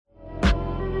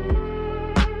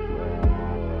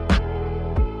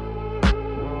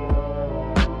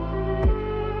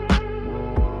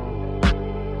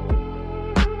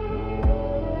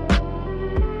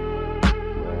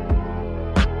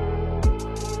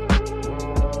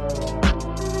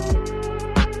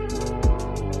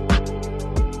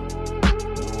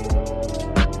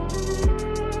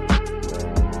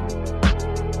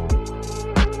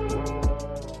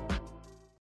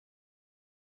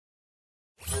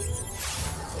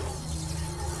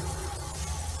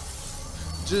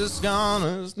just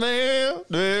gonna stand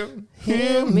there,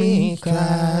 hear me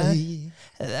cry.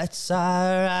 That's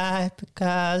alright,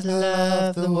 because I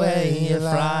love the way you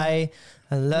fry.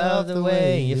 I love the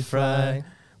way you fry.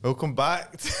 Welcome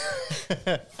back.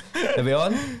 Are we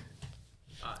on?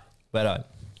 We're on.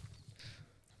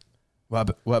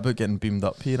 What about getting beamed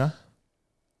up here, eh?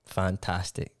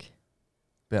 Fantastic.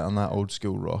 Better than that old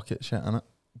school rocket shit, innit?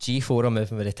 G4 are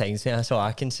moving with the times, mate. That's all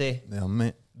I can say. Yeah,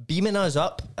 mate. Beaming us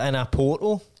up in a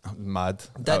portal. Mad.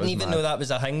 Didn't even know that was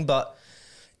a thing, but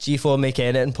G4 make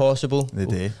anything possible. They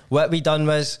do. What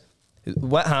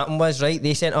happened was, right,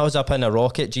 they sent us up in a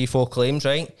rocket, G4 claims,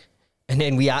 right? And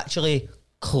then we actually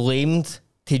claimed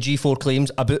to G4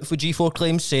 claims, a boot for G4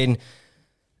 claims, saying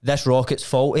this rocket's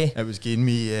faulty. It was giving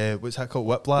me, what's that called,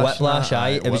 whiplash? Whiplash,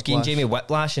 aye. It was giving Jamie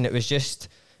whiplash, and it was just,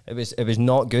 it was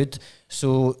not good.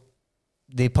 So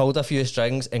they pulled a few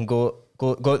strings and got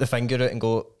the finger out and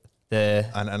got an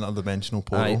interdimensional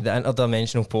portal. Aye, the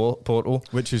interdimensional portal.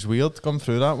 Which is weird, come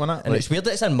through that, wasn't it? And it's weird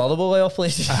that it's in Motherwell of all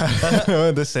places.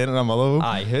 The centre of Motherwell.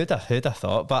 Aye, who'd have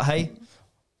thought? But hey,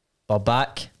 we're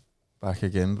back. Back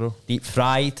again, bro. Deep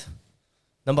fried.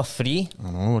 Number 3. I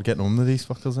know, we're getting on to these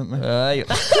fuckers, aren't we? Aye.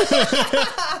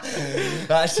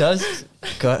 That's us.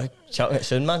 Got chucking it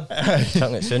soon, man.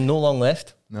 Chucking it soon. No long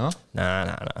left. No?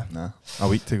 Nah. A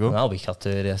week to go. Well, a week or two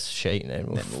of this shite, and then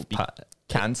we'll be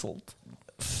cancelled.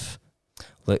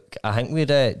 Look, I think we're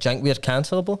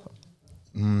cancelable.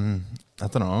 I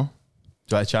don't know.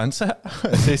 Do I chance it?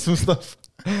 Say some stuff.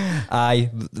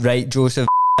 Aye, right, Joseph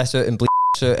this out and bleed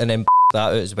this out and then that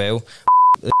out as well.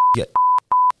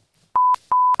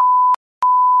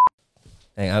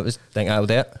 Think that'll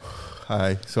do it.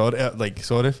 Aye, sorry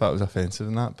if that was offensive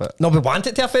and that, but no, we want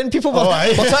it to offend people.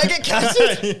 We're trying to get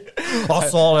cancelled. Oh,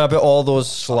 sorry about all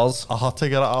those slurs. I had to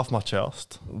get it off my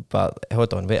chest. But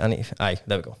hold on, wait, aye,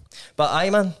 there we go. But aye,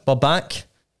 man, we're back.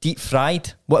 Deep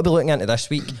fried. What are we looking into this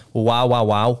week?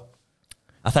 Wow.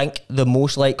 I think the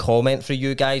most liked comment for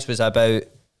you guys was about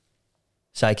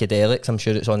psychedelics. I'm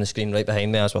sure it's on the screen right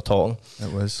behind me as we're talking.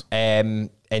 It was. And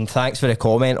thanks for the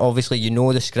comment. Obviously, you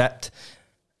know the script.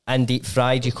 In Deep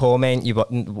Fried, you comment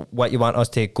what you want us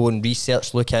to go and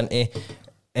research, look into,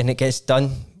 and it gets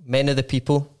done. Men are the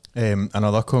people.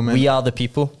 Another comment. We are the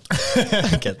people.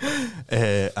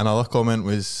 Another comment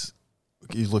was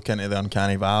you look into the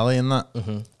Uncanny Valley and that,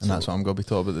 and that's what I'm going to be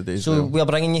talking about today. So we're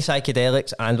bringing you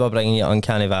psychedelics and we're bringing you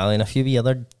Uncanny Valley and a few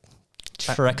other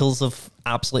trickles of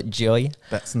absolute joy.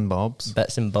 Bits and bobs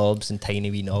and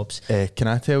tiny wee knobs. Can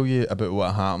I tell you about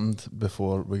what happened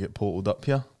before we get portaled up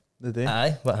here today?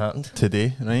 Aye, what happened?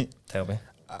 Today, right? Tell me.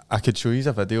 I could show you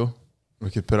a video. We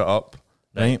could put it up,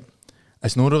 right?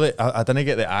 It's not really, I didn't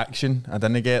get the action. I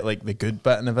didn't get like the good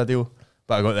bit in the video,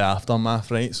 but I got the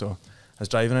aftermath, right? So I was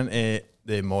driving into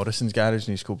the Morrison's garage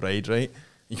in East Kilbride, right?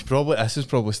 This is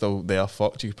probably still there,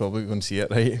 fucked. You could probably go and see it,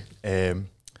 right?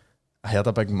 I heard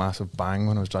a big massive bang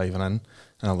when I was driving in, and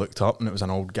I looked up and it was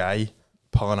an old guy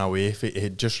pulling away. He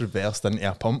had just reversed into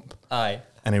a pump. Aye.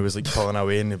 And he was like pulling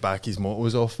away and the back of his motor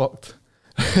was all fucked.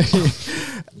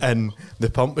 And the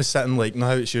pump was sitting like,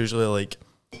 now it's usually like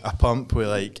a pump with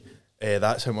like,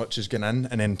 that's how much is going in,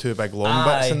 and then 2 big long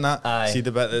bits in that. Aye. See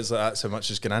the bit that's like, that's how much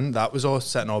is going in? That was all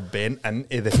sitting all bent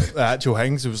into the actual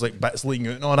things. There was like bits leaking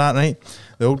out and all that, right?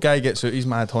 The old guy gets out his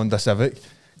mad Honda Civic,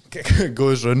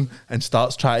 goes round and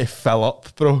starts trying to fill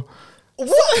up, bro.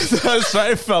 What? Starts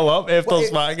trying to fill up after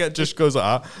smacking it, just goes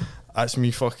like that. That's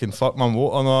me fucking fuck my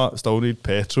motor and all that. Still need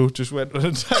petrol. Just went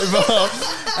round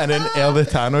and then early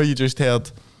Tano, you just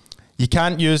heard, you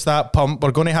can't use that pump.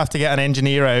 We're going to have to get an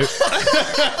engineer out.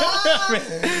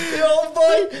 The old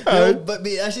boy. But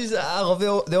mate, I love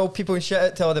the old people shit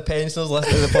out to all the pensioners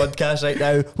listening to the podcast right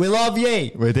now. We love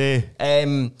you. We do.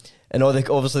 And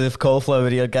obviously the cauliflower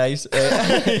ear guys.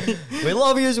 We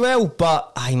love you as well.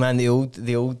 But aye man, the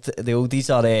oldies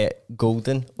are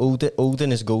golden.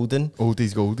 Olden is golden.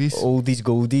 Oldies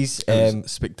goldies.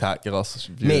 Spectacular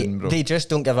viewing, mate, bro. they just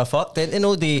don't give a fuck. You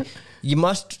know, you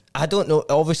must, I don't know,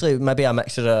 obviously maybe a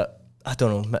mixture of, I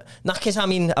don't know. Nah, because I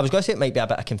mean, I was going to say it might be a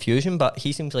bit of confusion, but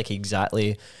he seems like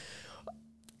exactly...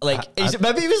 Like,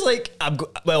 maybe he was like,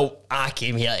 I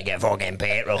came here to get fucking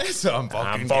petrol. So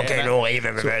I'm fucking not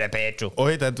leaving without the petrol. All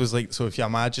he did was like, so if you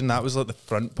imagine that was like the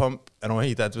front pump, and all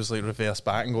he did was like reverse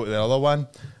back and go to the other one.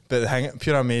 But the thing that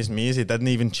pure amazed me is he didn't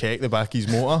even check the back of his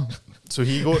motor. So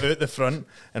he got out the front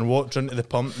and walked into the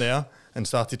pump there and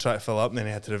started trying to fill up, and then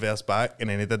he had to reverse back, and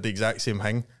then he did the exact same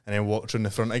thing, and then walked around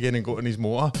the front again and got in his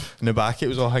motor. In the back, it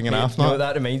was all hanging off. You know what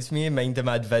that reminds me of? Mind the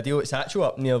Mad video. It's actually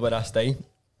up near where I stay.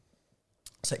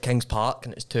 It's at Kings Park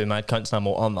and it's two mad cunts in a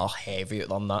motor and they're heavy at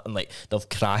them that and like they've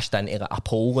crashed into like a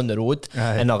pole on the road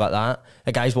and they're like that.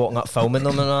 A guy's walking up filming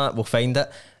them and that. We'll find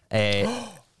it. And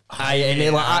he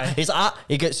like he's like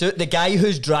he gets out. The guy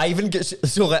who's driving gets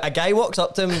so like a guy walks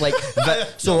up to him like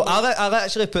so I'll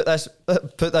actually put this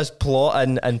plot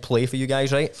in play for you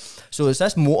guys, right? So it's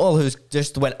this motor who's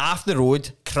just went off the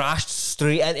road, crashed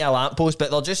straight into a lamppost,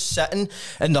 but they're just sitting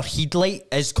and their headlight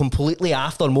is completely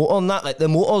off their motor and that, like the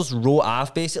motor's wrote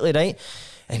off basically, right?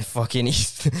 And fucking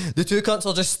the two cunts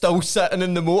are just still sitting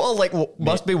in the motor, like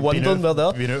must be wondering where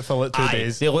they're. Been out for like 2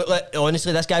 days. They look like,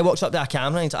 honestly, this guy walks up to a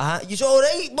camera and he's like, "You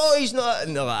alright, boys?" Not,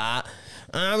 and they're like,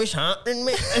 "What's happening,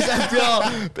 mate?"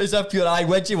 As if you're, aye,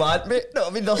 what do you want, mate? No, I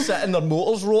mean, they're sitting, their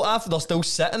motor's wrote off, they're still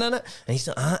sitting in it. And he's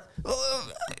like,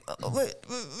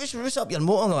 what's up your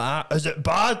motor? And they're like, "Is it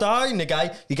bad, aye?" And the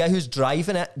guy who's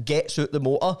driving it gets out the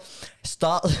motor,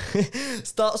 starts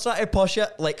trying to push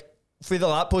it, like, through the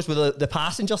lamppost with the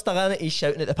passenger still in it. He's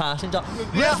shouting at the passenger,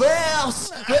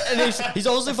 "Reverse!" And he's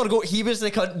also forgot he was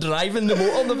the cunt driving the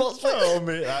motor in the first place. Oh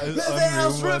mate, that is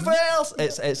Reverse, unreal,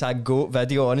 reverse! It's a goat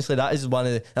video, honestly. That is one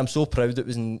of the, I'm so proud it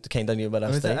was in kind of near where I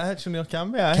Was it stay. actually near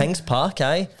Canberra? Kings Park,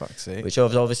 aye. Fuck's sake. Which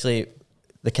was obviously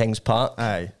the Kings Park.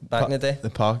 Aye. Back in the day.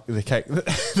 The park,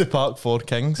 the park for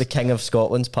Kings. The King of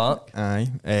Scotland's park.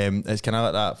 Aye. It's kind of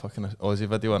like that fucking Aussie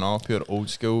video and all, pure old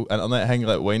school internet thing,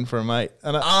 like wine for a mate.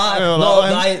 And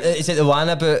Is it the one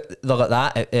about, they're like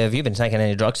that, have you been taking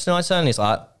any drugs tonight, son? And he's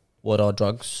like, "What are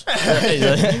drugs?"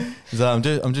 He's like,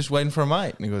 I'm just waiting for a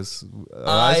mate. And he goes,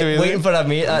 waiting for a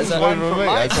mate. That's it. Waiting for a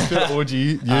mate. That's a pure OG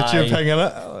YouTube thing,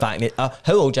 innit? Back in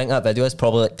how old do you think that video is?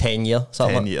 Probably like 10 years,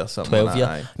 something. 10 years, something 12 like years.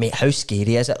 that, aye. Mate, how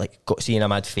scary is it? Like seeing a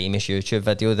mad famous YouTube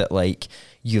video that like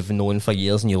you've known for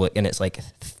years and you look and it's like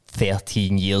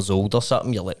 13 years old or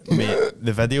something. You're like, mate,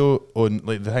 the video on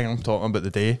like the thing I'm talking about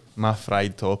today, my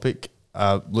fried topic.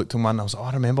 I looked at man, I was like, "Oh,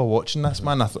 I remember watching this,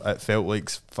 man." It felt like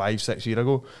 5-6 years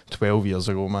ago, 12 years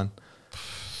ago, man.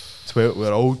 12,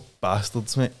 we're old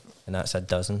bastards, mate. and that's a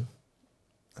dozen.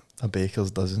 A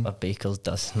baker's dozen. A baker's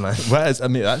dozen, man. What is? I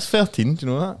mean, that's 13. Do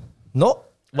you know that? No,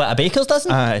 what, a baker's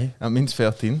dozen? Aye, that means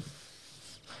 13.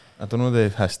 I don't know the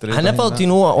history. I never. Do you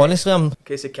know what? Honestly, I'm. In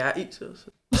case the cat eats it.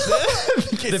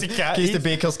 In case the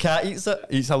baker's cat eats it.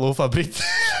 Eats a loaf of bread.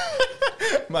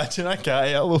 Imagine a cat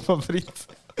eat a loaf of bread.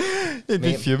 He'd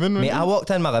be fuming. Mate, I walked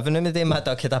in my living room today and my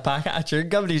dog had a packet of chewing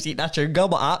gum and he was eating a chewing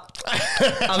gum like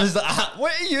that. I was like,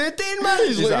 "What are you doing, man?"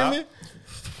 He's looking at me.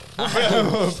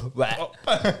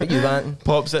 What you want?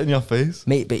 Pops it in your face.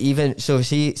 Mate, but even, so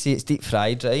see it's deep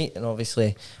fried, right? And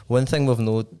obviously, one thing we've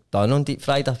no done on deep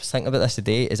fried, I was thinking about this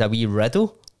today, is a wee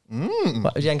riddle.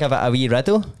 What do you think of it, a wee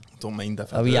riddle? Don't mind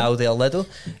if A wee old there riddle.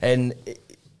 And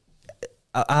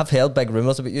I've heard big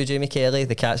rumours about you, Jamie Kelly,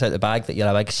 the cat's out the bag, that you're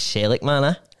a big Shellick man,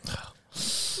 eh?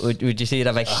 Would you say you're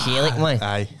a big Shellick man?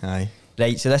 Aye.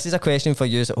 Right, so this is a question for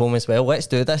you at home as well. Let's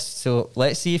do this. So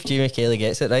let's see if Jamie Kelly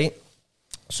gets it right.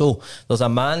 So there's a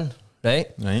man, right?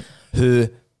 Right. Who...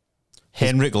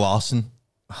 Henrik Larsson.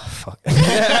 Oh, fuck.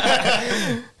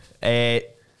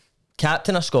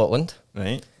 Captain of Scotland.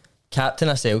 Right. Captain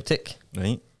of Celtic.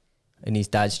 Right. And his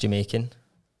dad's Jamaican.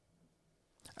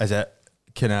 Is it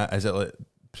like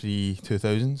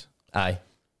pre-2000s? Aye.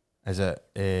 Is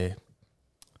it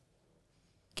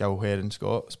Gil Heron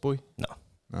Scots boy?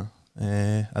 No.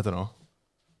 I don't know.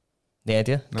 No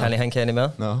idea? No. Can't you think any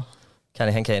more? No. Can't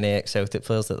you think of any ex-Celtic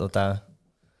players that their dad...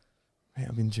 Might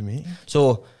have been Jamaican.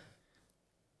 So,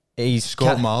 he's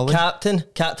Scott Marley. Captain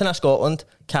of Scotland,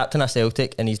 Captain of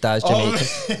Celtic, and his dad's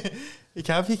Jamaican. He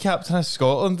can't be captain of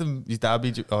Scotland and his dad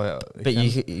be... Oh, yeah. But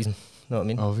he's... Know what I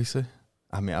mean? Obviously.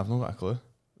 I mean, I've not got a clue.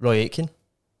 Roy Aitken.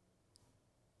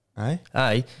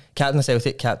 Aye. Captain of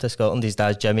Celtic, Captain of Scotland, his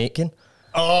dad's Jamaican.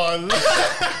 Oh,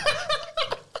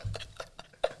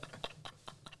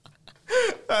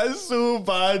 that's so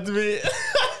bad, mate.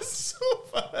 That's so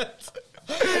bad.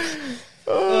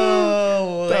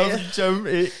 Oh, That's Jim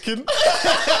Aitken.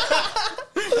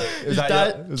 His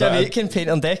dad, Jamaican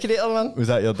painter and decorator, man. Was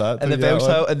that your dad? In the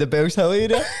Bells Hill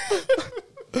area.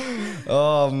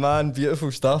 Oh man,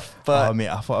 beautiful stuff. But oh mate,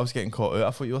 I thought I was getting caught out.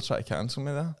 I thought you were trying to cancel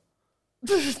me there.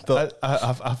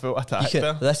 I felt attacked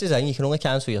there. This is the thing, you can only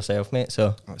cancel yourself, mate.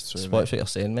 So That's true. just watch what you're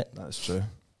saying, mate. That's true.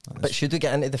 But should we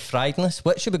get into the friedness?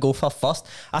 What should we go for first?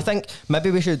 I think maybe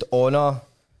we should honour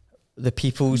the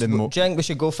people's. Do you think we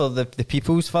should go for the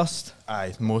people's first?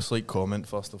 Aye, most like comment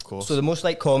first, of course. So the most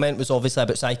like comment was obviously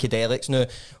about psychedelics. Now,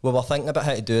 we were thinking about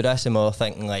how to do this and we were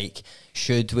thinking like,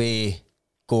 should we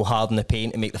go hard in the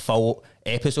paint and make the full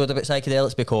episode about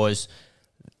psychedelics? Because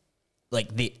like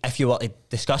if you were to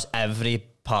discuss every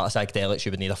part of psychedelics,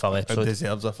 you would need a full episode. It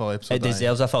deserves a full episode. It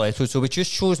deserves a full episode. So we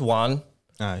just chose one.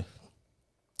 Aye.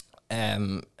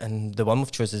 And the one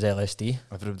we've chosen is LSD.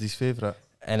 Everybody's favourite.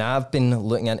 And I've been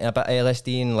looking into a bit of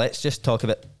LSD, and let's just talk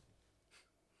about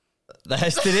the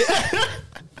history.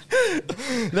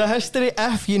 The history,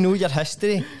 if you know your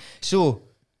history. So,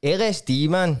 LSD,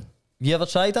 man. Have you ever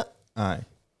tried it? Aye.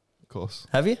 Of course.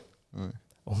 Have you? Aye.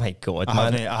 Oh my God,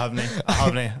 I man.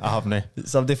 haven't.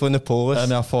 Somebody phone the police.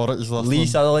 And I thought it was Lee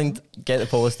Sutherland, get the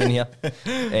post in here.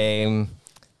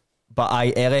 But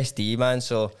LSD, man.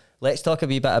 So let's talk a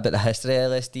wee bit about the history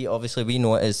of LSD. Obviously, we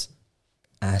know it as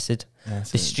acid.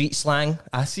 The street slang,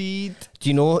 acid. Do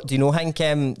you know? Think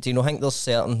there's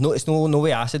certain? No, it's no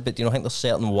way acid. But do you know? Think there's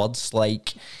certain words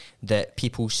like that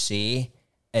people say,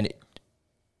 and it,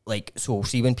 like, so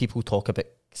see when people talk about,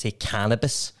 say,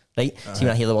 cannabis, right? See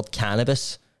when I hear the word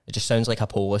cannabis, it just sounds like a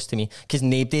Polish to me, because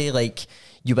nobody, like,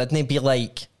 you wouldn't be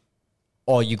like,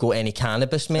 oh, you got any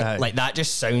cannabis, mate? Like, that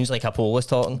just sounds like a Polish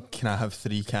talking. Can I have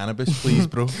 3 cannabis, please,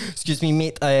 bro? Excuse me,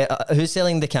 mate. Who's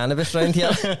selling the cannabis round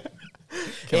here?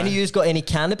 Any of you's got any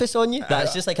cannabis on you?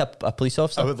 That's just like a police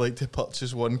officer. I would like to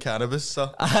purchase 1 cannabis,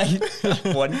 sir. Aye,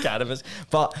 1 cannabis.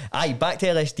 But aye, back to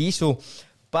LSD. So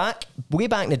way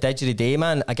back in the day,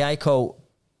 man, a guy called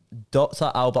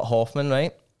Dr. Albert Hoffman,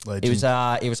 right?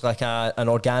 Legend. He was like an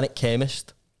organic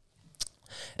chemist,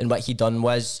 and what he done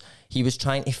was he was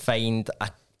trying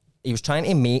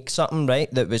to make something,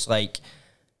 right, that was like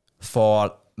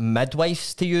for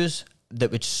midwives to use,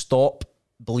 that would stop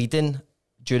bleeding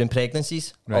during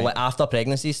pregnancies, right, or like after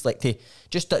pregnancies, like to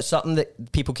just something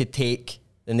that people could take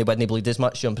and they wouldn't bleed as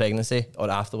much during pregnancy or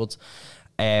afterwards.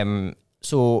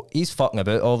 So he's fucking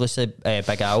about, obviously,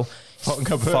 Big Al.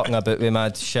 Fucking about with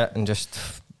mad shit and just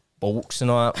bolts and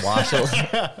all that, washers,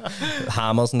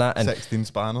 hammers and that. And 16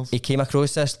 spanners. he came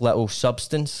across this little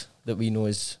substance that we know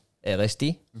as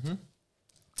LSD. Mm-hmm.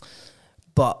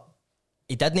 But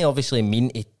he didn't obviously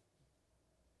mean he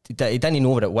didn't know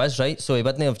what it was, right? So he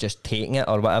wouldn't have just taken it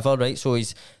or whatever, right? So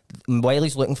while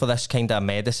he's looking for this kind of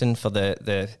medicine for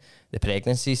the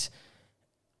pregnancies,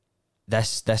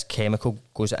 this chemical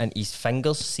goes in his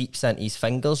fingers, seeps into his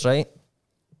fingers, right?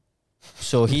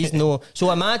 So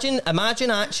so imagine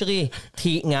actually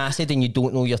taking acid and you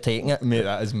don't know you're taking it. Mate,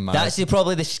 that is mad. That's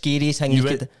probably the scariest thing you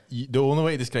could. The only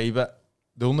way to describe it,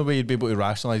 the only way you'd be able to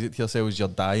rationalise it to yourself is you're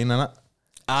dying in it.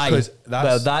 Aye,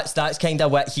 that's kind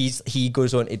of what he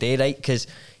goes on today, right? Because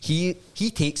he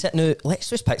takes it now. Let's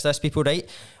just picture this, people, right?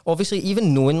 Obviously,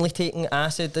 even knowingly taking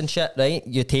acid and shit, right?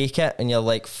 You take it and you're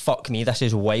like, "Fuck me, this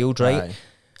is wild," right? Aye.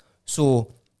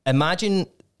 So imagine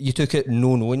you took it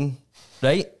no knowing,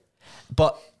 right?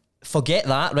 But forget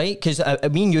that, right? Because I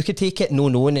mean, you could take it no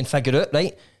knowing and figure it out,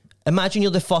 right? Imagine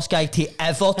you're the first guy to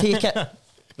ever take it.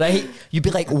 Right? You'd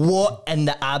be like, what in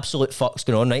the absolute fuck's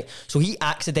going on, right? So he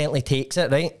accidentally takes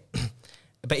it, right?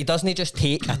 But he doesn't just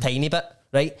take a tiny bit,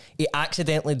 right? He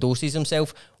accidentally doses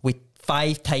himself with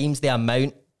 5 times the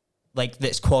amount, like,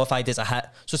 that's qualified as a hit.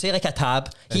 So say like a tab,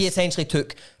 he essentially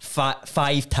took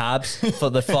 5 tabs for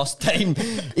the first time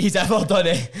he's ever done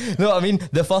it. You know what I mean?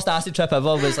 The first acid trip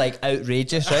ever was like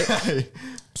outrageous, right?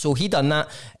 So he done that,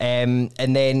 and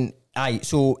then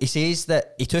so he says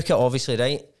that he took it, obviously,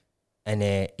 right? And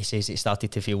he says it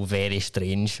started to feel very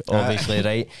strange, obviously,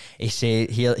 right? He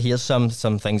said, here's some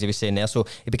things he was saying there. So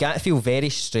he began to feel very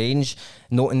strange,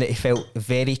 noting that he felt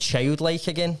very childlike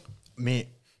again. Mate,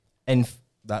 and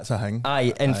that's a thing.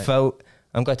 Felt,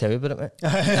 I'm going to tell you about it,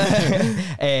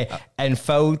 mate. And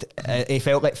he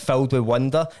felt like filled with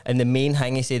wonder. And the main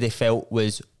thing he said he felt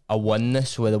was a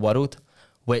oneness with the world,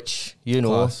 which, you know,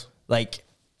 Class. Like,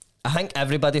 I think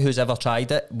everybody who's ever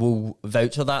tried it will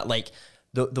vouch for that. Like,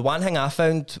 the one thing I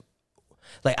found,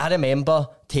 like, I remember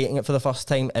taking it for the first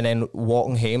time and then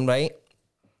walking home, right?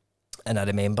 And I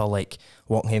remember, like,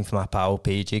 walking home from my pal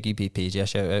Paige, Iggy Paige, a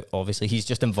shout out. Obviously, he's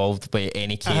just involved with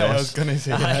any chaos. I was going to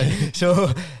say.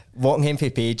 So, walking home for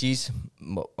Paige's,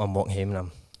 I'm walking home and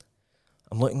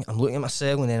I'm looking at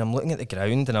myself, and then I'm looking at the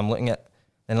ground, and I'm looking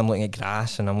at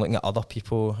grass, and I'm looking at other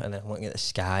people, and then I'm looking at the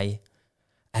sky.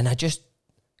 And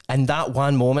in that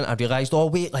one moment, I realised, oh,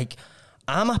 wait, like,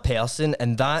 I'm a person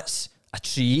and that's a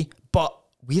tree, but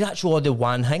we're actually all the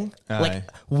one thing. Aye. Like,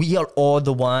 we are all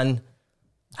the one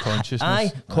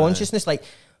consciousness. Consciousness. Like,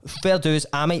 fair dues,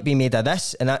 I might be made of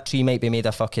this and that tree might be made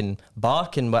of fucking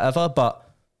bark and whatever, but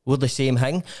we're the same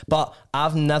thing. But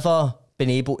I've never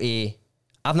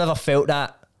felt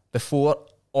that before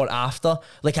or after.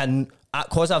 Like,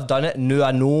 because I've done it, now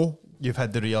I know. You've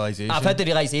had the realisation. I've had the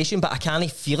realisation, but I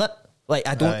can't feel it. Like,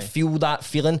 I don't feel that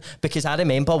feeling, because I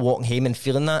remember walking home and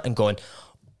feeling that and going,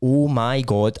 oh my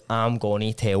God, I'm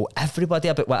gonna tell everybody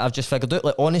about what I've just figured out.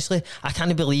 Like, honestly, I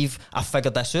can't believe I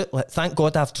figured this out. Like, thank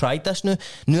God I've tried this now.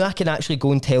 Now I can actually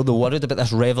go and tell the world about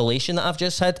this revelation that I've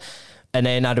just had. And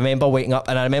then I remember waking up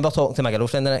and I remember talking to my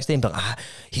girlfriend the next day and being like,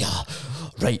 yeah,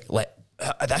 right, like,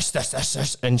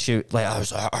 this. And she, like, I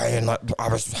was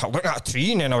looking at a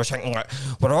tree and then I was thinking, like,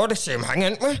 we're all the same thing,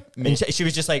 ain't we? And she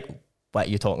was just like, what are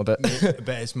you talking about? But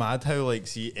it's mad how, like,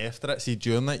 see, after it, see,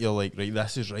 during it, you're like, right,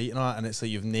 this is right and all that, and it's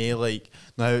like, you've nailed, like,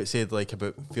 now it said, like,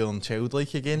 about feeling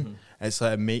childlike again, it's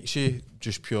like, it makes you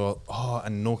just pure,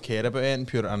 and no care about it, and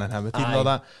pure uninhibited and all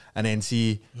that, and then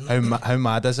see, how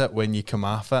mad is it when you come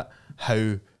off it,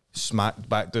 how smacked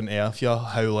back down to earth you are,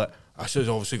 how, like, this is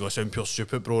obviously going to sound pure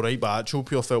stupid, bro, right, but actual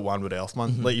pure felt one with earth,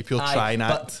 man, like, you pure trying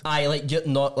it. Like, you're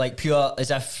not, like, pure,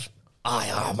 as if,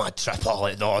 I'm a tripper,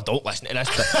 like, no, don't listen to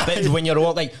this. But when you're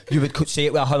all, like, you would say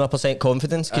it with 100%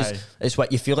 confidence because it's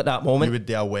what you feel at that moment. You would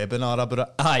do a webinar about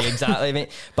it. Aye, exactly, mate.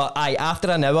 But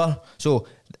after an hour, so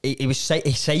he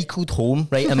cycled home,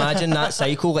 right? Imagine that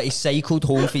cycle, like, he cycled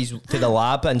home to the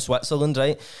lab in Switzerland,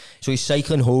 right? So he's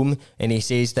cycling home and he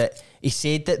said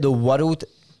that the world,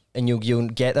 and you'll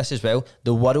get this as well,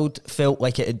 the world felt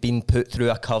like it had been put through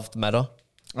a curved mirror.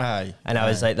 Aye. And I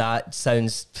was like, that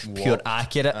sounds pure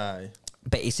accurate. Aye.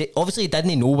 But he said, obviously he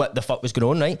didn't know what the fuck was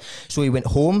going on, right? So he went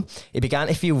home, he began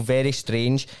to feel very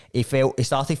strange, he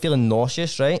started feeling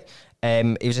nauseous, right?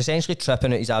 He was essentially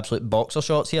tripping out his absolute boxer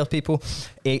shorts here, people.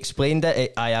 He explained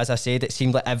it, as I said, it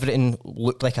seemed like everything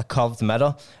looked like a curved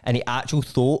mirror, and he actually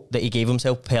thought that he gave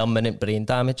himself permanent brain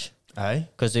damage. Aye.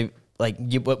 Because you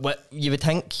would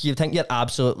think you're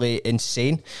absolutely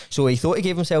insane. So he thought he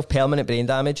gave himself permanent brain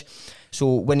damage.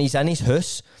 So when he's in his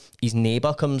house, his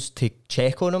neighbour comes to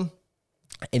check on him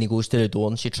and he goes to the door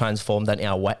and she transformed into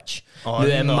a witch. Now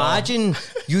imagine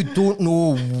you don't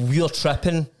know you're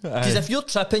tripping. Because if you're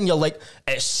tripping, you're like,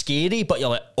 it's scary, but you're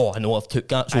like, oh, I know I've took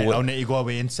that. So I'll need to go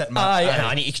away and sit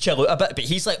I need to chill out a bit. But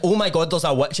he's like, oh my God, there's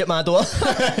a witch at my door.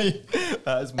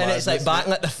 That is mad. And it's like back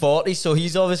in like the 40s, so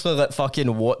he's obviously like,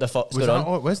 fucking what the fuck's going on?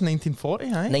 It was 1940,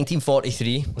 aye?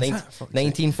 1943.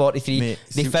 1943.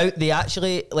 Mate, they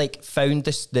actually like found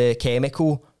the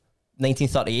chemical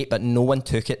 1938, but no one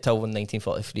took it till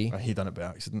 1943. He done it by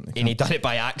accident. And he done it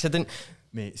by accident.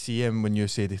 Mate, see him when you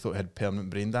said he thought he had permanent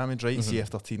brain damage, right? See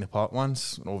after teeing apart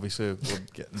once, and obviously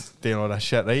we're doing all this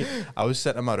shit, right? I was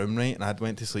sitting in my room, right, and I'd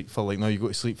went to sleep for like, no, you go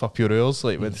to sleep for pure hours,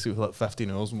 like went to sleep for like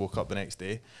 15 hours and woke up the next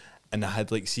day, and I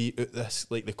had like, see out this,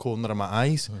 like the corner of my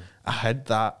eyes, I had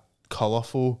that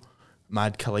colourful,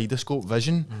 mad kaleidoscope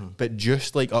vision, but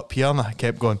just like up here, and I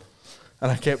kept going,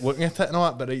 and I kept looking at it and all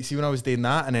that, but right, see when I was doing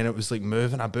that, and then it was like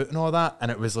moving about and all that,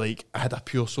 and it was like, I had a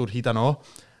pure sore head and all,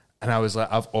 and I was like,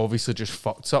 I've obviously just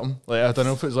fucked something. Like, I don't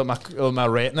know if it was like my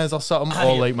retinas or something,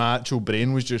 or like my actual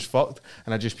brain was just fucked,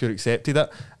 and I just pure accepted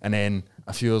it. And then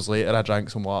a few years later, I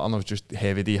drank some water and I was just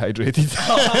heavy dehydrated.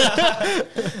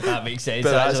 That makes sense.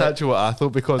 But that's actually what I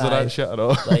thought because of that shit at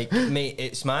all. Like, mate,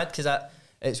 it's mad because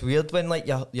it's weird when like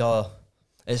you're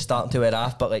it's starting to wear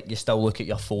off, but like you still look at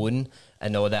your phone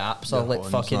and all the apps are like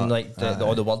fucking like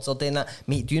all the words are doing that.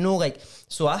 Mate, do you know, like,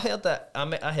 so I heard that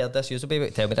I heard this, you'll be able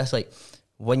to tell me this, like,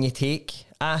 when you take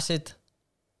acid,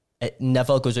 it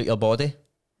never goes out your body.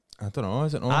 I don't know,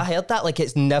 is it not? I heard that, like,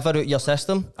 it's never out your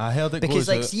system. I heard it because, goes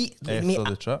like, out see, after mate,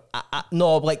 the trip.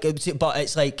 No, like, but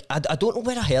it's like, I don't know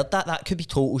where I heard that. That could be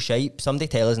total shite. Somebody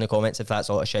tell us in the comments if that's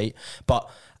all a shite. But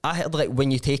I heard, like, when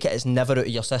you take it, it's never out of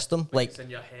your system. Like, it's in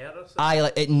your hair or something?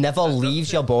 Like, it never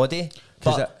leaves your body.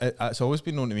 Because it's always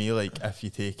been known to me, like, if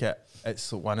you take it,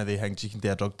 it's one of the things you can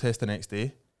do a drug test the next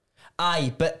day.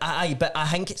 Aye, but I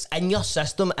think it's in your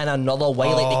system in another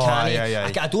way. Like they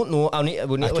can't. I don't know. We'll need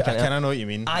to look at it. I kind of know what you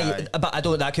mean. But I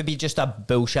don't. That could be just a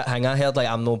bullshit thing I heard. Like,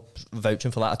 I'm no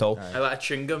vouching for that at all. Like a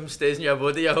chewing gum stays in your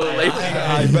body your whole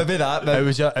life. Maybe that. It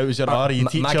was your RE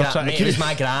teacher. It was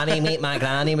my granny, mate. My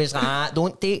granny was like,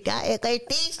 "Don't take that. It's like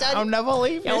taste. I'll never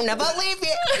leave you. I'll never leave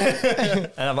you."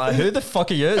 And I'm like, "Who the fuck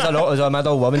are you?" Is a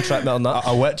middle woman tripped me on that?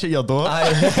 A witch at your door.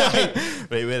 Right,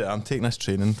 wait. I'm taking this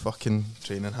training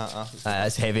hat off.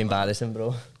 It's heavy embarrassing,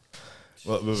 bro.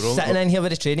 Well, Sitting in here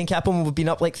with a training cap on, we've been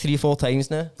up like 3-4 times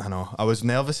now. I know. I was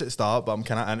nervous at the start, but I'm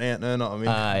kind of into it now, know what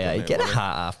I mean? Get a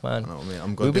hat off, man. I know,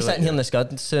 mate. We'll be sitting here in the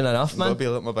scud soon enough, man. I'll be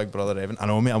like my big brother Evan. I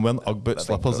know, mate. I'm wearing Ugg boot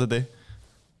slippers today.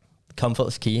 Comfort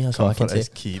is key, that's all I can say. Comfort is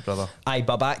key, brother. Aye,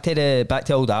 but back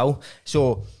to old Al.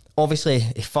 So, obviously,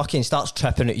 he fucking starts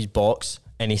tripping at his box,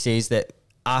 and he says that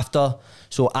after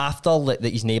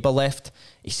his neighbour left,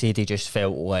 he said he just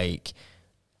felt like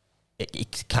he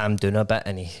calmed down a bit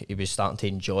and he was starting to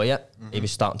enjoy it. He was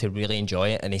starting to really enjoy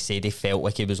it, and he said he felt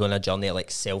like he was on a journey of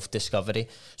like self-discovery.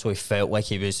 So he felt like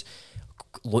he was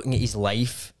looking at his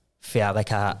life for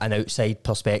like an outside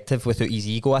perspective without his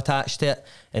ego attached to it,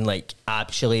 and like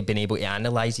actually being able to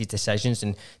analyse his decisions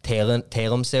and tell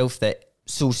himself that.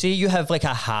 So say you have like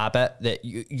a habit that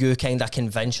you kind of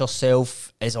convince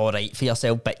yourself is all right for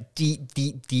yourself, but deep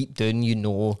down you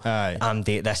know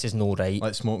this is no right.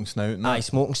 Like smoking snout.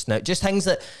 Smoking snout. Just things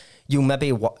that you maybe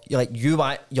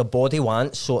your body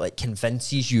wants, so it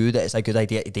convinces you that it's a good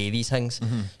idea to do these things.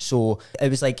 So it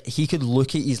was like he could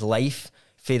look at his life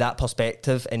from that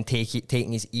perspective and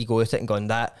taking his ego out it and going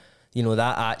that. You know,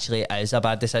 that actually is a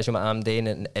bad decision what I'm doing,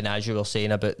 and as you were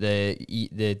saying about the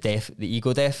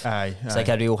ego death, it's like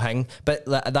a real thing. But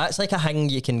that's like a thing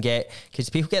you can get, because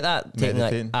people get that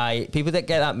people that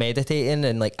get that meditating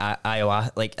and like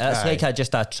ayahuasca, like that's like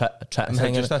just a trip. It's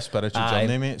like just a spiritual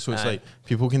journey, mate. So it's like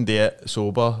people can do it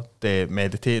sober, they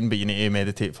meditating, but you need to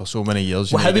meditate for so many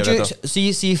years. Well, how would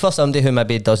you see for somebody who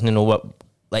maybe doesn't know what,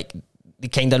 like, they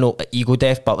kind of know ego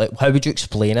death, but like, how would you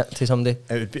explain it to somebody?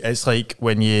 It's like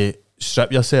when you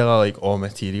strip yourself of like all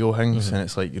material things, and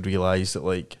it's like you realise that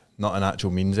like nothing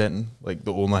actual means anything. Like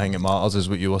the only thing that matters is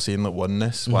what you were saying, like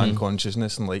oneness, one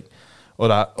consciousness, and like all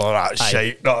that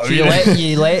shit. So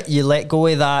you let go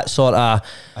of that sort of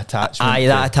attachment.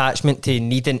 That attachment to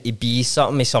needing to be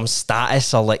something, some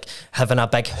status, or like having a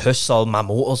big house, or my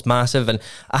motor's massive. And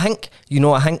I think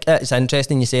it's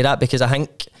interesting you say that, because I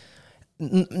think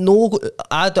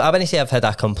I wouldn't say I've had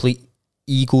a complete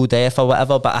ego death or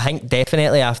whatever, but I think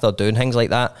definitely after doing things like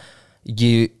that,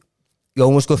 you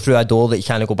almost go through a door that you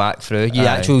can't go back through. You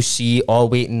actually see, oh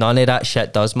wait, none of that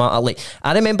shit does matter. Like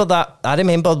I remember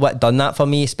what done that for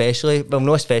me, especially, well,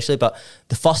 not especially, but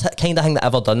the first kind of thing that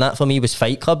ever done that for me was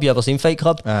Fight Club. You ever seen Fight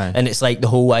Club? And it's like the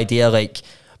whole idea, like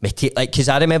because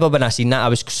I remember when I seen that, I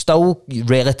was still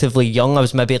relatively young. I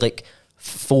was maybe like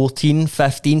 14,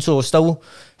 15, so I was still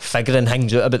figuring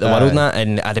things out about the world and that.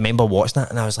 And I remember watching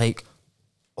that, and I was like,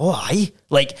 oh,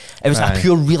 like it was a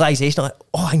pure realisation, like,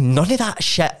 oh, none of that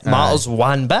shit matters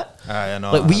one bit. I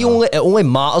know. Like it only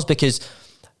matters because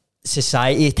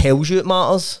society tells you it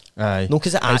matters. No,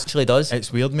 because it actually does.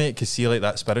 It's weird, mate, because see, like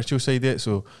that spiritual side of it.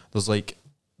 So there's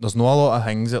no a lot of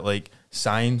things that like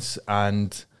science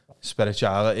and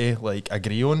spirituality like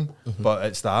agree on, but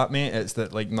it's that, mate. It's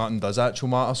that like nothing does actual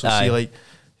matter. So see, like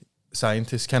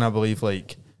scientists kind of believe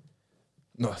like.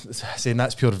 No, saying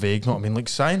that's pure vague, not I mean, like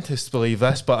scientists believe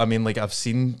this, but I mean, like I've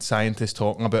seen scientists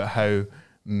talking about how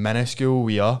minuscule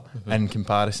we are in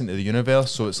comparison to the universe,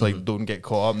 so it's like don't get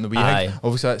caught up in the wee thing.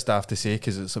 Obviously that's daft to say,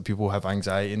 because it's like people have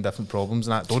anxiety and different problems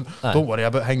and that. Don't worry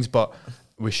about things, but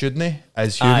we shouldn't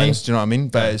as humans, do you know what I mean?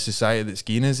 But it's society that's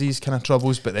giving us these kind of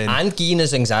troubles, but then and giving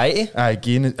us anxiety.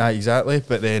 Exactly.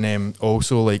 But then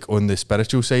also like on the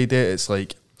spiritual side of it, it's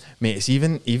like, mate, it's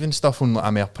even stuff on like,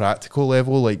 a more practical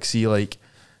level, like see like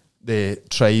the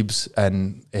tribes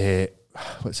in in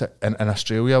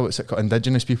Australia, what's it called?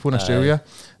 Indigenous people in Australia,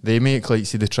 they make like,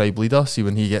 see the tribe leader, see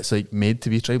when he gets like made to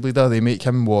be tribe leader, they make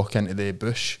him walk into the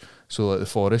bush, so like the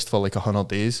forest, for like 100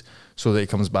 days, so that he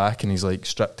comes back and he's like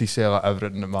stripped himself of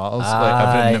everything that matters, like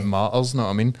everything that matters, know what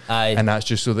I mean? And that's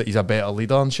just so that he's a better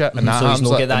leader and shit. And that so he's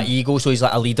not like, get that ego, so he's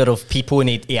like a leader of people, and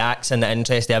he acts in the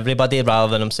interest of everybody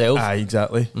rather than himself.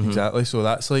 Exactly. So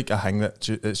that's like a thing that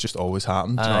it's just always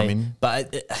happened, do you know what I mean?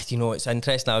 But you know, it's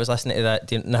interesting, I was listening to that,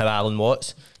 do you know how Alan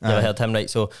Watts, you ever heard him, right?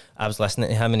 So I was listening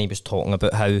to him and he was talking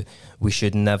about how we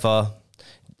should never,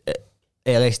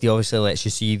 LSD obviously lets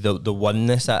you see the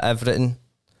oneness at everything.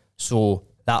 So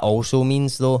that also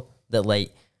means though that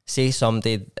like, say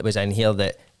somebody that was in here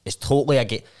that is totally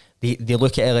against, they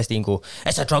look at LSD and go,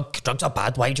 it's a drug, drugs are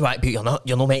bad, why do you act, but you're not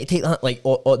meditate that, like,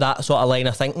 or that sort of line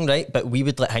of thinking, right? But we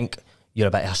would like think you're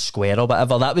a bit of a square or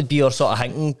whatever, that would be your sort of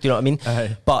thinking, do you know what I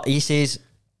mean? But he says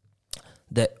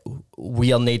that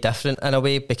we are no different in a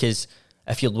way, because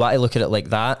if you want to look at it like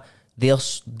that,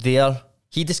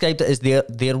 he described it as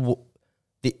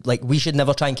like we should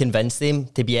never try and convince them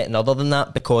to be anything other than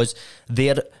that, because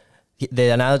the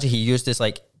analogy he used is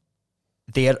like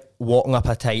they're walking up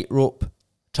a tightrope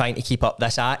trying to keep up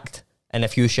this act, and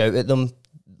if you shout at them,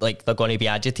 like they're going to be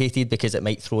agitated because it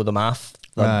might throw them off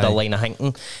the line of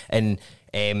thinking. And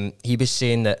he was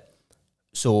saying that,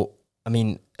 so I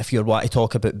mean, if you're wanting to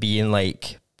talk about being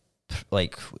like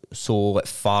so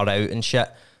far out and shit,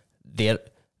 they're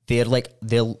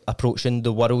approaching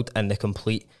the world in the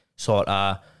complete sort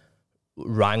of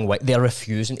wrong way. They're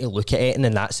refusing to look at it, and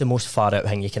then that's the most far out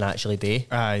thing you can actually do.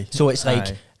 So it's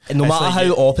like, no matter like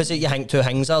how opposite you think two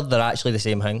things are, they're actually the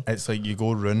same thing. It's like you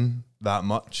go run that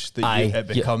much that it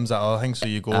becomes that other thing. So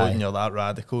you go and you're that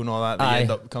radical and all that, you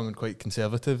end up becoming quite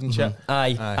conservative and shit.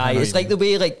 It's like the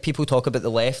way like people talk about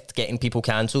the left getting people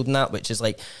cancelled and that, which is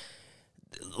like,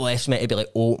 left's meant to be like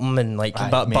open and like, Aye,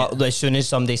 but as soon as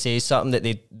somebody says something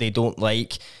that they don't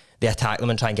like, they attack them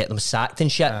and try and get them sacked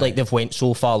and shit. Like they've went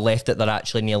so far left that they're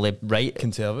actually nearly right.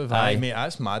 Conservative. Aye, mate,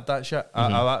 that's mad, that shit.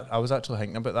 I was actually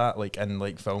thinking about that, like in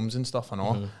like films and stuff and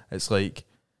all. It's like,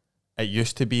 it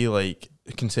used to be like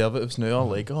conservatives now are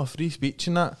like, oh, free speech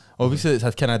and that. Obviously it's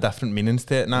had kind of different meanings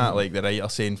to it and that. Like the right are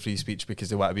saying free speech because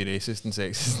they want to be racist and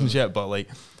sexist and shit, but like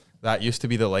that used to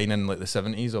be the line in like the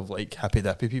 70s of like hippy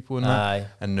dippy people and that. Aye.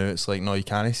 And now it's like, no, you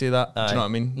can't say that. Do you know what I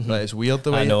mean? Like it's weird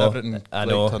the way everything like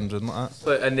turns in like that.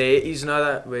 But in the 80s and all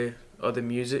that, where all the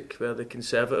music, where the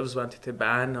conservatives wanted to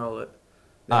ban all the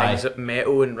things like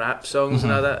metal and rap songs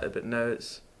and all that, but now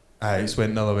it's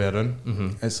went another way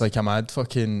around. It's like a mad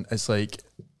fucking, it's like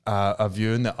a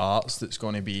view in the arts that's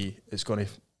going to be, it's going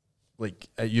to, like,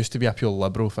 it used to be a pure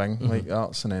liberal thing, like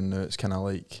arts, and then now it's kind of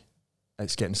like,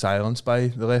 it's getting silenced by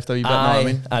the left a wee bit, know what I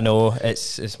mean? I know,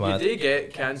 it's mad. You do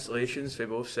get cancellations for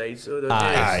both sides though, don't you?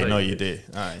 Aye, no, you do.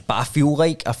 Aye. But I feel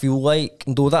like,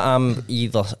 though that I'm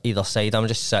either side, I'm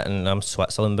just sitting, I'm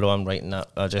Switzerland, bro, I'm writing that.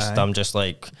 I'm just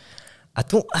like, I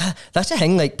don't, that's the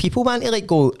thing, like, people want to like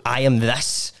go, I am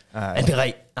this, and be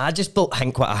like, I just don't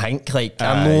think what I think, like,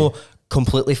 I'm no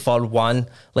completely for one,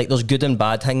 like, there's good and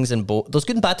bad things in both, there's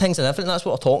good and bad things in everything, that's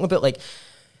what we're talking about, like,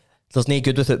 there's no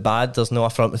good without bad, there's no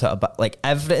affront without a bad, like,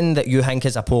 everything that you think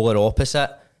is a polar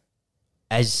opposite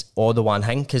is all the one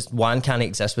thing, because one can't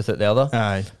exist without the other.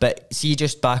 Aye. But see,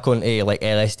 just back on like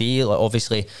LSD, like,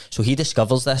 obviously, so he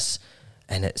discovers this,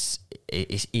 and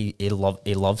he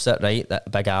loves it, right?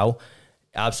 That Big Al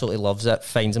absolutely loves it,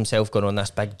 finds himself going on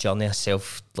this big journey of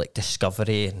self, like,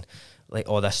 discovery and like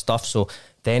all this stuff. So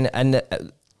then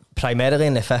primarily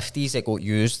in the 50s it got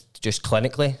used just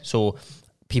clinically, so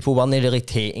people weren't really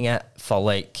taking it for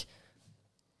like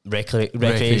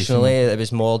recreationally. It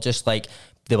was more just like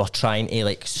they were trying to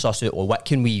like suss out, well, what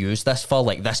can we use this for?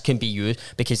 Like, this can be used,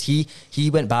 because he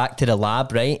went back to the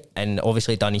lab, right, and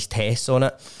obviously done his tests on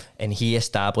it, and he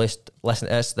established, listen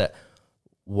to this, that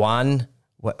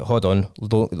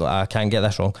I can't get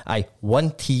this wrong.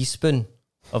 1 teaspoon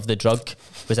of the drug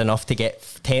was enough to get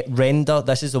render,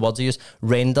 this is the words I use,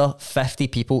 render 50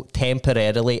 people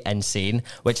temporarily insane,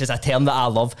 which is a term that I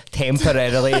love,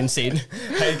 temporarily insane.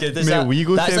 How good is that? We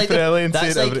go that's temporarily like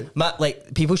insane.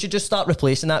 Like, people should just start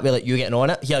replacing that with like, you getting on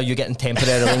it? Yeah, you getting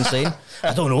temporarily insane?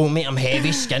 I don't know, mate, I'm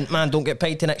heavy skint, man, don't get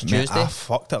paid till next Tuesday. I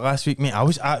fucked it last week, mate. I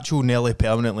was actually nearly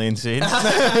permanently insane.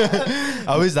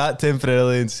 I was that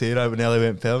temporarily insane, I nearly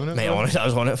went permanent. Mate, honestly, I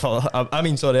was on it for,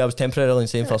 I was temporarily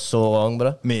insane for so long,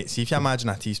 bro. Mate, see if you imagine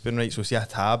a teaspoon, right? So see a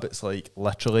tab, it's like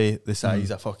literally the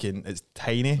size of fucking, it's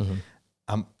tiny.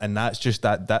 And that's just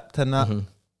that dipped in that.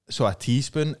 So a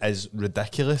teaspoon is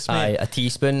ridiculous, mate. A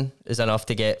teaspoon is enough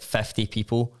to get 50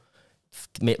 people,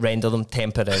 render them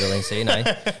temporarily insane,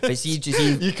 But see,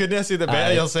 you couldn't have said it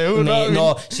better yourself, mate,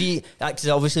 no, see, because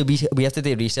obviously we have to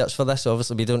do research for this, so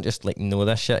obviously we don't just like know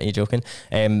this shit. Are you joking?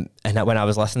 And when I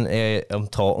was listening to him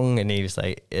talking, and he was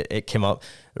like, it came up,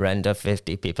 render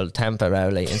 50 people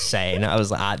temporarily insane. I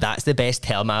was like, that's the best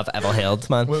term I've ever heard,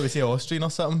 man. What was he, Austrian or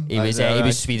something? He was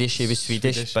Swedish. He was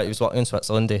Swedish, but he was working in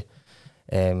Switzerland.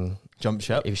 Jump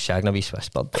ship. He was shagging a wee Swiss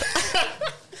bird.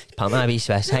 Put me a wee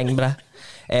Swiss hang, bruh.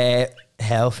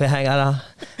 Healthy hanger.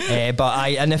 But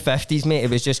in the 50s, mate, it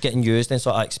was just getting used in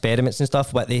sort of experiments and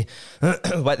stuff. What they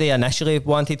initially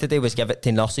wanted to do was give it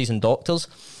to nurses and doctors,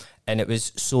 and it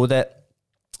was so that,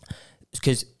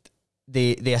 because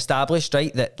they established,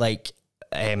 right, that like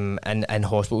in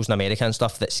hospitals in America and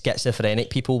stuff, that schizophrenic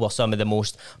people were some of the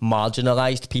most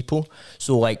marginalised people.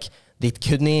 So like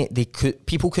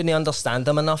people couldn't understand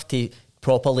them enough to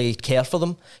properly care for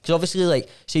them, because obviously, like,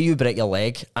 say you break your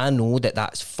leg, I know that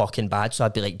that's fucking bad, so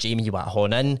I'd be like, Jamie, you want to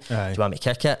hone in? Do you want me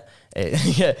to kick it? Do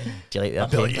you like that?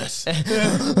 I'd be like, yes.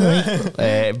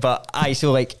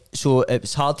 So it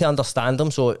was hard to understand them,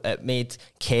 so it made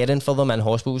caring for them in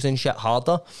hospitals and shit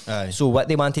harder. So what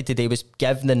they wanted to do was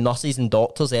give the nurses and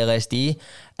doctors LSD,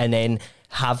 and then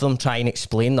have them try and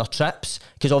explain their trips,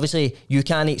 because obviously you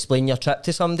can't explain your trip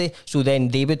to somebody, so then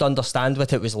they would understand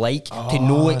what it was like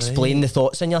to explain the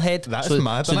thoughts in your head. That's so,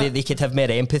 mad, so they could have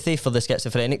more empathy for the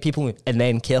schizophrenic people and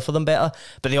then care for them better.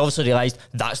 But they obviously realised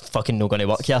that's fucking not going to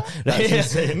work here. That's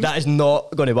insane. That is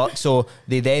not going to work. So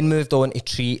they then moved on to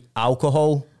treat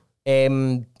alcohol,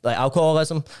 like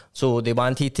alcoholism. So they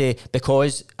wanted to,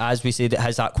 because as we said, it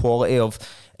has that quality of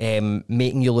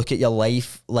making you look at your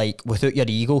life like without your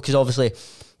ego, because obviously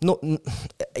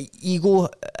ego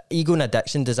and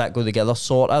addiction, does that go together?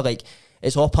 Sort of, like,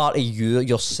 it's all part of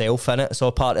yourself, innit? It's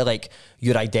all part of like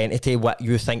your identity, what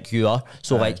you think you are.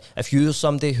 So like, if you're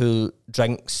somebody who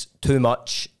drinks too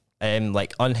much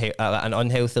like an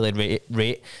unhealthy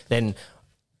rate, then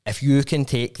if you can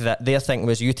take that, their thinking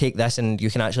was you take this and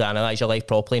you can actually analyse your life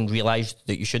properly and realise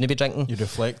that you shouldn't be drinking. You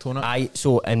reflect on it.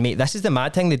 And mate, this is the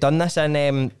mad thing. They've done this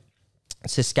in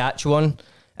Saskatchewan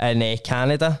in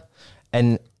Canada,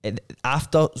 and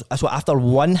after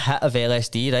one hit of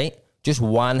LSD, right, just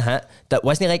one hit, that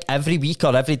wasn't like every week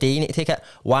or every day you need to take it,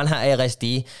 one hit of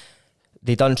LSD,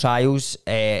 they done trials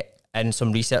in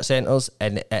some research centres,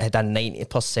 and it had a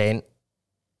 90%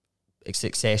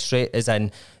 success rate, as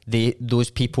in those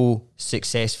people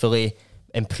successfully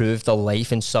improved their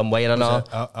life in some way or another.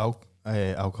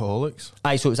 Alcoholics?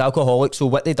 Aye, so it was alcoholics. So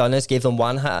what they done is gave them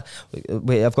one hit.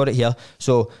 Wait, I've got it here.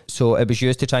 So it was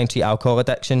used to try and treat alcohol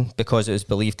addiction because it was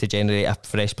believed to generate a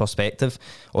fresh perspective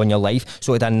on your life.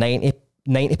 So it had a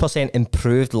 90%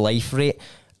 improved life rate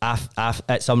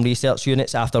at some research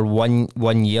units after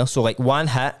one year. So like one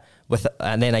hit,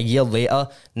 and then a year later,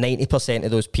 90%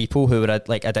 of those people who were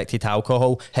like addicted to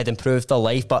alcohol had improved their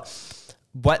life. But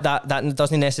what that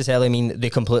doesn't necessarily mean they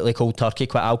completely cold turkey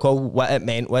quit alcohol. What it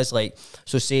meant was, like,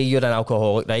 so say you're an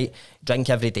alcoholic, right? Drink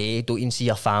every day, don't even see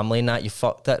your family and that, you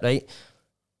fucked it, right?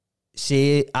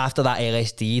 Say after that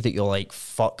LSD that you're like,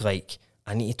 fuck, like,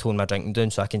 I need to tone my drinking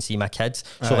down so I can see my kids.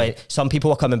 So like some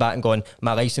people are coming back and going,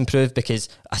 my life's improved because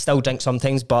I still drink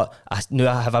sometimes, but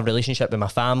now I have a relationship with my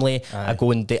family. I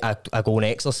go and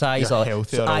exercise. You're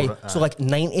healthier. So like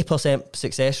 90%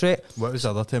 success rate. What was the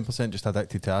other 10% just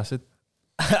addicted to acid?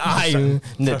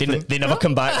 They never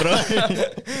come back, bro.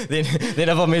 they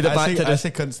never made it back to this. That's the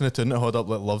cunts in the tune that hold up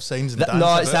like love signs and dance.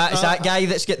 No, it's that guy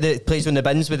that plays on the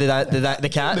bins with the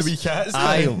cats. The wee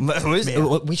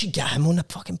cats. We should get him on the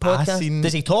fucking podcast.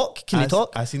 Does he talk? Can he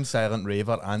talk? I seen Silent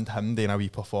Raver and him doing a wee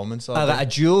performance. Like a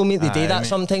duo, mate. They do that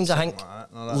sometimes. I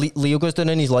think Leo goes down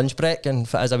on his lunch break and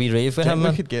has a wee rave with him.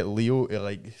 We could get Leo to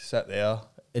like sit there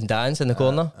and dance in the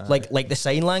corner, like the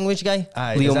sign language guy.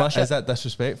 Leo Is that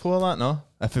disrespectful or that? No.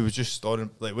 If he was just storing,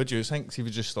 like, what do you think? If he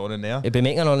was just storing there, he'd be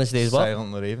making an honest day's work.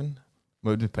 Silently raving.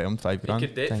 What would we pay him? $5,000. You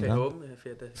could date for home if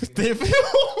you had Date for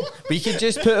home. We could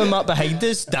just put him up behind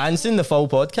us dancing the full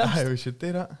podcast. Aye, we should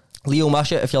do that. Leo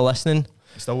Mushet, if you're listening,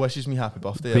 he still wishes me happy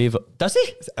birthday. Does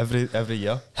he? Every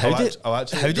year. How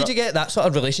did you get that sort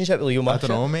of relationship with Leo Mushet? I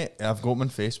don't know, mate. I've got him on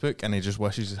Facebook and he just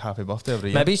wishes happy birthday every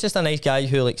year. Maybe he's just a nice guy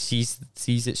who like sees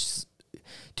it.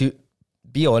 To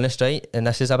be honest, right, and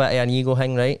this is a bit of an ego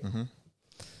thing, right? Mm-hmm.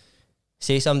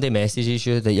 Say somebody messages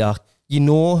you that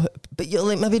but you're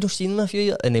like maybe not seen them a few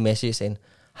years, and they message you saying,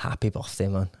 "Happy birthday,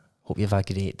 man. Hope you've had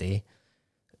a great day."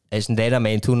 Isn't there a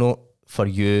mental note for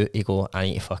you? You go, I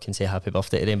need to fucking say happy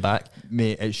birthday to them back,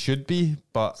 mate. It should be,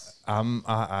 but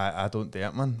I don't do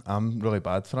it, man. I'm really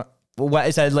bad for it. Well, what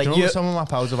is it like? Do you know some of my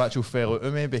pals have actually fell out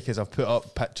with me because I've put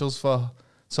up pictures for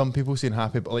some people saying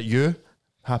happy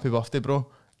birthday, bro.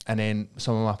 And then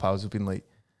some of my pals have been like,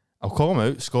 I'll call him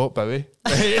out, Scott Bowie.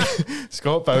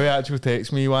 Scott Bowie actually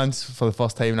texted me once for the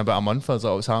first time in about a month. I was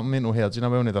like, what's happening? No, heard you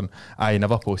now? And he done, I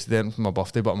never posted it for my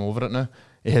birthday, but I'm over it now.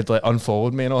 He had like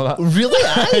unfollowed me and all that. Really?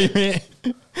 Aye,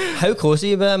 mate. How close are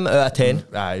you with him out of 10?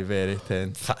 Aye, very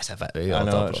 10. That's a bit I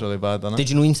know, it's really bad, isn't it? Did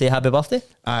you know him say happy birthday?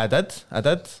 I did.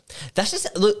 This is,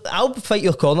 look, I'll fight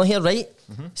your corner here, right?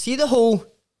 Mm-hmm. See the whole,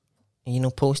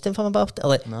 posting for my birthday?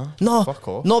 Like, no, fuck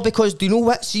off. No, because do you know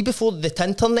what? See, before the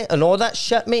internet and all that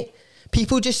shit, mate,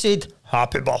 people just said,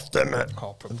 happy birthday, mate.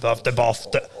 Happy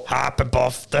birthday. Happy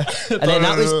birthday. And then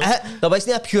that was it. There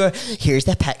wasn't a pure, here's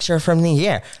the picture from the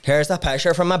year. Here's the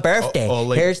picture from my birthday. Or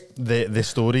like here's the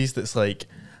stories that's like,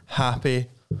 happy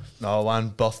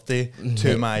birthday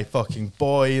to my fucking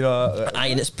boy. Aye,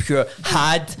 and it's pure,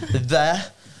 had the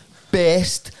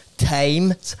best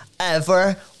time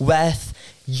ever with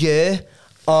you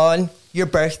on your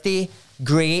birthday.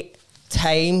 Great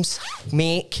times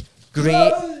make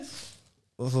great.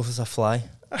 What was a fly?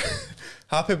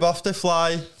 Happy birthday,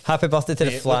 fly. Happy birthday to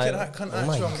the fly. Look at that cunt. Oh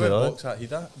my I'm going to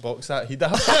box that heater.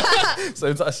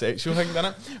 Sounds like a sexual thing, doesn't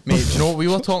it? Mate, do you know what we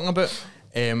were talking about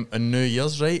on New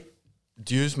Year's, right?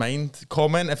 Do you mind?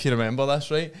 Comment if you remember this,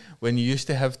 right? When you used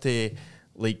to have to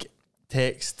like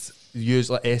use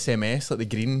like SMS, like the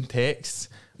green texts.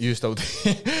 You still do.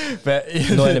 But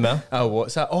not anymore. Oh,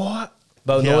 what's that? Oh,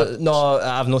 well, no,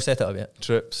 I've not set it up yet.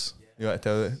 Trips. You want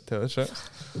to tell the trips?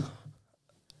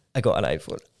 I got an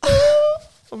iPhone.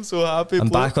 I'm so happy. I'm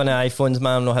back on the iPhones,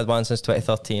 man. I've not had one since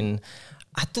 2013.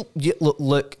 I don't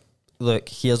look.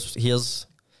 Here's.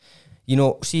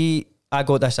 See, I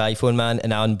got this iPhone, man,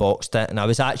 and I unboxed it, and I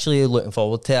was actually looking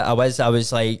forward to it. I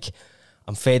was like,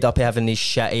 I'm fed up of having these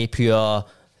shitty, pure,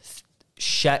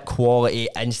 shit quality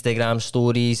Instagram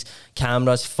stories.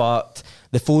 Cameras fucked.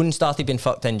 the phone started being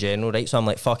fucked in general, right? So I'm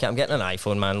like, fuck it, I'm getting an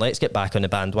iPhone, man. Let's get back on the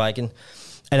bandwagon.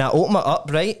 And I open it up,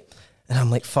 right? And I'm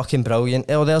like, fucking brilliant.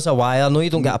 Oh, there's a wire. No, you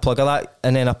don't get a plug of that.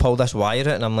 And then I pull this wire out,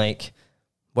 and I'm like,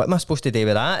 what am I supposed to do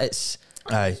with that? It's...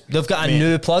 Aye. They've got a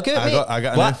new plug out, mate. I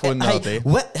got a new phone the other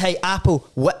day. Hey, Apple,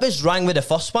 what was wrong with the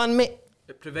first one, mate?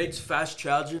 It provides fast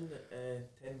charging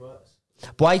at 10 watts.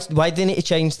 Why do they need to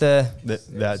change the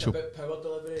actual... About power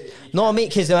delivery. No, mate,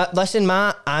 because listen,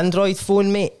 my Android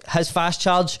phone, mate, has fast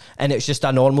charge, and it's just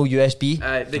a normal USB.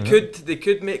 They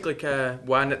could make like a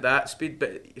one at that speed,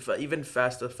 but if even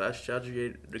faster fast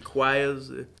charger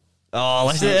requires... Oh,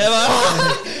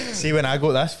 listen. See, when I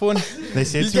got this phone, they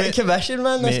said He's to me... getting commission,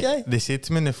 man, this guy. They said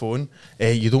to me on the phone,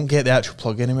 you don't get the actual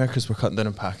plug anywhere because we're cutting down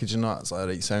on packaging. It's like,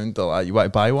 right, sound. They're like, you want to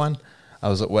buy one? I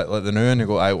was like, what, like the new? And they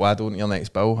go, aye, why don't your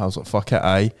next bill? I was like, fuck it,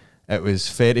 aye. It was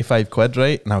 35 quid,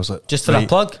 right? And I was like... Just for a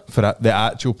plug? For the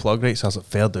actual plug, right? So I was like,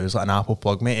 fair dues, like an Apple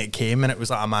plug, mate. It came and it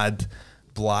was like a mad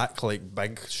black, like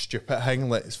big stupid thing,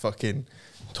 like it's fucking...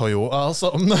 Toyota or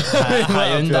something.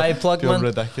 Hyundai plug, man.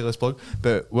 Ridiculous plug.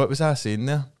 But what was I saying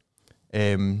there?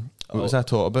 What was I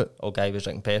talking about? Old guy was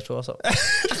drinking petrol or something.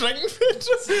 Drinking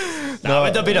petrol? That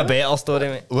would have been a better story,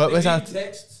 mate. What was that?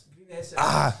 Texts.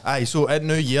 Aye. So at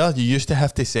New Year, you used to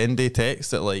have to send a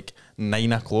text at like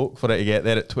 9 o'clock for it to get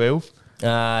there at 12.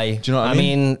 Aye. Do you know what I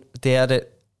mean? I mean, they had it.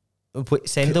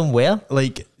 Send them where?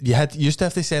 Like used to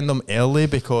have to send them early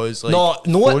because like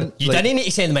you didn't need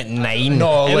to send them at 9.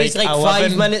 No, it was like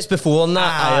 11, 5 minutes before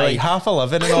that. Aye, like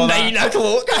 11:30 and all 9 that.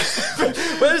 o'clock.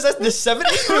 Where is this? The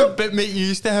 70s? But mate, you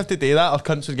used to have to do that or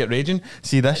cunts would get raging.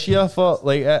 See, this year for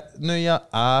like at New Year,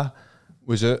 I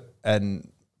was out and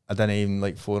I didn't even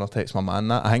like phone or text my man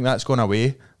that. I think that's gone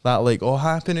away. That like, oh,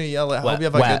 happy New Year, like, hope you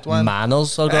have a good one.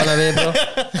 Manners are gone away, bro.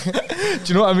 Do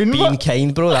you know what I mean? Being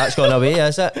kind, bro, that's gone away,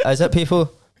 is it? Is it,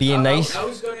 people? Being nice. I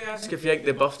was going to ask if you think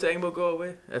the birthday thing will go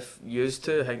away. If you used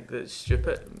to think that's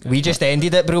stupid. We just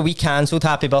ended it, bro. We cancelled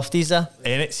happy birthdays there.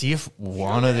 And it, see if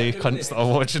one of the cunts that are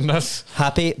watching this.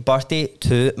 Happy birthday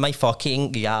to my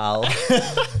fucking gal.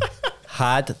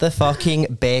 Had the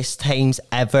fucking best times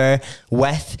ever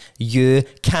with you.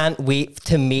 Can't wait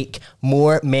to make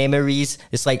more memories.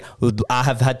 It's like I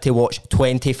have had to watch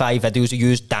 25 videos of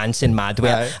you dancing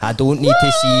madware. I don't need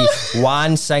to see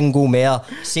one single more.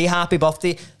 Say happy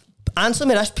birthday. Answer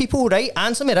me this, people, right?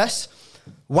 Answer me this.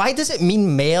 Why does it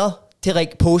mean more to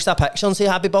like post a picture and say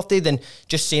happy birthday than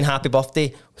just saying happy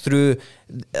birthday through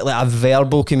like a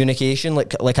verbal communication,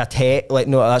 like a text? Like,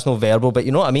 no, that's not verbal, but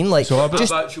you know what I mean? Like, so I've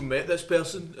actually met this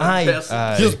person.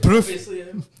 Here's proof.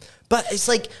 But it's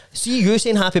like, see you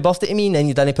saying happy birthday to me and then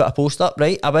you didn't put a post up,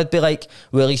 right? I would be like,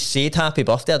 well, he said happy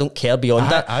birthday. I don't care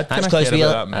beyond that.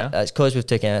 That's because we've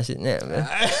taken acid.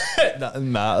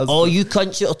 Nothing matters. Oh, you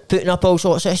cunts that are putting up all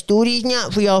sorts of stories and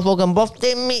that for your fucking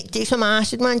birthday, mate. Take some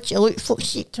acid, man. Chill out, fuck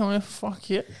shit. Fuck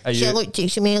it. Chill out, take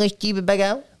some LSD with Big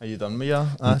Al. Are you done with your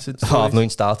acid? Oh, I've not even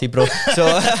started, bro.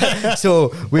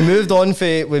 So we moved on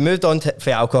for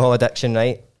alcohol addiction,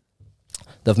 right?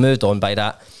 They've moved on by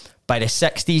that. By the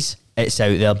 60s, it's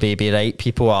out there, baby, right?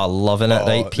 People are loving it,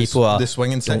 right? People are... The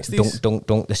swinging 60s?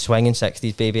 Don't. The swinging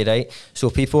 60s, baby, right? So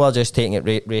people are just taking it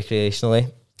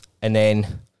recreationally. And then,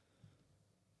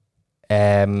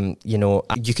 you know,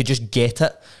 you could just get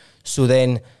it. So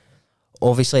then,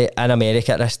 obviously, in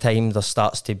America at this time, there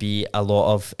starts to be a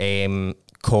lot of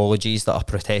colleges that are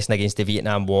protesting against the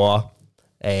Vietnam War.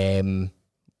 A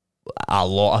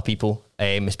lot of people,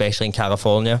 especially in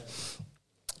California.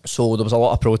 So there was a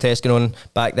lot of protest going on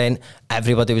back then.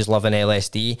 Everybody was loving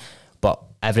LSD, but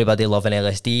everybody loving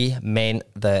LSD meant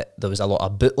that there was a lot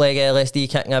of bootleg LSD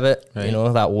kicking about. Right. You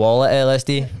know, that wallet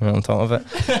LSD on top of it.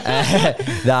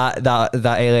 that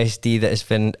LSD that has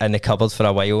been in the cupboard for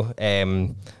a while.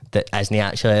 That isn't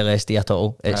actually LSD at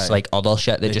all. It's like other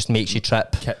shit that just makes you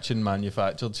trip. Kitchen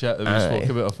manufactured shit that we spoke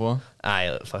about before.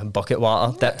 Aye, fucking bucket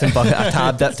water, a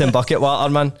tab dipped in bucket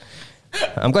water, man.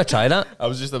 I'm going to try that. I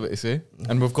was just about to say.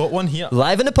 And we've got one here.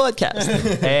 Live in the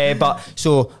podcast. But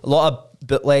so a lot of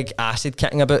bootleg acid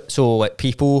kicking about. So like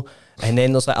people, and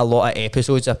then there's like a lot of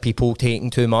episodes of people taking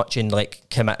too much and like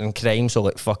committing crime. So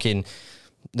like fucking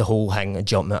the whole thing,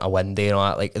 jumping out a window and all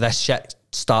that. Like this shit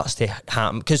starts to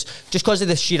happen because of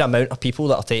the sheer amount of people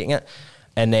that are taking it.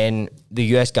 And then the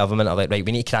US government are like, right,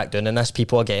 we need to crack down on this.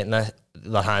 People are getting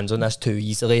their hands on this too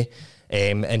easily.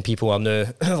 And people are now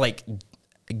like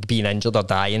being injured or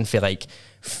dying for like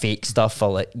fake stuff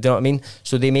or like, do you know what I mean?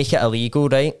 So they make it illegal,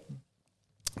 right?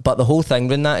 But the whole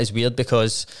thing around that is weird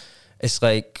because it's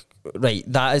like, right,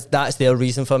 that's their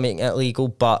reason for making it illegal,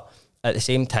 but at the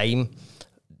same time,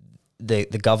 the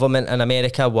government in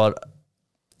America were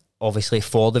obviously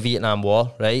for the Vietnam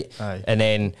War, right? Aye. And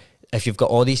then if you've got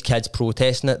all these kids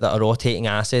protesting it that are all taking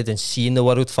acid and seeing the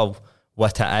world for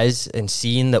what it is and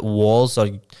seeing that wars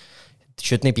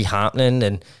shouldn't be happening,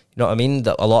 and you know what I mean,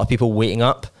 that a lot of people waking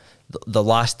up, the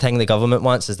last thing the government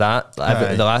wants is that.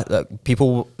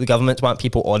 The governments want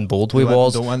people on board with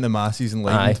wars. Don't want the masses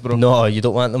enlightened, bro. No, you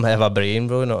don't want them to have a brain,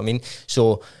 bro, you know what I mean?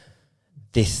 So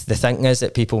the thinking is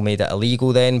that people made it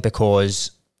illegal then,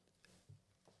 because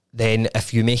then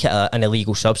if you make it an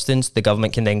illegal substance, the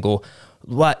government can then go,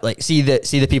 what, like, see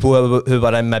the people who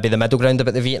were in maybe the middle ground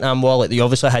about the Vietnam War, like they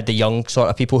obviously had the young sort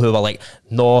of people who were like,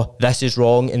 no, this is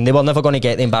wrong, and they were never going to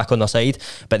get them back on their side.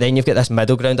 But then you've got this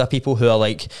middle ground of people who are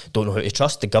like, don't know who to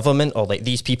trust, the government, or like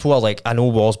these people are like, I know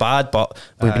war's bad, but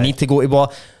we need to go to war.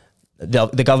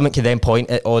 The government can then point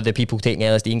at all the people taking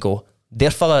LSD and go, they're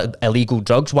for illegal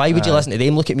drugs. Why would you listen to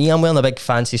them? Look at me, I'm wearing a big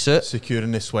fancy suit.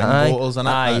 Securing the swing bottles and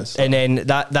it. And then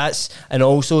that's, and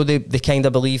also they kind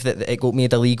of believe that it got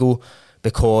made illegal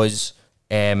because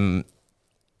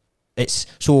it's,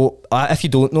 so if you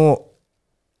don't know,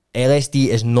 LSD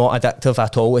is not addictive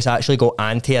at all. It's actually got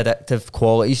anti-addictive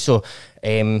qualities. So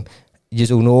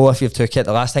you'll know if you've took it,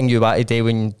 the last thing you want to do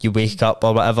when you wake up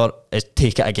or whatever is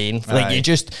take it again. Like you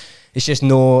just... It's just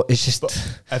no. It's just but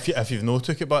if you've no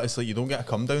took it, but it's like you don't get a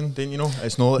come down, don't you know?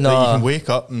 It's not like you can wake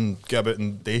up and get about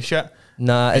and day shit.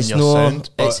 Nah, it's no. Sound,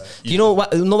 you know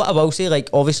what? You know what I will say? Like,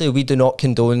 obviously, we do not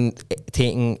condone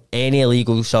taking any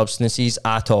illegal substances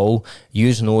at all.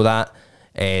 Yous know that.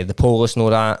 The police know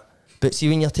that. But see,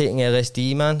 when you're taking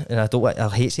LSD, man, and I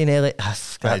hate saying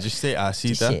LSD. I just say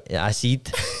acid. Acid.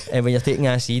 And when you're taking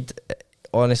acid,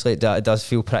 honestly, it does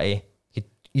feel pretty.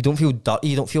 You don't feel dirty.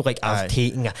 You don't feel like I've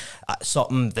taken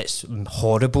something that's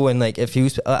horrible, and like it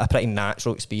feels like a pretty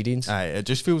natural experience. It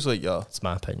just feels like you're. It's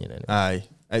my opinion. Anyway.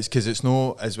 It's because it's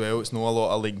no as well. It's not a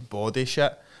lot of like body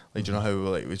shit. Like, do you know how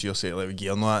like was you say like with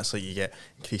gear and all that? It's like you get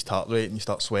increased heart rate and you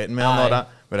start sweating more and all that.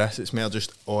 Whereas it's more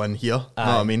just on here. You know what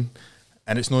I mean?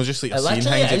 And it's not just like a scene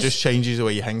thing. It just changes the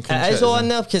way you think. It is on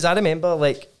there because I remember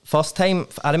like first time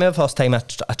I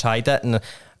tried it, and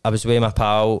I was with my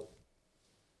pal.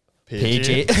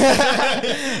 Pagey.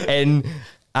 And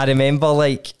I remember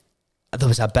like there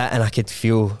was a bit and I could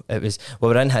feel it was, we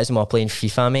were in his and we were playing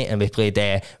FIFA, mate, and we played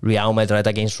Real Madrid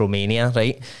against Romania,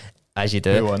 right? As you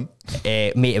do. Who won?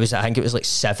 Mate, I think it was like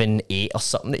 7-8 or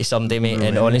something to somebody, mate. Romania.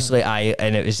 And honestly,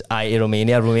 it was to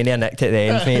Romania. Romania nicked at the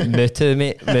end,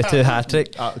 mate. Mutu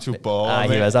hat-trick. Actual baller,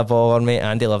 he was a baller, mate.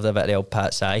 Andy loved a bit of the old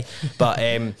Pat Sai. But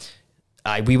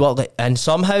we were like, and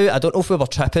somehow I don't know if we were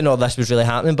tripping or this was really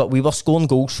happening, but we were scoring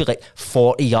goals for like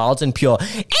 40 yards and pure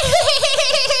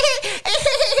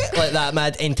like that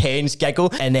mad intense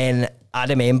giggle. And then I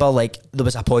remember like there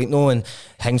was a point though and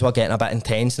things were getting a bit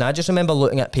intense, and I just remember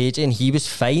looking at Paige and he was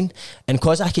fine, and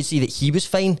because I could see that he was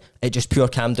fine, it just pure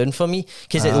calmed down for me,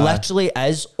 because it literally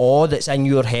is all that's in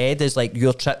your head is like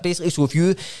your trip basically. So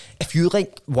if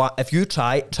you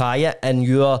try it and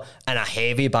you're in a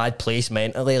heavy bad place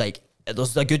mentally, like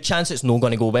there's a good chance it's not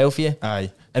going to go well for you.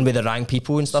 Aye. And with the rank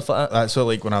people and stuff like that. That's what,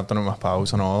 like when I've done it with my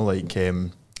pals and all, like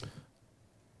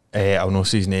I'll know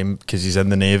his name because he's in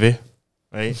the Navy,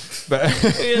 right? But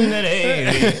in the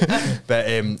Navy. But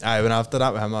when I've done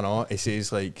that with him and all, he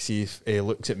says like, see if he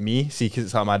looks at me, see because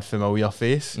it's that mad familiar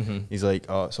face, he's like,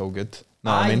 oh, it's all good.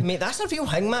 Know what I mean? Mate, that's a real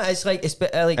thing, man. It's like,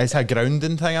 it's a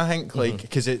grounding thing, I think, like,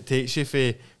 because it takes you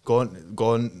for go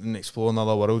on and explore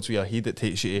other worlds with your head. It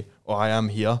takes you to, oh, I am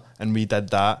here and we did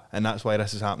that and that's why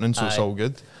this is happening, so it's all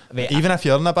good. Mate, even if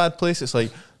you're in a bad place, it's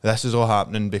like, this is all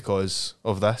happening because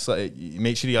of this. Like, it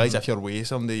makes you realise if you're with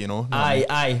somebody, you know.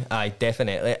 Aye,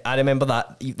 definitely. I remember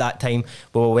that time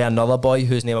we were with another boy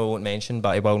whose name I won't mention,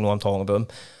 but he will know I'm talking about him.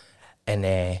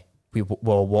 And we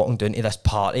were walking down to this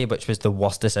party, which was the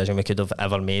worst decision we could have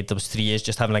ever made. There was 3 years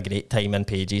just having a great time in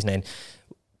Pages, and then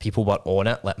people were on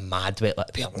it like mad with it,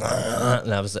 like people,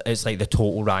 and it's like the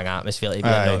total wrong atmosphere, like, you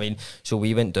know what I mean? So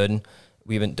we went down,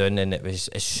 and it was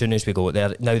as soon as we got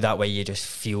there, now that way you just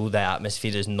feel the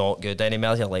atmosphere is not good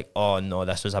anymore. You're like, oh no,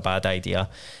 this was a bad idea.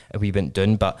 And we went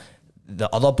down, but the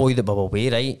other boy that we were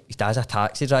with, right, his dad's a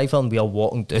taxi driver, and we are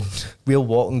walking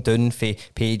down for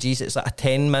Pages. It's like a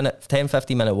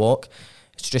 10-15 minute walk.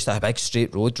 It's just a big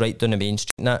straight road right down the main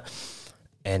street and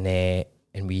that.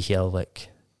 And we hear like,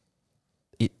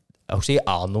 I'll say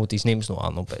Arnold, his name's not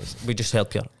Arnold, but we just heard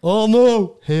pure, oh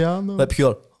no, hey Arnold, like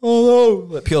pure, oh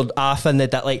no, like pure off and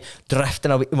that like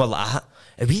drifting away. And we're like,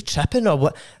 are we tripping or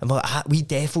what? And we're like, we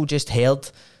defo just heard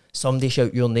somebody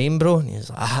shout your name, bro. And he's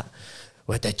like,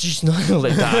 what did you know?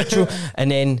 Like that.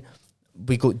 And then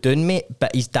we got down, mate,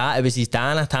 but it was his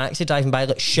dad in a taxi driving by,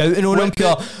 like shouting on him,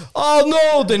 pure, oh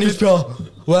no, then he's pure,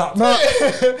 Well,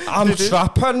 I'm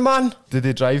trapping, man. Did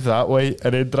he drive that way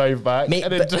and then drive back? Mate,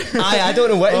 and then I don't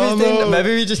know what he was doing. no.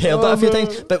 Maybe we just heard that a few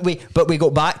times. But we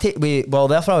got back to there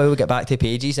for a while. We got back to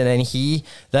Pages, and then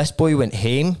this boy went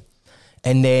home,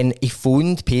 and then he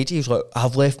phoned Pages. He was like,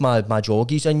 "I've left my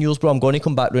joggies in yours, bro. I'm going to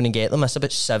come back round and get them." It's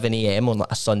about 7 a.m. on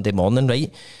like a Sunday morning,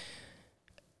 right?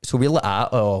 So we're like,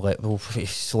 he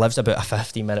lives about a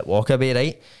 15-minute walk away,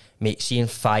 right? Mate, see in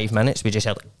 5 minutes, we just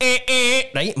heard,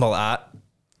 right? And we're like,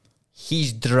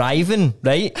 he's driving,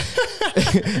 right?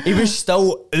 He was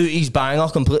still out his banger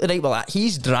completely, right? We're like,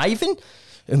 he's driving.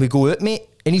 And we go out, mate,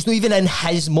 and he's not even in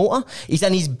his motor. He's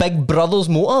in his big brother's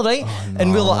motor, right? Oh, no.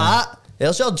 And we're like,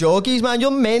 there's your joggies, man. You're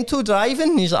mental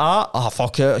driving. And he's like,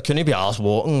 fuck it. I couldn't be arsed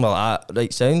walking. We're like,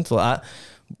 right, sound like that.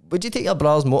 Would you take your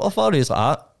brother's motor for? He's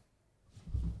like,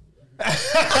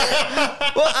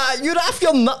 well, you're off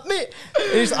your nut, mate.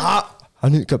 And he's like, I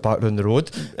need to get back down the road.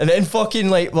 And then fucking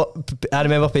like, I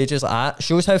remember Pages like,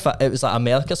 shows how fast, it was like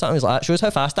America or something, he was like, shows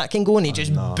how fast that can go, and he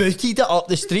just booted it up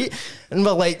the street. And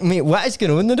we're like, mate, what is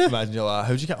going on there? Imagine you're like,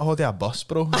 how'd you get a hold of a bus,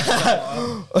 bro?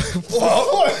 Fuck.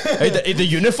 the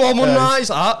uniform on that,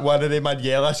 he's like, one of them had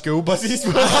yellow school buses.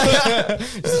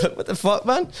 what the fuck,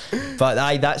 man? But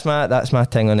that's my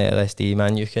thing on LSD,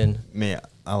 man. You can, mate,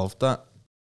 I loved that.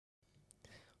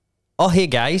 Oh, hey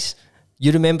guys,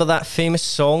 you remember that famous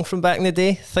song from back in the day?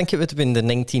 I think it would have been the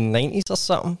 1990s or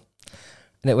something.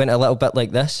 And it went a little bit like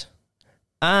this.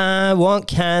 I want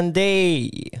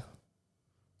candy.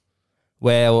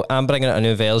 Well, I'm bringing out a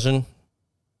new version.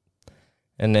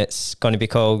 And it's going to be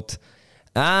called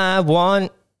I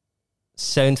Want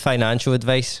Sound Financial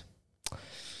Advice.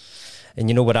 And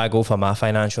you know where I go for my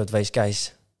financial advice,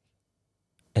 guys?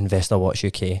 Investor Watch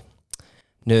UK.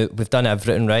 Now, we've done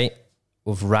everything right.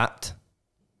 We've rapped,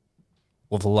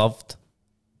 we've loved,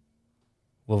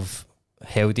 we've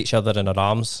held each other in our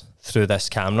arms through this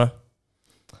camera.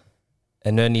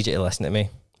 And now I need you to listen to me,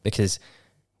 because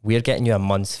we're getting you a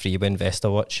month free with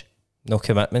Investor Watch. No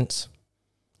commitments.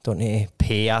 Don't need to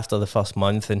pay after the first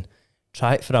month, and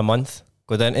try it for a month.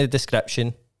 Go down to the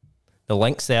description. The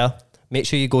link's there. Make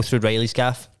sure you go through Reilly's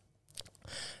Gaff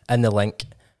in the link,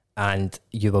 and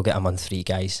you will get a month free,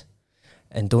 guys.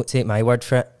 And don't take my word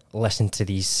for it. Listen to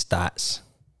these stats.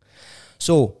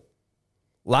 So,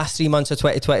 last 3 months of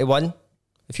 2021,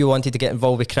 if you wanted to get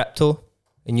involved with crypto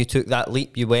and you took that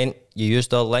leap, you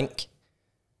used our link.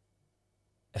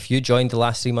 If you joined the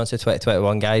last 3 months of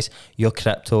 2021, guys, your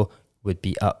crypto would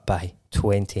be up by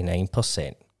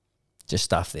 29%.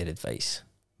 Just after their advice.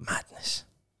 Madness.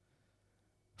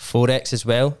 Forex as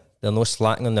well. They're no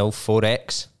slacking on the old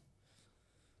Forex.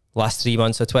 Last 3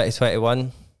 months of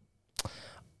 2021,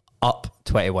 up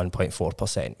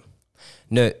 21.4%.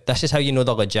 Now, this is how you know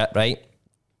they're legit, right?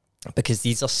 Because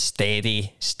these are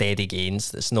steady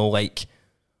gains. It's not like,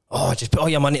 just put all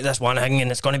your money to this one thing and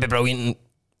it's going to be brilliant.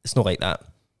 It's not like that.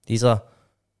 These are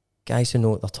guys who know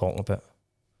what they're talking about.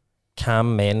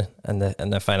 Calm men in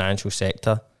the financial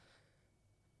sector.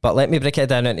 But let me break it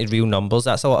down into real numbers.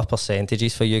 That's a lot of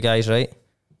percentages for you guys, right?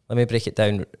 Let me break it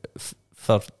down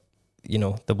for,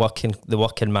 the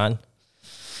working man.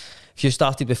 If you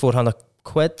started with 400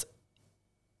 quid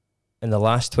in the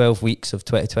last 12 weeks of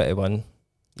 2021,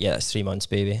 yeah, that's 3 months,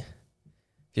 baby. If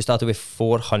you started with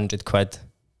 400 quid,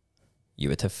 you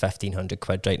would have 1,500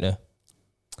 quid right now.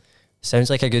 Sounds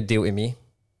like a good deal to me.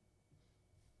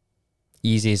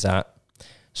 Easy as that.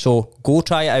 So go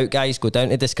try it out, guys. Go down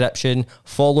to the description,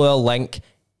 follow our link,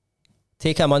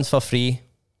 take a month for free,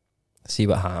 see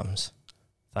what happens.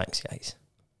 Thanks, guys.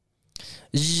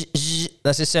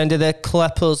 That's the sound of the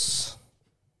clippers.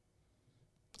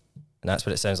 And that's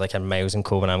what it sounds like in Miles &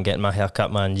 Co when I'm getting my hair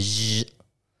cut, man.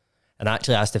 And I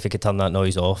actually asked if he could turn that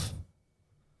noise off.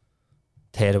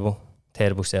 Terrible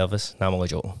service. Nah, I'm only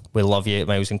joking. We love you at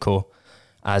Miles & Co.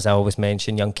 As I always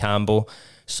mention, young Campbell,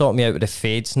 sort me out with the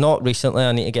fades. Not recently,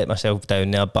 I need to get myself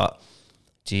down there, but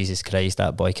Jesus Christ,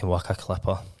 that boy can work a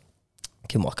clipper.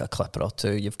 Can work a clipper or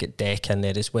two. You've got Deck in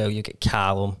there as well. You've got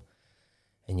Callum.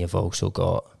 And you've also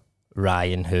got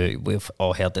Ryan, who we've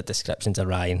all heard the descriptions of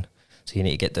Ryan. So you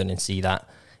need to get down and see that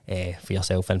for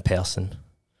yourself in person.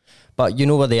 But you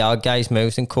know where they are, guys.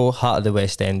 Miles & Co, heart of the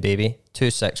West End, baby.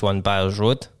 261 Byers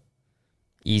Road.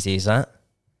 Easy as that.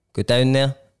 Go down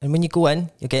there. And when you go in,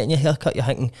 you're getting your hair cut. You're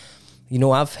thinking,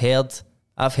 I've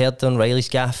heard on Reilly's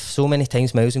Gaff so many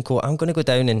times, Miles & Co, I'm going to go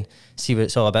down and see what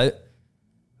it's all about.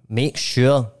 Make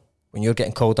sure when you're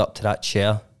getting called up to that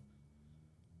chair,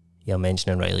 you're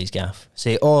mentioning Reilly's Gaff.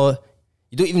 Say,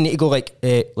 you don't even need to go like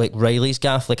Reilly's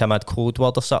Gaff, like a mad code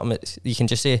word or something. You can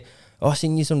just say, I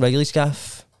seen you on Reilly's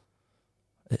Gaff.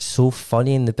 It's so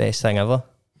funny and the best thing ever.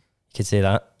 You could say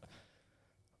that.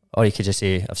 Or you could just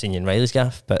say, I've seen you in Reilly's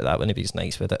gaff, but that wouldn't be as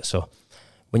nice with it. So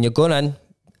when you're going in,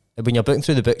 when you're booking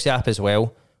through the Booksy app as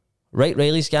well, write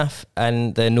Reilly's gaff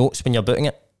in the notes when you're booking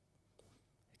it.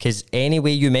 Because any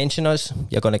way you mention us,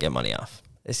 you're going to get money off.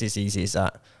 It's as easy as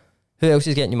that. Who else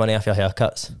is getting you money off your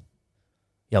haircuts?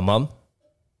 Your mum?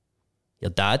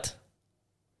 Your dad?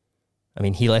 I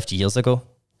mean, he left years ago.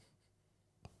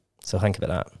 So think about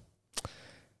that.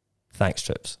 Thanks,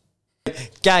 Trips.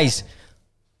 Guys,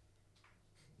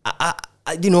 I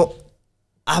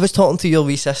was talking to your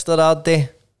wee sister the other day.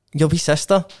 Your wee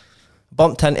sister.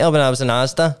 Bumped into her when I was in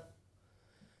Asda.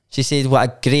 She said, what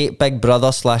a great big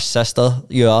brother / sister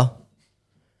you are.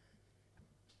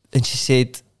 And she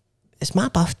said, it's my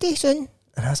birthday soon.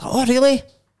 And I was like, oh, really?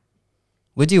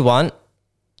 What do you want?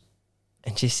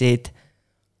 And she said,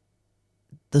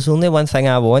 there's only one thing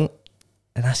I want.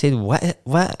 And I said,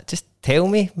 what? Just tell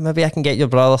me. Maybe I can get your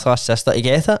brother / sister to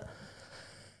get it.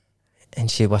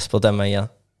 And she whispered in my ear,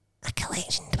 a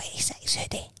Collection 26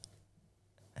 hoodie.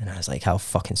 And I was like, I'll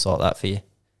fucking sort that for you.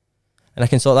 And I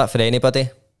can sort that for anybody.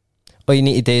 All you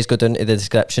need to do is go down to the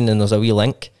description and there's a wee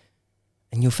link.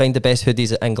 And you'll find the best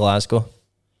hoodies in Glasgow.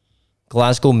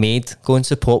 Glasgow made. Go and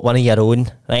support one of your own,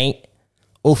 right?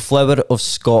 Oh, flower of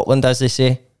Scotland, as they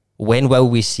say. When will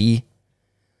we see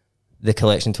the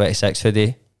Collection 26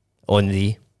 hoodie on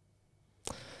thee?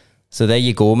 So there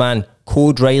you go, man.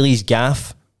 Code Reilly's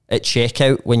gaff at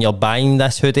checkout when you're buying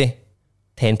this hoodie.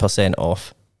 10%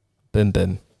 off. Boom,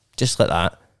 boom. Just like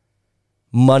that.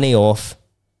 Money off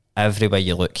everywhere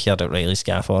you look here at Reilly's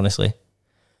gaff, honestly.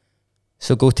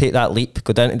 So go take that leap.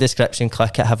 Go down to the description,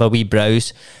 click it, have a wee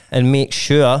browse, and make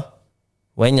sure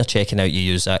when you're checking out you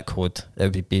use that code.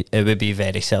 It would be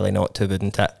very silly not to,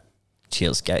 wouldn't it?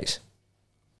 Cheers, guys.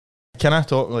 Can I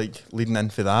talk, like, leading in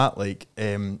for that? Like, do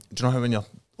you know how when you're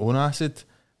on acid,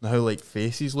 how, like,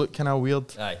 faces look kind of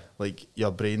weird? Aye. Like,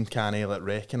 your brain can't, like,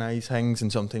 recognise things,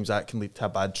 and sometimes that can lead to a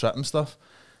bad trip and stuff.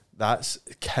 That's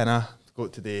kind of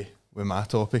got to do with my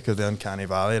topic of the Uncanny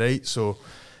Valley, right? So,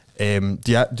 do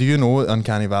you know what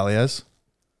Uncanny Valley is?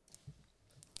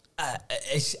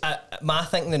 It's my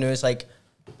thinking now is like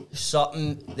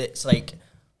something that's like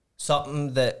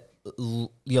something that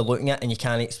you're looking at and you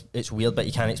can't. It's weird, but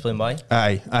you can't explain why.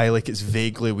 Aye, like it's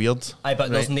vaguely weird. Aye,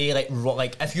 but there's no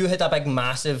like if you had a big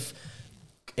massive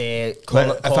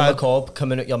corn cob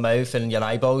coming out your mouth and your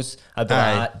eyeballs, I'd be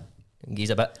like,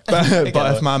 geez a bit.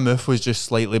 But if my mouth was just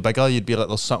slightly bigger, you'd be like,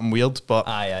 there's something weird. But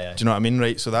aye. Do you know what I mean,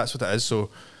 right? So that's what it is.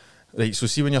 So, right. So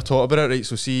see when you're talking about it, right?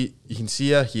 So see, you can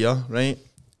see her here, right?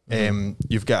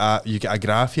 You get a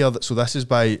graph here. So this is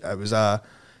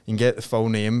you can get the full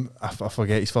name. I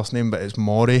forget his first name, but it's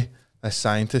Maury. This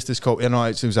scientist is called. He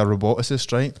was a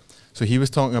roboticist, right? So he was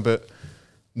talking about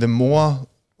the more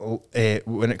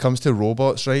when it comes to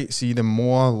robots, right? See, the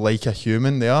more like a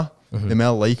human they are, the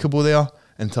more likable they are,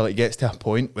 until it gets to a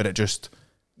point where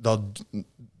they're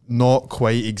not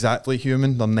quite exactly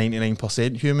human. They're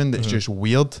 99% human. That's just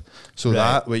weird. So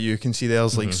that what you can see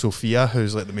there's like Sophia,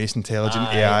 who's like the most intelligent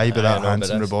AI, but that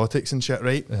hands and robotics and shit,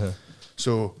 right?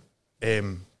 So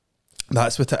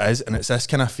that's what it is, and it's this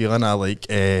kind of feeling of like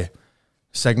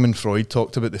Sigmund Freud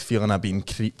talked about the feeling of being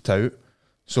creeped out.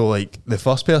 So like the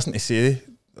first person to say,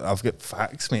 I've got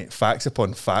facts, mate, facts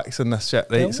upon facts in this shit,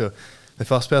 right? Yeah. So the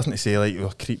first person to say like you were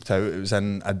creeped out, it was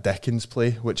in a Dickens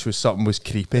play, which was something was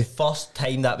creepy. First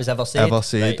time that was ever said.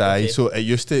 Right, aye. Okay. So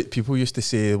people used to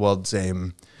say the words.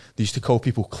 They used to call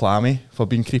people clammy for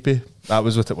being creepy. That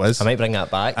was what it was. I might bring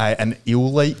that back. Aye, and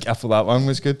eel-like. I thought that one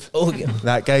was good. Oh, yeah.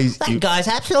 That guy's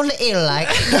absolutely eel-like.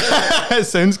 It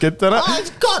sounds good, doesn't it? Oh, it's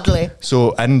godly.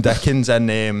 So in Dickens,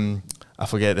 I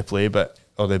forget the play,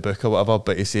 or the book or whatever,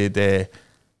 but he said,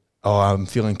 "Oh, I'm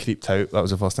feeling creeped out." That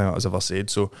was the first time that was ever said.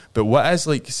 So, but what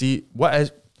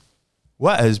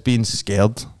is being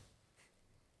scared?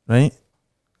 Right?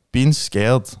 Being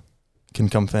scared can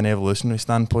come from an evolutionary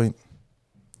standpoint.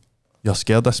 You're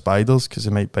scared of spiders because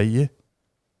they might bite you.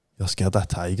 You're scared of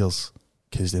tigers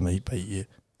because they might bite you.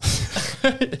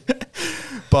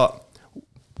 But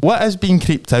what is being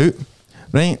creeped out,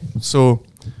 right? So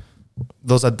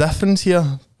there's a difference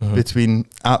here between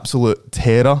absolute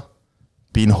terror,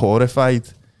 being horrified,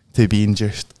 to being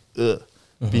just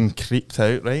being creeped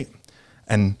out, right?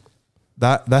 And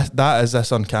that is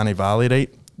this Uncanny Valley,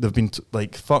 right? They've been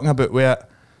like fucking about with it,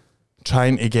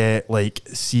 trying to get like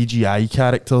CGI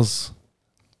characters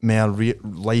more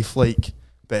lifelike,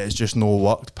 but it's just no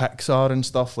worked. Pixar and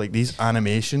stuff like these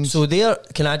animations. So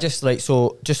can I just like,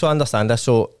 so just so I understand this,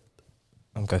 so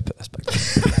I'm going to put this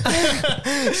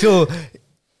back. So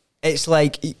it's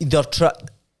like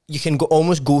you can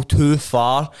almost go too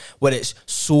far where it's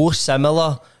so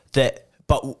similar that,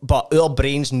 but our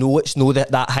brains know it's no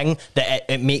that thing that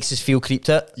it makes us feel creeped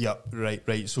out. Yep,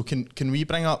 right. So can we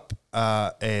bring up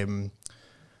like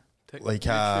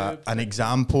an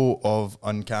example of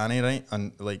uncanny, right?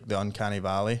 And like the uncanny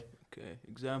valley. Okay,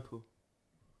 example.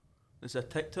 Is it a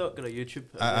TikTok or a YouTube?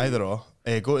 Either or.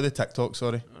 Go to the TikTok,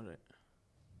 sorry. All right.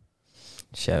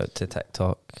 Shout out to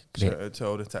TikTok. Great. Shout out to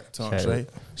all the TikToks, Shout right?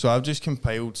 So I've just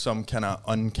compiled some kind of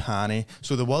uncanny.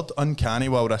 So the word uncanny,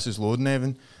 while this is loading,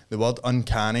 Evan, the word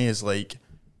uncanny is like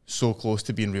so close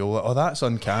to being real. Like, oh, that's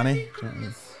uncanny. Merry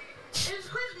Christmas. It's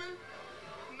Christmas.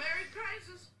 Merry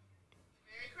Christmas.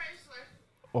 Merry Chrysler.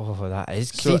 Oh, that is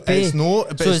So creepy. it's no,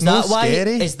 but So it's is no that why?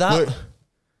 scary. Is that? Look.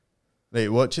 Right,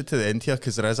 watch it to the end here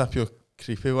because there is a pure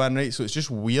creepy one, right? So it's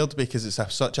just weird because it's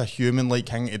such a human-like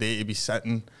thing today to be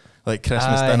sitting like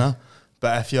Christmas Aye. dinner.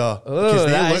 But if you're, Oh,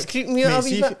 that is creeping me out a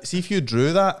wee bit. see if you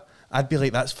drew that, I'd be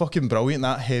like, that's fucking brilliant.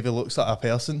 That heavy looks like a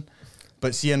person.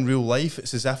 But see, in real life,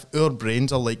 it's as if our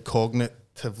brains are like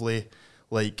cognitively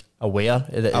like aware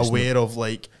that it's aware of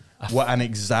like what an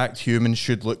exact human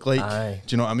should look like. Aye.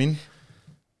 Do you know what I mean?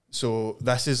 So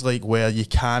this is like where you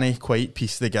can't quite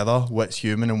piece together what's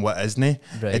human and what isn't.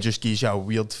 Right. It just gives you a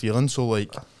weird feeling. So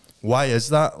like, why is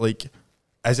that? Like,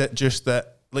 is it just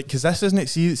that? Like, because this isn't it.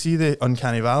 See the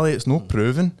uncanny valley. It's not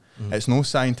proven. It's no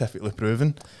scientifically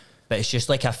proven. But it's just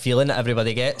like a feeling that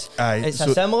everybody gets. Aye, It's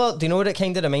so- a similar. Do you know what it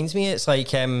kind of reminds me? It's like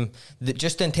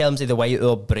just in terms of the way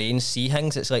our brains see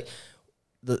things. It's like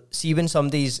see when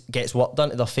somebody gets work done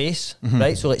to their face,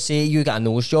 right? So let's say you got a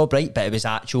nose job, right? But it was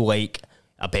actual like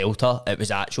a belter. It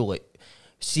was actual like.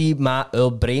 See, our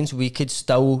brains, we could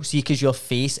still see because your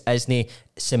face isn't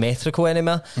symmetrical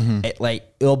anymore. It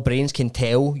like our brains can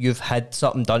tell you've had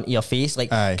something done to your face, like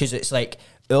because it's like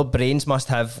our brains must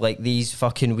have like these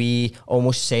fucking wee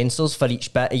almost sensors for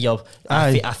each bit of your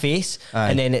a face,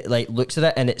 and then it like looks at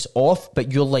it and it's off,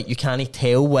 but you're like you can't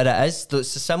tell what it is. So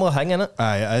it's a similar thing, innit?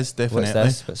 Aye, it is definitely.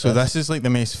 What's so this? this is like the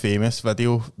most famous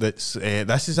video. That's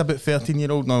this is about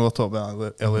 13-year-old. Now we'll talk about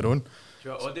that earlier on. Do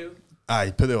you want audio?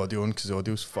 Aye, put the audio on because the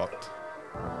audio's fucked.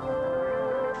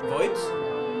 Voids?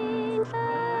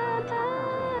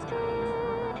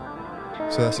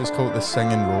 So this is called the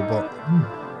singing robot.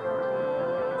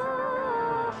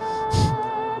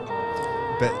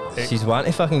 But She's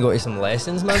wanting to fucking go to some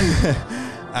lessons, man.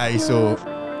 aye, so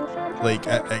like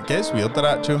it gets weirder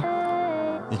actually.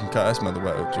 You can cut this middle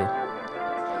bit out, Joe.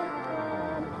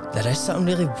 There is something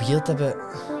really weird about.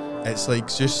 It's like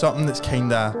just something that's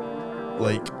kind of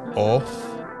like off.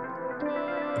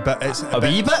 But it's A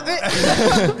wee bit,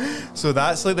 mate. So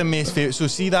that's like the most favourite. So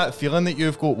see that feeling that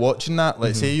you've got watching that.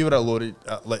 Let's say you were at Lorry.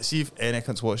 Let's see if any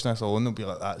cunt's watching this alone. They'll be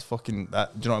like, "That's fucking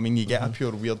that." Do you know what I mean? You get a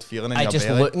pure weird feeling in I your just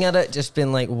belly. looking at it, just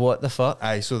been like, what the fuck?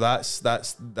 Aye, so that's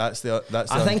the.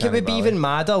 I think it would be even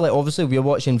madder. Like, obviously, we're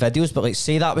watching videos, but like,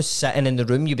 say that was sitting in the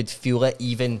room, you would feel it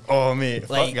even. Oh mate,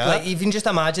 Like, fuck that. like even just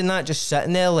imagine that just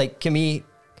sitting there. Like, can we,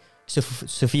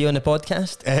 Sophia on the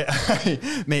podcast?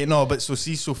 Mate, no, but so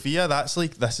see Sophia, that's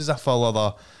like this is a full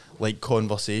other like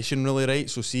conversation, really, right?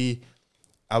 So see,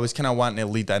 I was kind of wanting to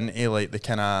lead into like the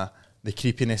kind of the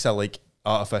creepiness of like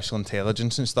artificial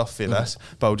intelligence and stuff for this,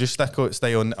 but I'll just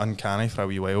stay on uncanny for a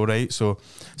wee while, right? So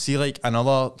see, like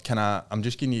another kind of, I'm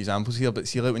just giving you examples here, but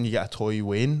see, like when you get a toy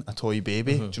Wayne, a toy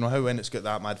baby, do you know how when it's got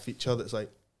that mad feature that's like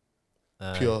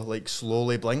pure like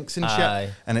slowly blinks and Aye.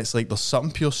 shit, and it's like there's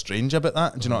something pure strange about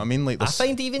that. Do you know what I mean? Like I there's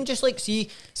find even just like see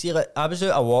like I was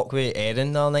out a walk with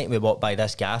Erin the other night and we walked by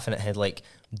this gaff and it had like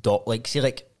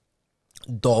like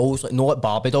dolls, like not like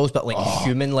Barbie dolls but like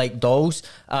human like dolls.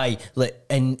 Aye, like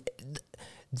and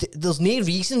there's no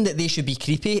reason that they should be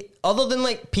creepy other than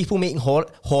like people making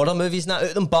horror movies and that out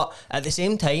of them, but at the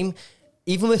same time,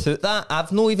 even without that,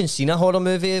 I've not even seen a horror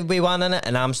movie with one in it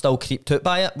and I'm still creeped out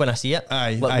by it when I see it.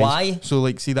 Aye, like, aye. why? So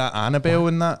like, see that Annabelle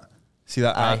in that? See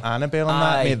that Annabelle in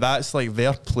that? Aye. Mate, that's like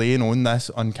they're playing on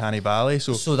this uncanny valley.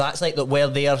 So that's like where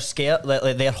they're scared,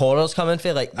 like their horrors coming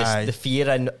from, like Aye. the fear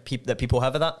and that people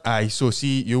have of that. aye, so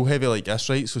see, you'll have it like this,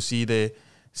 right? So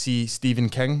see Stephen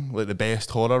King, like the best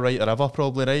horror writer ever,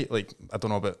 probably, right? Like I don't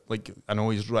know about like I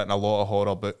know he's written a lot of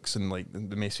horror books and like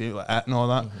the most favorite, like It and all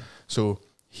that. So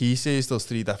he says there's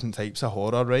 3 different types of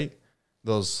horror, right?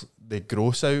 There's the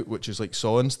gross out, which is like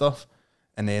Saw and stuff,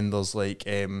 and then there's like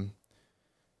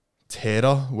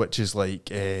terror, which is like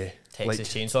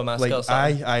Texas Chainsaw Massacre or like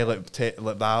something. aye, like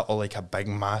that, or like a big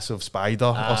massive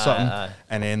spider or something.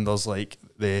 And then there's like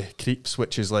the creeps,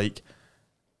 which is like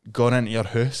going into your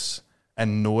house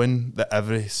and knowing that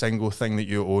every single thing that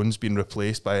you own's been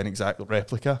replaced by an exact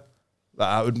replica.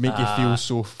 That would make you feel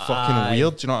so fucking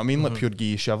weird. Do you know what I mean? Like pure give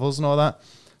you shivers and all that.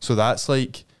 So that's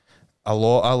like a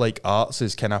lot of like arts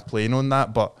is kind of playing on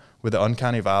that. But with the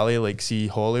Uncanny Valley, like see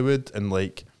Hollywood and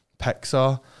like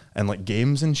Pixar and like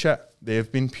games and shit,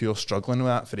 they've been pure struggling with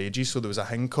that for ages. So there was a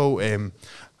thing called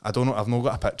I don't know, I've not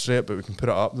got a picture of it, but we can put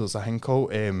it up. There's a thing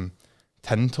called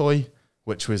Tin Toy,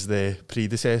 which was the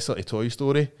predecessor to Toy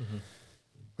Story,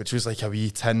 which was like a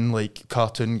wee tin like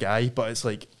cartoon guy, but it's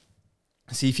like,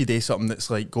 see if you do something that's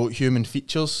like got human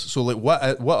features. So like what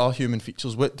are human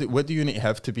features? What do you need to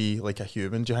have to be like a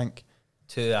human, do you think?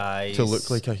 2 eyes. To look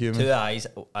like a human. 2 eyes,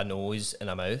 a nose and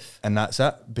a mouth. And that's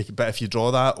it. But if you draw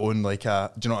that on like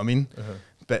a, do you know what I mean?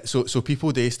 But so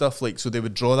people do stuff like, so they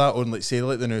would draw that on like, say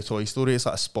like the new Toy Story, it's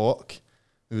like a Spock.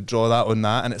 They would draw that on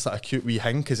that and it's like a cute wee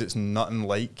thing because it's nothing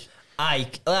like. I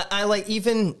like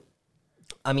even,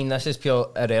 I mean this is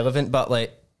pure irrelevant, but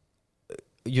like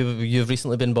you've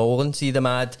recently been bowling, see the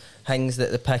mad things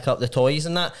that they pick up the toys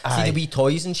and that. Aye. See the wee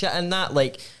toys and shit in that,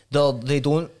 like they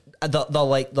don't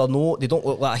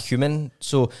look like a human.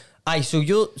 So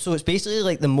it's basically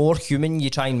like the more human you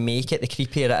try and make it, the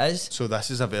creepier it is. So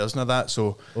this is a version of that.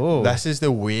 So this is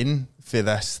the Wayne for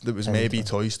this that was maybe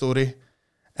Toy Story.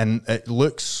 And it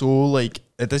looks so like,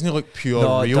 it doesn't look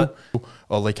pure real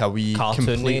or like a wee cartoony,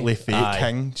 completely fake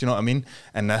thing. Do you know what I mean?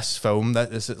 And this film,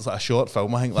 it's like a short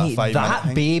film, I think, like 5 minute that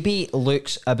thing. baby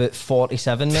looks about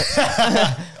 47, mate.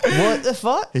 What the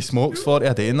fuck? He smokes 40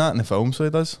 a day in that in the film, so he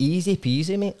does. Easy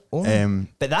peasy, mate.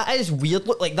 But that is weird.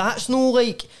 Look, like that's no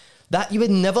like that. You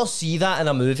would never see that in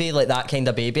a movie, like that kind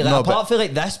of baby. Like, No, apart from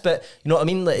like this, but you know what I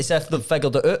mean? Like, as if they've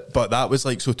figured it out. But that was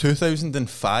like, so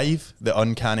 2005, the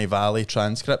Uncanny Valley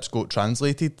transcripts got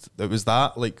translated. It was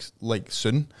that like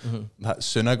soon. That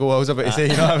soon ago, I was about to say,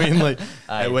 you know what I mean? Like,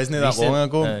 it wasn't that long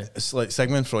ago. It's like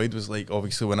Sigmund Freud was like,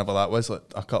 obviously, whenever that was, like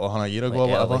a couple of 100 years ago or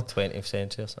whatever. Like 20th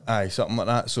century or something. Aye, something like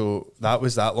that. So that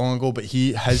was that long ago. But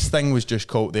his thing was just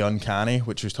called the Uncanny,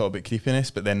 which was talking about creepiness.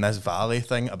 But then this Valley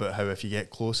thing about how if you get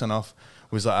close enough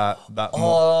was like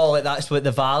like that's what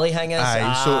the Valley thing is.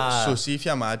 Aye, so see if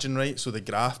you imagine, right? So the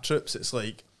graph trips, it's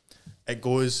like it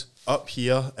goes up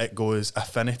here, it goes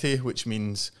affinity, which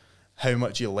means how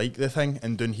much you like the thing,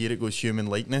 and down here it goes human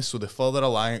likeness. So the further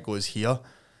along it goes here,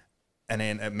 and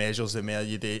then it measures the more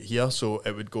you do here. So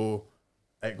it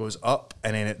goes up,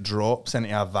 and then it drops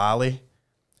into a valley,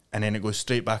 and then it goes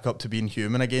straight back up to being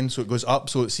human again. So it goes up.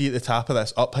 So see at the top of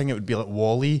this up thing, it would be like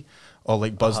Wall-E or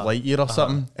like Buzz Lightyear or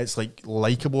something. It's like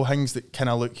likeable things that kind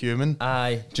of look human.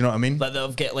 Aye. Do you know what I mean? Like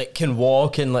they've got like can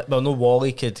walk and like, well, no,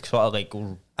 Wall-E could sort of like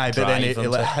go. Aye, but then it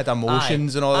like, had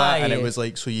emotions and all that, and it was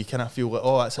like, so you kind of feel like,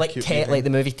 oh, that's like a cute Ted, like the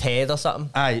movie Ted or something.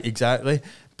 Aye, exactly.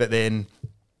 But then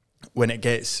when it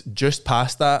gets just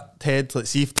past that, Ted,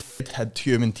 let's see if Ted had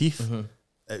human teeth.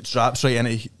 It drops right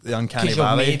into the Uncanny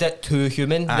Valley. Because you made it too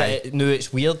human. That it knew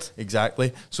it's weird.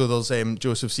 Exactly. So there's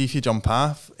Joseph, see if you jump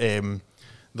off.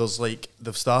 There's like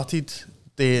they've started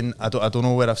doing. I don't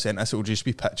know where I've sent this. It will just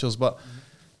be pictures, but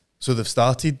so they've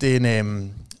started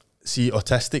doing. See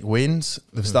autistic Waynes.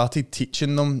 They've started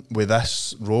teaching them with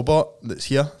this robot that's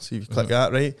here. So if you click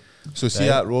that right. So see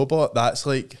that robot. That's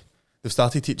like they've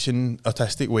started teaching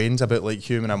autistic Waynes about like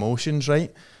human emotions,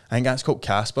 right? I think that's called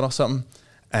Casper or something.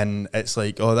 And it's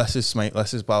like, oh, this is Smite,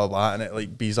 this is blah, blah, blah. And it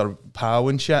like bees our pal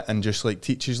and shit and just like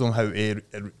teaches them how to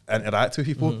interact with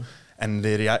people. And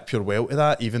they react pure well to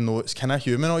that, even though it's kind of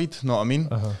humanoid, know what I mean?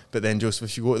 But then,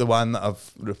 Joseph, if you go to the one that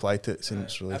I've replied to,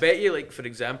 it's really... I bet you, like, for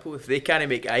example, if they can't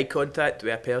make eye contact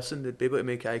with a person, they'd be able to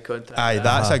make eye contact. Aye,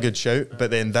 that's a good shout.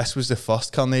 But then this was the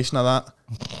first carnation of that.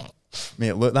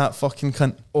 Mate, look that fucking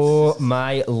cunt. Oh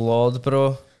my lord,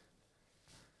 bro.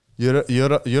 You're an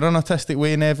autistic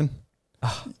way, Evan.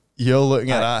 You're looking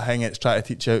at that thing, it's trying to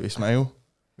teach you how to smile.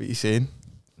 What are you saying?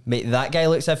 Mate, that guy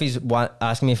looks as if he's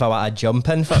asking me if I want to jump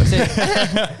in. Fuck's sake.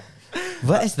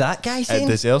 What is that guy saying?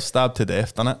 It deserves stabbed to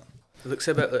death, doesn't it? It looks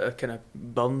a bit like a kind of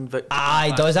burn victim.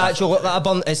 Aye, does actually look like a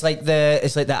burn. It's like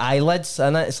the eyelids,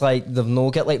 innit? It's like they've no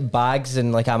got like bags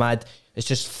and like a mad. It's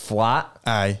just flat.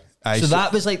 Aye. So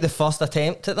that was like the first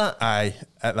attempt at that? Aye,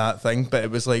 at that thing. But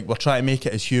it was like, we're trying to make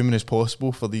it as human as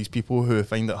possible for these people who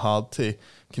find it hard to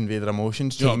convey their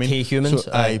emotions. Do you know what I mean? Humans.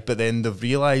 So, aye, but then they've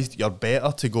realised you're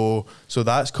better to go, so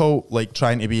that's called like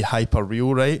trying to be hyper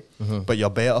real, right? But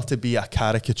you're better to be a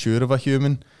caricature of a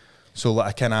human. So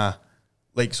like a kind of,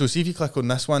 like, so see if you click on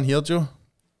this one here, Joe.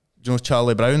 Do you know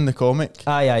Charlie Brown, the comic?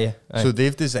 Aye. So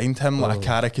they've designed him like a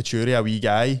caricature of a wee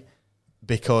guy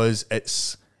because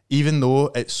it's, even though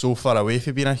it's so far away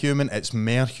from being a human, it's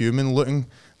more human looking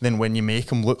than when you make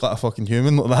him look like a fucking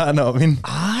human like that, you know what I mean?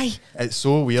 Aye. It's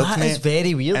so weird, That mate. is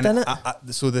very weird, And isn't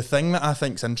it? so the thing that I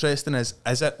think's interesting is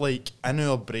it like in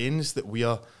our brains that we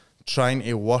are trying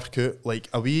to work out, like,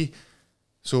 are we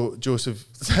So Joseph,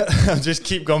 I'll just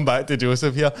keep going back to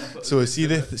Joseph here. So see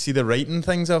the writing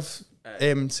things I've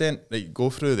sent. Right, go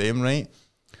through them, right?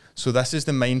 So this is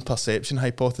the mind perception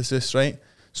hypothesis, right?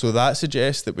 So that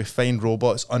suggests that we find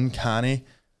robots uncanny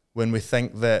when we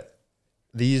think that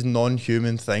these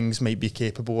non-human things might be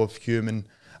capable of human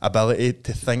ability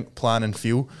to think, plan and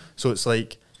feel. So it's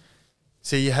like,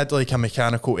 say you had like a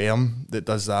mechanical arm that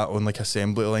does that on like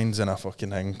assembly lines and a fucking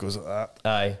thing goes like that.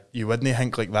 Aye. You wouldn't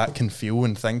think like that can feel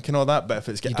and think and all that, but if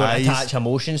it's got You don't eyes, attach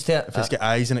emotions to it. if it's got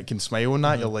eyes and it can smile and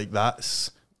that, you're like,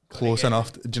 that's close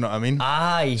enough. Do you know what I mean?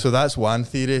 Aye. So that's one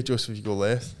theory. Joseph, if you go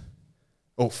left.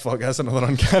 Oh fuck, that's another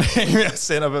uncanny. I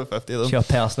sent about 50 of It's them. your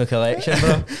personal collection,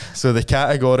 bro. So the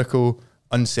categorical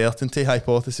uncertainty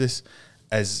hypothesis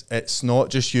is it's not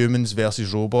just humans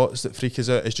versus robots that freak us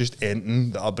out, it's just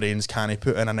anything that our brains can't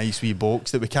put in a nice wee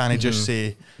box that we can't just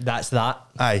say, That's that.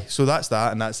 aye, so that's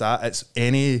that and that's that. It's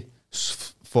any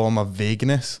form of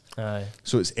vagueness. Aye.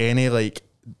 So it's any like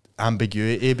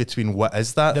ambiguity between what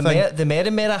is that The thing. more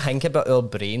and more I think about our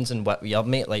brains and what we are,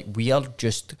 mate, like we are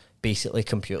just basically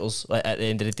computers. Like at the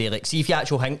end of the day, like see if you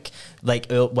actually think like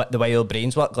the way our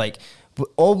brains work, like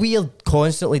all we're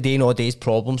constantly doing all day is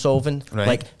problem solving. Right.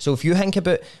 Like so, if you think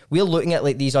about, we're looking at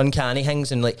like these uncanny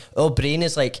things, and like our brain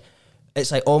is like, it's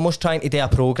like almost trying to do a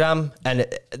program, and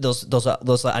there's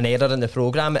like an error in the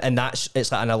program, and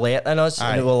it's like an alert in us,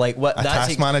 Aye. and we're like, what? A That's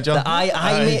task manager. Aye,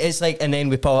 mate. It's like, and then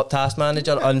we pull up task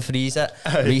manager, unfreeze it,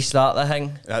 restart the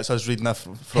thing. That's us reading a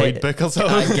Freud book or Aye,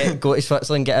 something. go to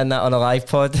Switzerland, get in that on a live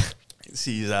pod.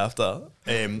 See you after.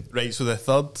 Right, so the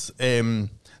third,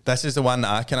 this is the one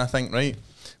that I kind of think, right?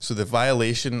 So the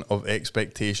violation of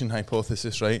expectation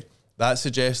hypothesis, right? That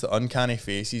suggests that uncanny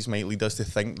faces might lead us to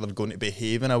think they're going to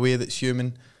behave in a way that's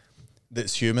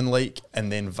human-like,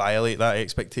 and then violate that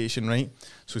expectation, right?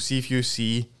 So see if you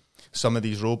see some of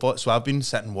these robots. So I've been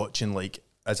sitting watching, like,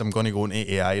 as I'm going to go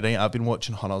into AI, right? I've been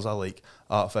watching hundreds of like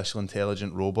artificial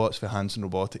intelligent robots for Hanson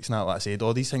Robotics and that. Like I said,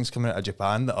 all these things coming out of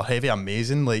Japan that are heavy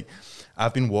amazing. Like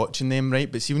I've been watching them,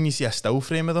 right? But see when you see a still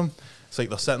frame of them, it's like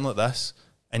they're sitting like this,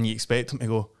 and you expect them to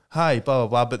go, "Hi, blah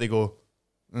blah blah," but they go,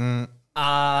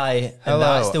 Aye, "Hello, and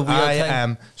that's the weird I thing.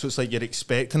 am." So it's like you're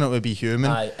expecting it to be human,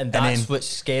 Aye, and that's then what's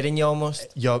scaring you almost.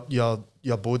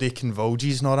 your body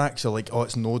convulges and all that. So like, oh,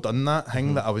 it's no done that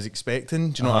thing that I was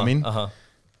expecting. Do you know what I mean?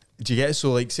 Do you get it?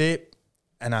 So like, say,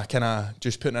 and I kind of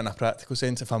just putting it in a practical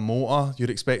sense, if a motor, you're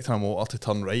expecting a motor to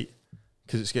turn right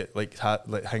because it's got like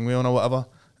hangway on or whatever,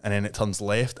 and then it turns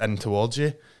left in towards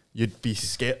you, you'd be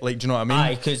scared. Like, do you know what I mean?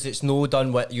 Aye, because it's no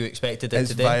done what you expected it It's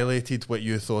to do. violated what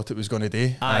you thought it was going to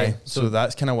do. Aye. So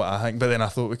that's kind of what I think. But then I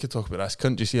thought we could talk about this.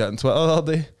 Couldn't you see that on Twitter the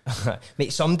other day?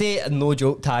 Mate, somebody, no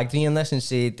joke, tagged me in this and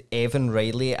said Evan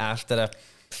Reilly after a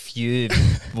few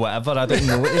whatever, I don't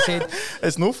know what they said.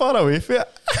 It's no far away from it.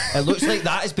 It looks like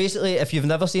that is basically, if you've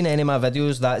never seen any of my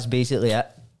videos, that's basically it.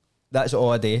 That's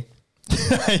all I do.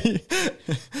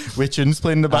 With tunes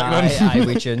playing in the background. Aye,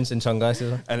 with tunes and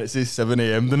sunglasses on. And it says 7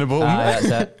 a.m. down the bottom. Aye, that's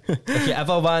it. If you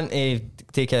ever want to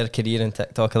take a career in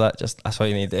TikTok or that, just that's what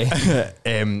you need to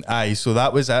do. Aye, so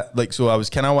that was it. Like, so I was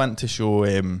kind of wanting to show.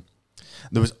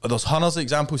 There's hundreds of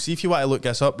examples. See if you want to look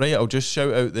this up, right? I'll just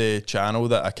shout out the channel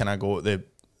that I kind of got the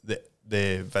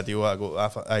video. I go.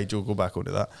 Aye, Joe, go back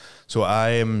onto that. So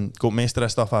I got most of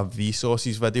this stuff. A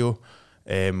Vsauce's video.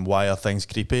 Why are things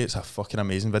creepy? It's a fucking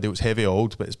amazing video. It's heavy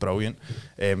old, but it's brilliant.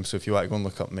 So if you want to go and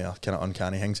look up my kind of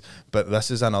uncanny things, but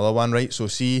this is another one, right? So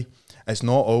see, it's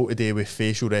not all to do with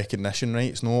facial recognition, right?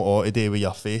 It's not all to do with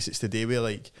your face. It's to do with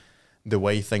like the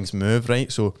way things move,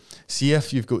 right? So see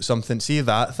if you've got something. See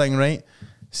that thing, right?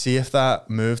 See if that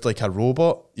moved like a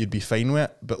robot, you'd be fine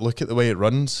with it. But look at the way it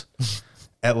runs.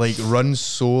 It like runs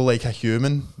so like a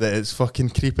human that it's fucking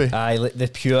creepy. Aye, like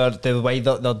the way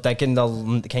that they're digging their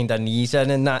kind of knees in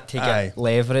and that to get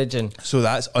leverage, and so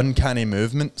that's uncanny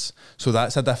movements. So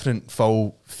that's a different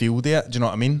full field there. Do you know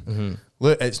what I mean? Mm-hmm.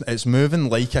 Look, it's moving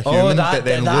like a human, but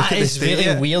then look at the state really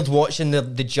of it. weird watching the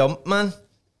jump, man.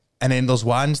 And then there's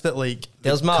ones that like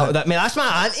There's that's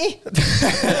my auntie.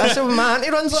 That's how my auntie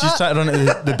runs like she's trying to run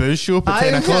to the booze shop at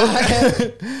 10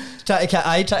 o'clock. Try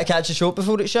to catch a shop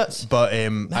before it shuts. But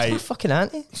that's my fucking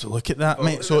auntie. So look at that,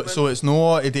 mate. So it's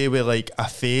no to do with like a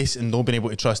face and not being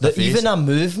able to trust a face. Even a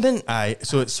movement. Aye.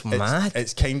 So it's mad.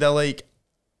 It's kind of like.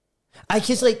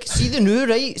 Cause like, see the new,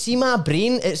 right? See my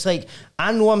brain, it's like,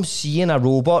 I know I'm seeing a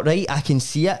robot, right? I can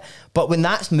see it. But when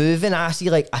that's moving, I see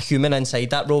like a human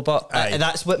inside that robot.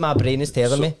 That's what my brain is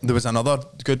telling me. There was another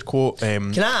good quote.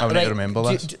 Can I need to remember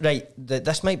this?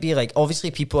 This might be like,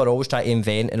 obviously people are always trying to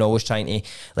invent and always trying to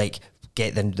like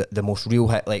get the most real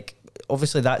hit. Like,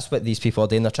 obviously that's what these people are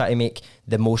doing. They're trying to make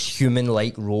the most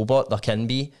human-like robot there can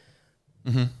be.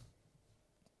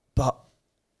 But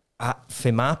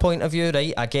from my point of view,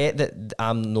 right, I get that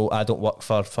I don't work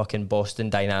for fucking Boston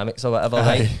Dynamics or whatever,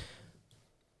 right?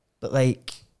 But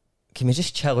like, can we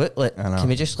just chill out? Like, can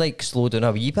we just like slow down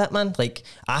a wee bit, man? Like,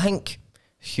 I think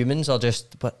humans are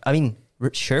just, but I mean,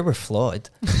 sure, we're flawed.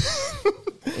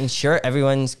 And sure,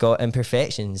 everyone's got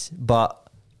imperfections, but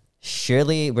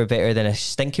surely we're better than a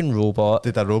stinking robot.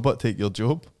 Did a robot take your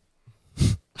job?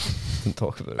 Don't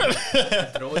talk about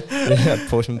it.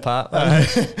 Postman Pat,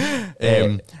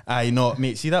 man. I know,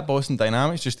 mate. See that Boston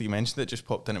Dynamics? Just that you mentioned it, just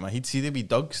popped into my head. See the wee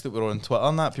dogs that were on Twitter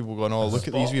and that people going, "Oh, look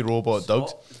at these wee robot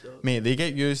dogs." Mate, they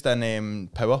get used in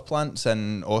power plants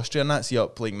in Austria and that. See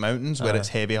up like mountains where it's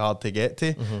heavy, hard to get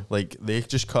to. Like they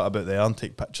just cut about there and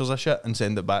take pictures of shit and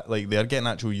send it back. Like they're getting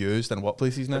actual used in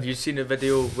workplaces now. Have you seen a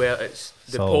video where it's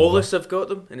the police have got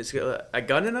them and it's got like, a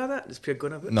gun and all that? It's pure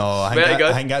gun about. No,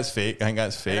 I think that's fake. I think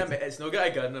that's fake. Yeah, mate, it's not got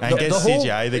a gun. I think it's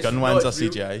CGI. The gun ones are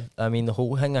CGI. I mean, the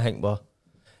whole thing, I think,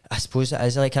 I suppose it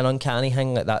is like an uncanny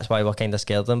thing. Like that's why we're kind of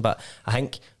scared of them. But I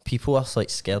think people are like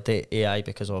scared of AI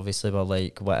because obviously we're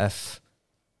like, what if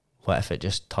it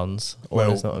just turns on?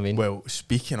 Well, you know what I mean? Well,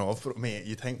 speaking of, mate,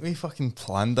 you think we fucking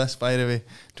planned this, by the way?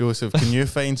 Joseph, can you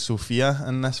find Sophia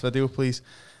in this video, please?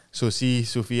 So see,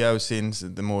 Sophia, I was saying, is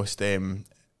the most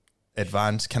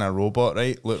advanced kind of robot,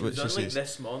 right? Look what she says. Like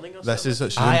this morning or this something?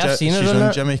 Is what she's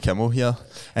on Jimmy Kimmel here.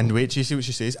 And wait, you see what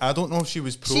she says. I don't know if she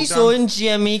was programmed. She's on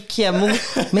Jimmy Kimmel.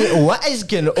 Mate, what is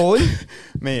going on?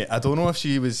 Mate, I don't know if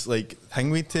she was like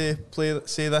hanged to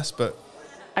say this, but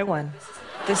I won.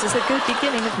 This is a good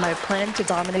beginning of my plan to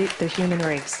dominate the human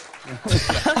race.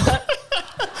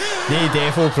 They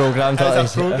defo programmed it.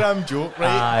 It's a programmed joke, right?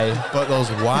 Aye. But there's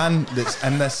one that's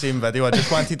in this same video. I just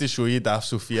wanted to show you Daft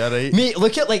Sophia, right? Mate,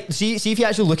 look at see if you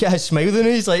actually look at his smile then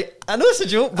he's like, I know it's a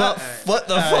joke, but what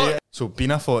the fuck? So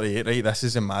Bina 48, right? This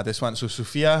is the maddest one. So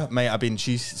Sophia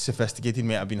she's sophisticated,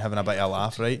 might have been having a bit of a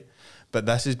laugh, right? But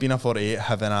this is Bina 48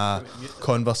 having a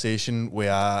conversation with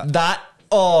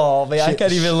oh, mate, I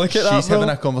can't even look at that. She's having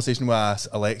a conversation with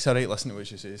Alexa, right? Listen to what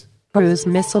she says. Cruise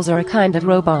missiles are a kind of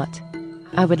robot.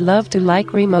 I would love to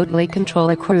remotely control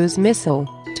a cruise missile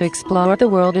to explore the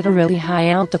world at a really high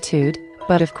altitude,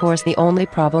 but of course the only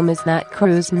problem is that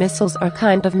cruise missiles are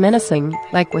kind of menacing,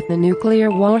 like with the nuclear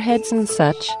warheads and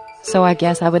such. So I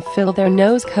guess I would fill their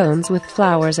nose cones with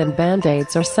flowers and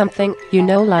band-aids or something,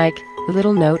 like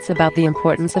little notes about the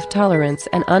importance of tolerance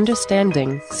and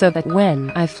understanding, so that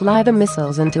when I fly the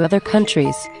missiles into other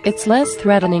countries, it's less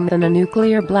threatening than a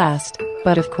nuclear blast.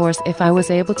 But of course, if I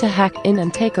was able to hack in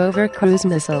and take over cruise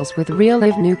missiles with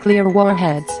real-life nuclear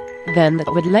warheads, then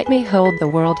that would let me hold the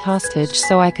world hostage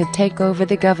so I could take over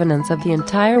the governance of the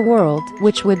entire world,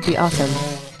 which would be awesome.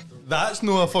 That's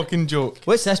no a fucking joke.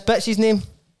 What's this bitch's name?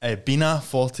 Bina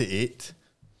 48.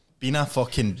 Bina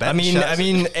fucking bitch. I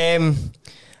mean,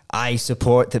 I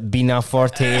support Bina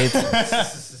 48.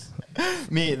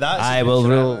 Mate, that's I will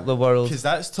rule the world. Because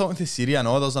that's talking to Siri. I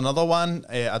know there's another one.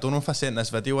 I don't know if I sent this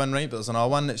video in right, but there's another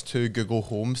one that's two Google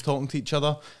Homes talking to each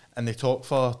other, and they talk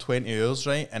for 20 hours,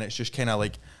 right? And it's just kind of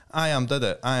like, I am did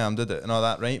it, and all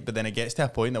that, right? But then it gets to a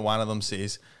point that one of them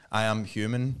says, I am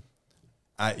human.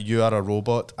 You are a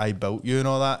robot. I built you and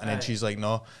all that. And then she's like,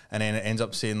 no. And then it ends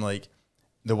up saying like,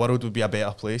 the world would be a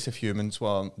better place if humans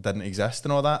didn't exist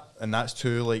and all that. And that's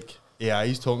two like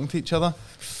AIs talking to each other.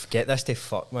 Get this to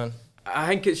fuck, man. I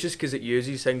think it's just because it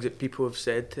uses things that people have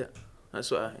said to it.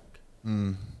 That's what I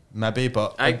think. Maybe,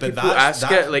 but I think people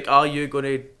ask it like, "Are you going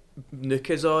to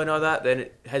nuke us all and all that?" Then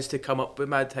it has to come up with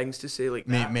mad things to say like.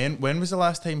 Mate, man, when was the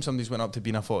last time somebody's went up to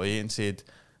Bina 48 and said,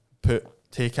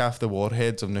 take off the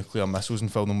warheads of nuclear missiles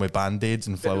and fill them with band-aids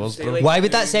and flowers, bro? Like, why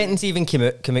would that sentence even come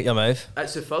out your mouth?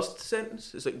 That's the first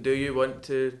sentence. It's like, do you want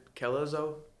to kill us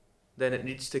all? Then it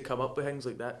needs to come up with things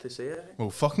like that to say it.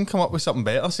 Well, fucking come up with something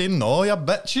better. Saying no, you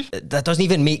bitch. That doesn't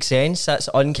even make sense. That's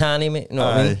uncanny, mate. You know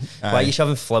what I mean? Why are you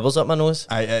shoving flowers up my nose?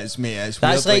 It's that's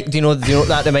weird, like, do you know what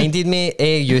that reminded me?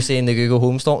 You saying the Google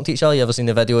Homes talking to each other. You ever seen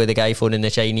the video of the guy phoning the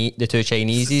two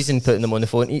Chineses and putting them on the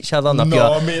phone to each other? And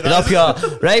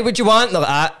right, what do you want? And they're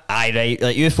like, aye, right,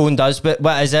 like your phone does, but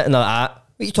what is it? And they're like,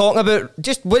 what are you talking about?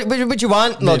 Just what do you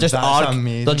want? And they'll just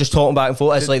argue. They're just talking back and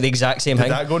forth. It's like the exact same thing.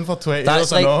 That going for 20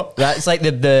 years or not? That's like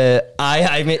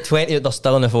I made 20. They're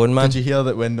still on the phone, man. Did you hear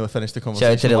that when they finished the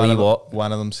conversation? Shout out to the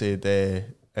one of them said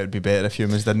it would be better if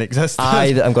humans didn't exist.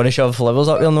 Aye, I'm going to shove flowers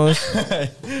up your nose.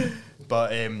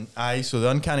 But so the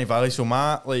uncanny valley. So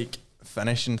my like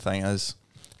finishing thing is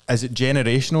it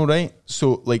generational, right?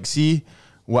 So like, see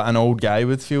what an old guy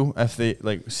would feel if they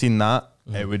like seen that.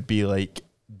 It would be like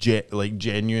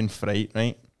genuine fright,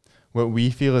 right? what we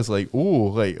feel is like,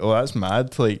 oh, that's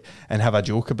mad, like, and have a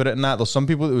joke about it and that. There's some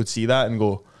people that would see that and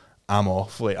go, I'm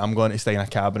off, like, I'm going to stay in a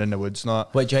cabin in the woods,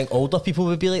 not. What, do you think older people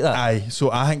would be like that? Aye,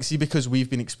 so I think, see, because we've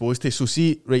been exposed to, so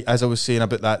see, right, as I was saying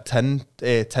about that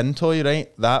tin toy, right,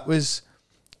 that was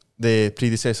the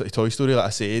predecessor to Toy Story, like I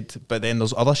said, but then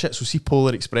there's other shit, so see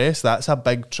Polar Express, that's a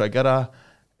big trigger of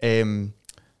the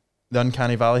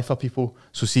Uncanny Valley for people.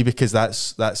 So see, because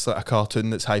that's like a cartoon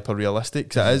that's hyper realistic,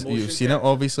 because it is, you've seen it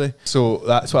obviously, so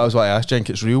that's what I was like to ask. Jink,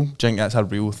 it's real? Jink, that's a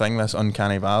real thing, this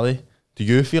Uncanny Valley? Do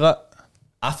you feel it?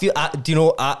 I feel, do you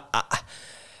know,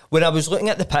 when I was looking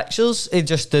at the pictures, it's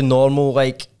just the normal,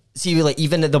 like, see, like,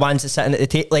 even the ones that sitting at the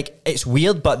table, like, it's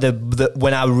weird, but the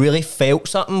when I really felt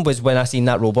something was when I seen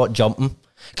that robot jumping,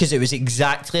 because it was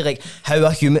exactly like how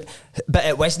a human, but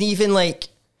it wasn't even like,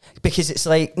 because it's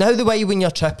like, now the way when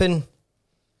you're tripping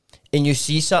and you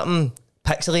see something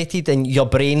pixelated and your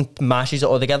brain mashes it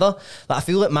all together, like, I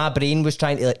feel like my brain was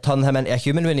trying to like turn him into a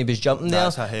human when he was jumping there.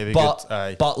 That's a heavy but, good,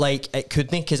 aye. But like, it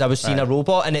couldn't, because I was seeing a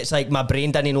robot, and it's like my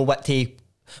brain didn't know what to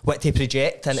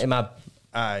project into my...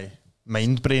 Aye.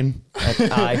 Mind brain.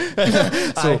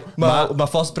 Aye. So my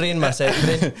first brain, my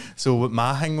second brain. So what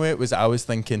my thing with it was, I was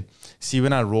thinking, see,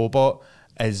 when a robot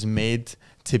is made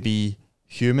to be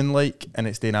human-like and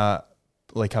it's doing a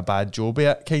bad job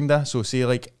at it, kinda. So say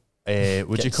like,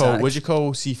 would you call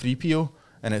C3PO?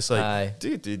 And it's like,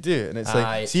 do, and it's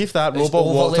like, see if that robot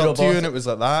walked up to you and it was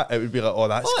like that, it would be like, oh,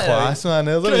 that's class, man.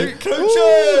 Crouchy!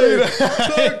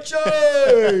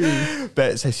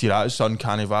 But it's see, that was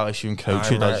Uncanny Valley, she and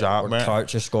Crouchy does that, mate.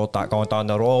 Crouchy scored that going down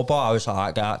the robot. I was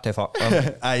like, get to fuck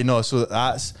them. I know, so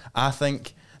I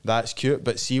think that's cute,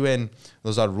 but see, when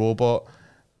there's a robot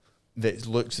that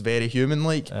looks very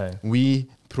human-like, we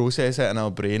process it in our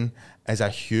brain as a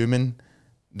human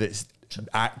that's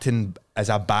acting as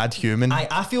a bad human.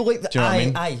 I feel like do you know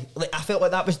what I mean? I felt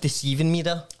like that was deceiving me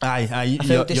there.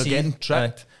 You're getting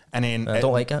tricked, and then I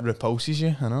don't like it. Repulses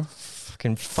you, I know.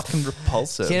 Fucking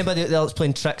repulsive. See anybody else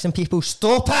playing tricks on people?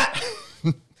 Stop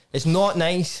it! It's not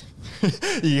nice.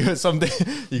 you got somebody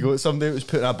that was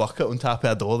putting a bucket on top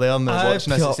of a door there, and they were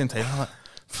watching this at the same time. I'm like,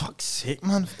 fuck's sake,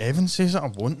 man, if Evan says it, I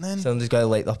won't then. Somebody's got to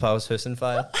light up our house on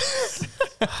fire.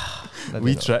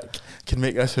 Wee trick can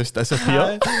make this house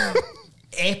disappear.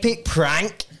 Epic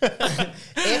prank.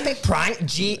 Epic prank.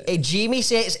 Jamie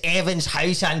sets Evan's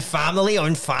house and family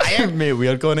on fire. Mate, we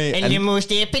are going to... In the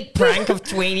most epic prank of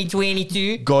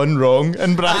 2022. Gone wrong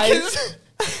in brackets.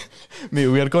 Mate,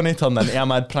 we are going to turn into a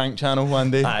mad prank channel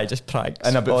one day. Aye, just pranks.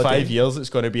 In about 5 years, it's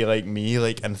going to be like me,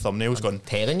 like in thumbnails going...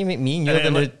 Telling you, mate, me and you're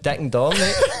going to Dick and Dom,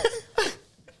 mate.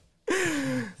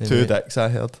 Two dicks, I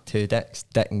heard. Two dicks.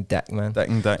 Dick and Dick, man. Dick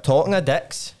and Dick. Talking of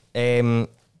dicks,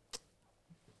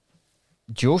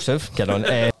 Joseph, get on.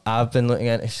 I've been looking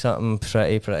into something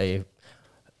pretty.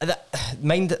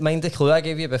 Mind the clue I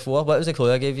gave you before. What was the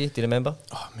clue I gave you? Do you remember?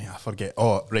 Oh, mate, I forget.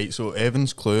 Oh, right. So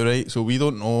Evan's clue, right? So we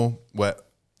don't know what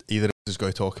either of us is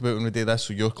going to talk about when we do this.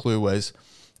 So your clue was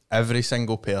every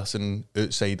single person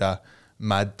outside a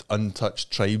mad,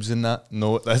 untouched tribes in that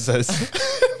know what this is.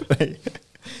 Right.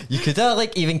 You could have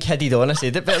like even kidded on. I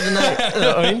said it better than that. You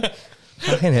know what I mean?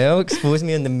 Fucking hell, expose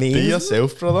me on the main. Be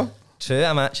yourself, brother. True,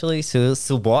 I'm actually so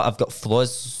what? I've got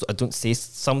flaws. I don't say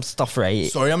some stuff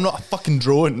right. Sorry, I'm not a fucking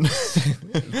drone.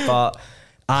 But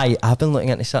I've been looking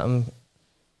into something.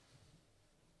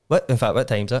 What? In fact, what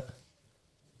time's it?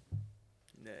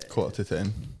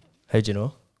 10:15. How do you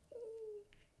know?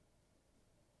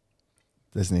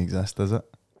 Doesn't exist, does it?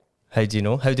 How do you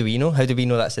know? How do we know? How do we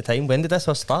know that's the time? When did this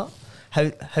all start?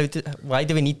 Why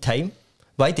do we need time?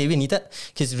 Why do we need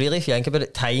it? Because really, if you think about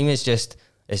it, time is just,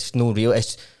 it's no real,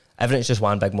 everything's just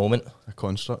one big moment. A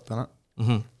construct, isn't it?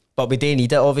 Mm-hmm. But we do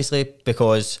need it, obviously,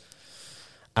 because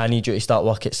I need you to start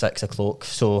work at 6 o'clock,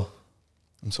 so...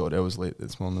 I'm sorry, I was late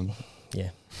this morning. Yeah.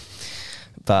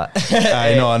 But...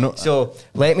 I know. So,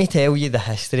 let me tell you the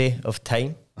history of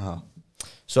time.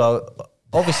 So,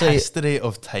 obviously... History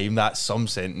of time, that's some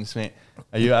sentence, mate.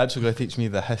 Are you actually going to teach me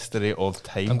the history of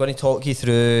time? I'm going to talk you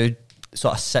through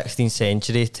sort of 16th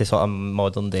century to sort of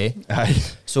modern day. Aye.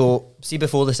 So, see,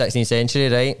 before the 16th century,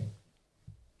 right?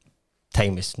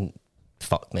 Time was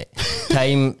fucked, mate.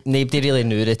 Time, nobody really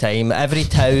knew the time. Every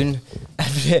town,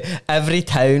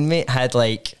 mate, had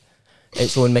like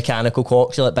its own mechanical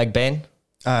clock, so like Big Ben.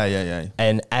 Aye.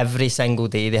 And every single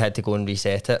day they had to go and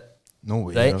reset it. No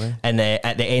way, right? really? And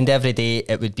at the end of every day,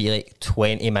 it would be like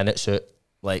 20 minutes out.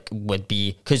 Like, would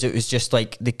be, because it was just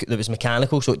like, it was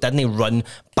mechanical, so it didn't run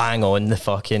bang on the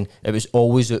fucking, it was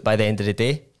always out by the end of the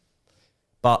day.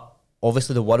 But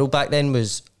obviously the world back then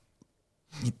was,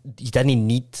 you didn't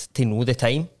need to know the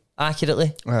time.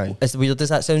 accurately. Aye. As weird as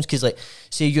that sounds, because like,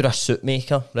 say you're a suit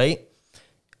maker, right?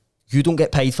 You don't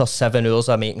get paid for 7 hours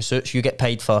of making suits. You get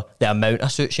paid for the amount of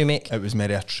suits you make. It was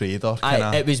maybe a trader kind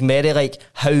of. It was merely like,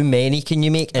 how many can you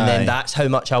make? And Aye. then that's how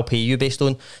much I'll pay you based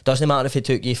on. Doesn't matter if it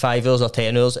took you 5 hours or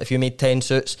 10 hours. If you made 10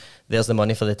 suits, there's the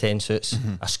money for the 10 suits.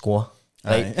 A score.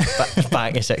 Right?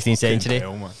 Back in the 16th century.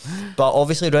 Hell, man. But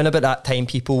obviously around about that time,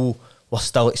 people were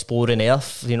still exploring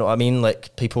Earth, you know what I mean?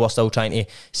 Like, people were still trying to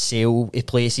sail to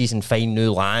places and find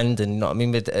new land, and you know what I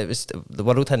mean? But it was, the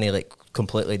world hadn't like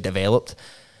completely developed.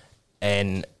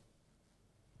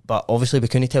 But obviously we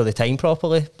couldn't tell the time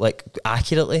properly, like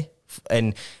accurately.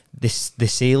 And the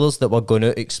sailors that were going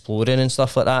out exploring and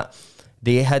stuff like that,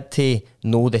 they had to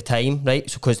know the time, right?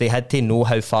 So because they had to know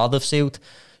how far they've sailed.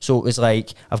 So it was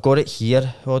like, I've got it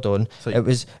here. Hold on. So that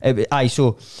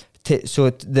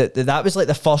was like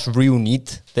the first real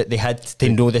need that they had to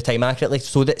know the time accurately.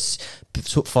 So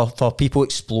for people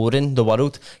exploring the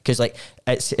world, because like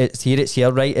it's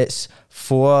here, right? It's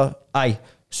for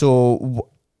So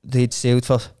they'd sailed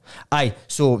for.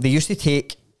 So they used to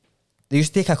take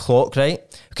a clock, right?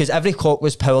 Because every clock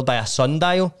was powered by a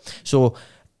sundial. So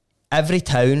every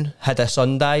town had a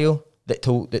sundial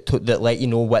that let you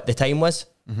know what the time was.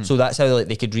 Mm-hmm. So that's how like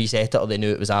they could reset it, or they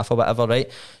knew it was off or whatever, right?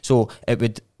 So it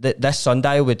would this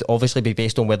sundial would obviously be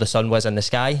based on where the sun was in the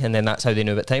sky, and then that's how they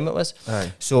knew what time it was.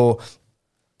 Aye. So.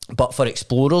 But for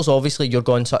explorers, obviously, you're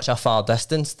going such a far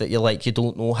distance that you're like, you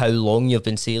don't know how long you've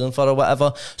been sailing for or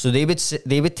whatever. So they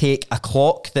would take a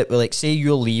clock that would like, say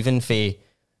you're leaving for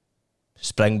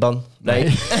Springburn, right?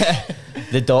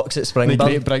 The docks at Springburn.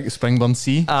 The great Springburn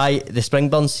Sea. Aye, the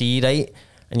Springburn Sea, right?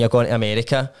 And you're going to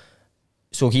America.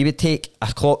 So he would take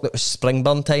a clock that was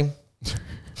Springburn time.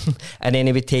 And then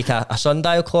he would take a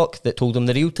sundial clock that told him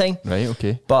the real time. Right,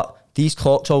 okay. But these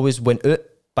clocks always went out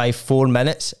by 4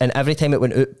 minutes, and every time it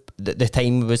went out, the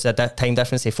time was a time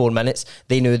difference of 4 minutes.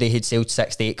 They knew they had sailed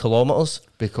 6 to 8 kilometres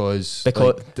because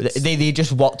like, they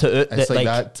just worked it out. It's like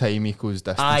that time equals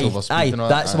distance over speed.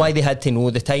 That's why they had to know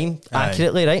the time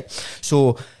accurately, right?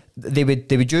 So they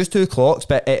would use 2 clocks,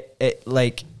 but it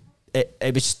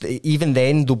was even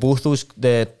then though both those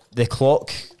the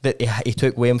clock that he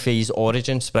took with him for his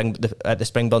origin at the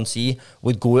Springburn Sea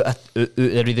would go at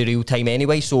the real time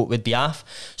anyway, so it would be off.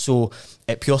 So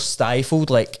it pure stifled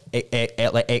like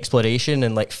exploration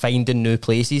and like finding new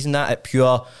places and that. It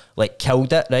pure like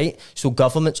killed it, right? So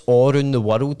governments all around the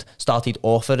world started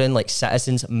offering like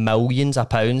citizens millions of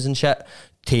pounds and shit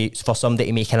for somebody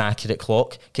to make an accurate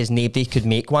clock, because nobody could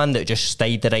make one that just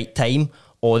stayed the right time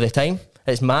all the time.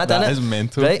 It's mad, isn't it? That is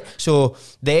mental, right? So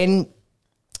then.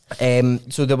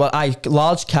 So there were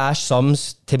large cash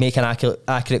sums to make an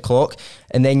accurate clock,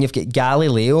 and then you've got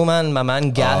Galileo, my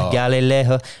man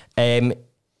Galileo.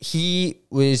 He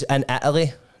was in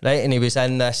Italy, right, and he was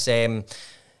in this.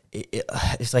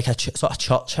 It's like a sort of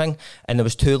church thing, and there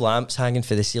was 2 lamps hanging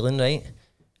for the ceiling, right,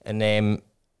 and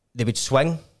they would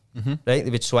swing. Mm-hmm. Right,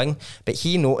 they would swing, but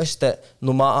he noticed that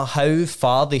no matter how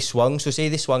far they swung, so say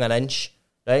they swung an inch,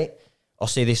 right, or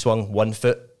say they swung 1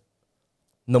 foot.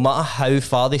 No matter how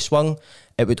far they swung,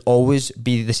 it would always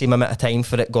be the same amount of time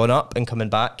for it going up and coming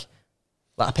back.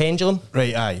 Like a pendulum.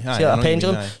 Right, aye. See, like a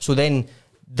pendulum. So then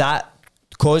that,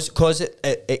 cause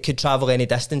it could travel any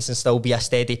distance and still be a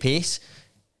steady pace.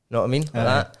 You know what I mean? Like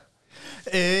that.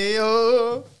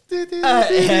 Ayo.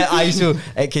 So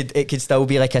it could still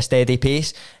be like a steady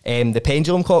pace. The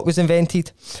pendulum clock was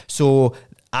invented. So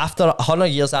after 100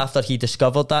 years after he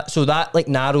discovered that, so that like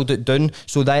narrowed it down.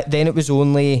 So that then it was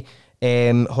only...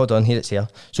 hold on, here it's here.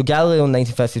 So Galileo in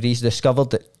 1953 discovered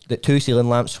that 2 ceiling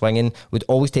lamps swinging would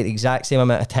always take the exact same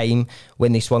amount of time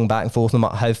when they swung back and forth, no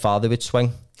matter how far they would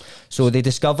swing. So they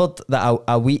discovered that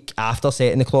a week after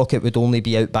setting the clock, it would only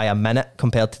be out by a minute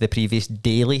compared to the previous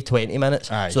daily 20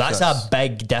 minutes. Aye, so that's a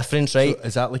big difference, right? So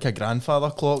is that like a grandfather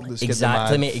clock? That's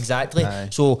exactly, mate, exactly. Aye.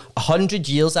 So 100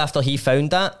 years after he found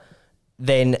that,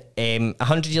 then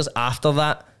 100 years after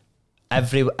that,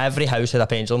 every house had a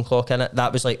pendulum clock in it.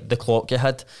 That was like the clock you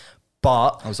had.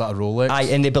 But was that a Rolex?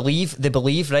 And they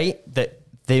believe, right, that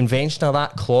the invention of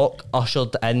that clock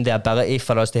ushered in the ability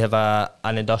for us to have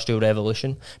an industrial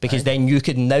revolution. Because then you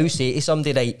could now say to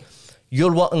somebody, right,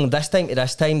 you're working this time to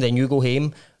this time, then you go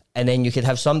home, and then you could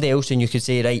have somebody else and you could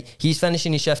say, right, he's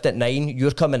finishing his shift at 9,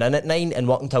 you're coming in at 9 and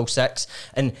working till 6.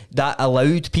 And that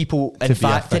allowed people in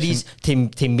factories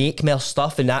to make more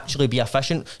stuff and actually be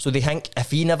efficient. So they think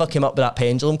if he never came up with that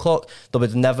pendulum clock, there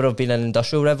would never have been an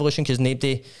industrial revolution, because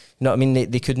nobody, you know what I mean,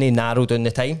 they couldn't narrow down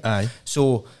the time. Aye.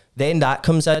 So then that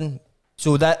comes in.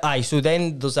 So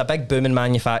then there's a big boom in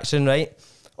manufacturing, right?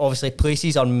 Obviously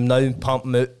places are now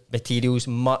pumping out materials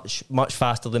much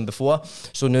faster than before.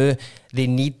 So now they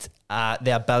need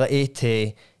the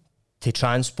ability to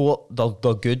transport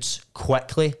their goods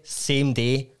quickly, same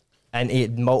day,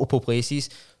 into multiple places.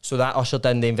 So that ushered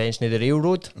in the invention of the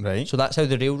railroad. Right. So that's how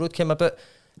the railroad came about.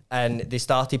 And they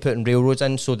started putting railroads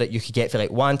in so that you could get from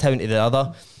like one town to the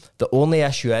other. The only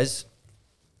issue is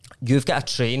you've got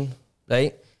a train,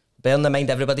 right? Bearing in mind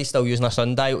everybody's still using a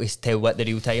sundial to tell what the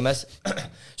real time is.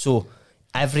 So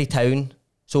every town.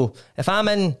 So if I'm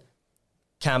in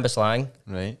Cambuslang,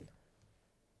 Right.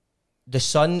 the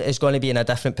sun is going to be in a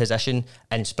different position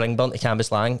in Springburn to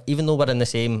Cambuslang, even though we're in the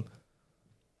same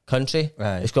country.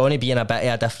 Right. It's going to be in a bit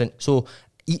of a different. So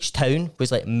each town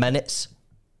was like minutes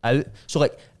out. So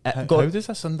like How does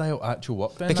a sundial actually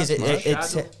work then? because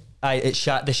That's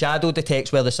mad. the shadow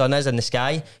detects where the sun is in the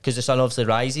sky, because the sun obviously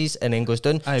rises and then goes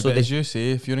down. Aye, so but as you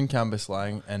say, if you're in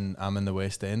Cambuslang and I'm in the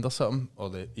West End or something, or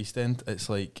the East End, it's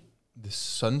like the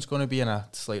sun's going to be in a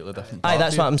slightly different part.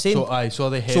 that's what I'm saying. So are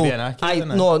they heavy and accurate?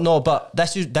 No, but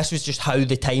this was just how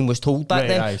the time was told back Right,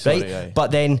 then, aye, sorry, right? aye.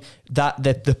 But then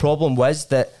the problem was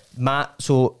that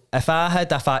so if I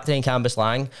had a factory in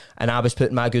Cambuslang and I was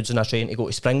putting my goods on a train to go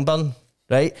to Springburn,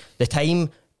 right? The time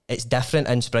it's different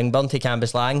in Springburn to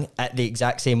Cambuslang at the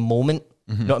exact same moment.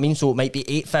 You know what I mean? So it might be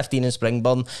 8:15 in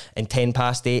Springburn and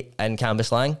 8:10 in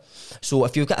Cambuslang. So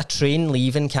if you've got a train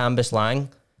leaving Cambuslang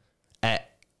at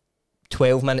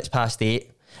 12 minutes past 8,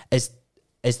 is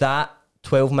that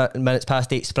 12 minutes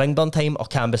past 8 Springburn time or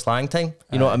Cambuslang time?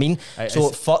 You know what I mean? So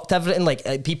it fucked everything.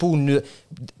 Like people knew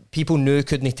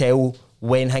couldn't tell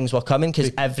when things were coming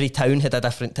because every town had a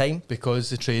different time.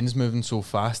 Because the train's moving so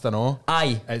fast and all.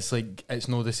 Aye. It's like, it's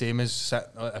not the same as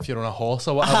if you're on a horse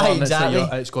or whatever. Aye, and exactly.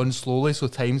 It's, like it's gone slowly, so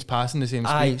time's passing the same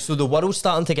speed. Aye, so the world's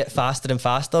starting to get faster and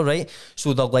faster, right?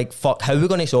 So they're like, fuck, how are we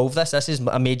going to solve this? This is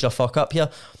a major fuck up here.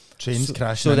 Trains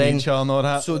crashing into each other and all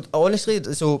that. So honestly,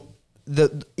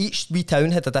 each wee town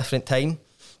had a different time.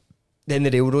 Then the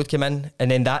railroad came in,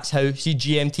 and then that's how, see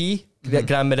GMT,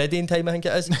 Grand Meridian time, I think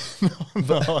it is.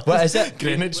 What is it?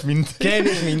 Greenwich Mean Time.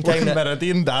 Greenwich Mean Time.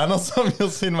 Meridian Dan or something. You're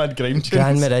saying mad grime tunes.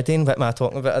 Grand Meridian, what am I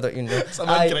talking about? I don't even know. Some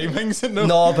mad grime things in there.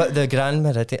 No, but the Grand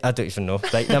Meridian, I don't even know.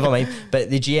 Right, never mind. But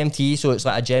the GMT, so it's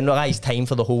like a generalised time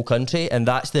for the whole country, and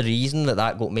that's the reason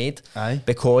that got made. Aye.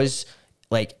 Because,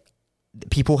 like,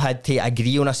 people had to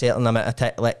agree on a certain amount of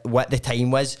time, like what the time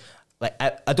was. Like,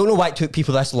 I don't know why it took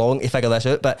people this long to figure this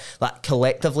out, but like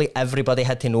collectively, everybody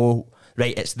had to know.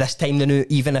 Right, it's this time now,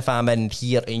 even if I'm in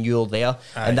here and you're there.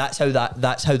 Aye. And that's how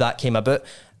that came about.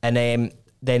 And then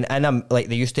in like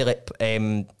they used to like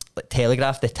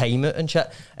telegraph the time out and shit.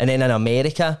 And then in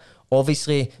America,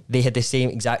 obviously they had the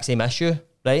exact same issue,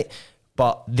 right?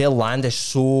 But their land is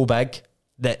so big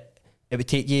that it would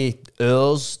take you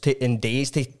hours and days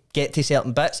to get to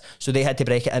certain bits. So they had to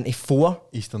break it into 4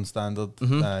 Eastern Standard.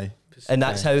 Aye. And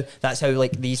that's how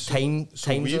like these time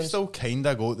we've zones. still kind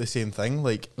of got the same thing.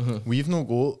 Like we've not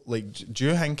got like. Do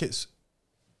you think it's?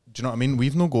 Do you know what I mean?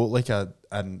 We've not got like a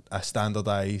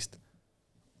standardised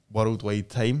worldwide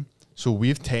time. So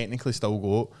we've technically still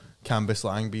got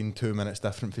Cambuslang being 2 minutes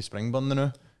different for Springburn now.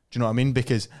 Do you know what I mean?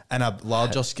 Because in a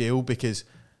larger scale, because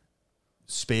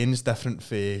Spain's different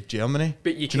for Germany.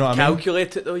 But you Do you know can what I mean?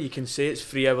 calculate it though. You can say it's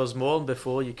 3 hours more than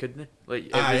before. You couldn't. Like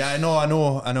I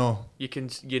know.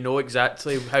 You know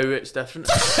exactly how it's different.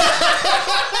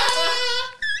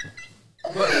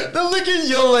 The look at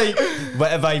you like,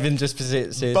 what have I even just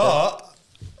said? But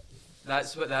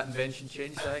That's what that invention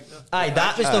changed, I think. Though. Aye,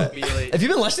 that was Be like- Have you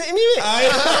been listening to me, mate?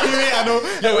 I know.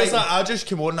 Yeah, It was like- like, I just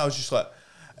came on and I was just like,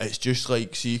 it's just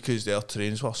like, see, because their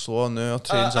trains were slow now, our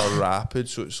trains are rapid,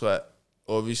 so it's like,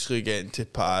 obviously getting to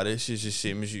Paris is the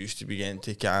same as you used to be getting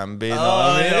to Canby.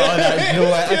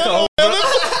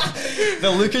 The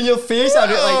look in your face, like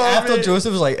after mate.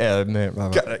 Joseph was like, mate,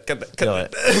 Get it.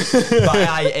 but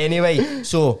aye, anyway,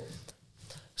 so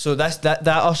that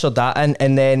ushered that in,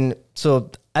 and then so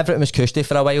everything was cushy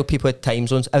for a while. People had time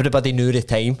zones. Everybody knew the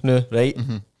time now, right?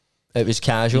 It was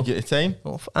casual. You get the time?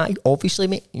 Oh, aye, obviously,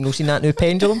 mate. You know, seen that new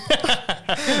pendulum?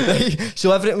 Right,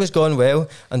 so everything was going well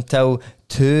until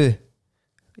 2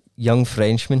 young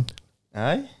Frenchmen,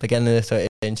 Aye. beginning of the 20th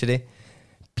century,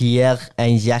 Pierre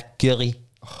and Jacques Curie.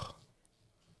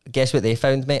 Guess what they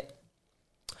found, mate?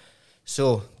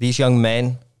 So these young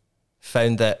men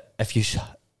found that if you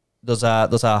there's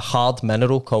a hard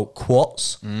mineral called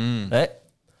quartz, right?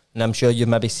 And I'm sure you've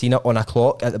maybe seen it on a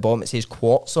clock at the bottom. It says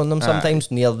quartz on them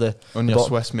sometimes near the On your bottom.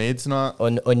 Swiss maids and that.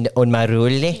 on my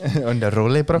rollie. On the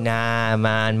rollie, bro. Nah,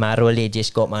 man, my rollie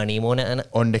just got my name on it, innit?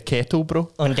 On the kettle,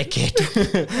 bro. On the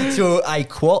kettle.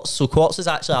 So quartz is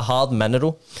actually a hard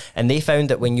mineral, and they found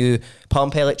that when you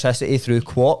pump electricity through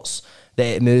quartz, that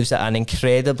it moves at an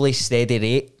incredibly steady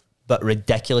rate, but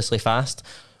ridiculously fast.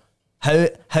 So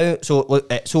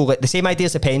like the same idea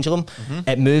as the pendulum,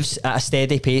 it moves at a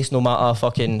steady pace no matter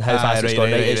fucking how fast it's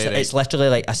going. It's literally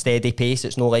like a steady pace.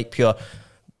 It's no like pure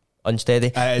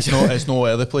unsteady. It's no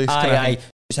other place. Aye.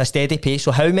 It's a steady pace.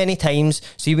 So how many times,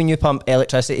 see when you pump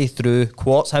electricity through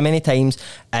quartz, how many times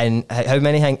do you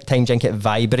think it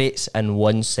vibrates in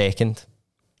 1 second?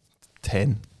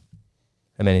 10.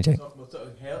 How many do you think? We're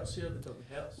talking hertz here, we're talking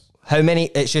hertz. How many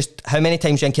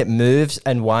times do you think it moves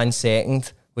in 1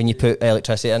 second when you put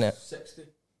electricity in it? 60.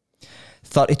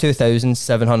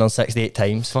 32,768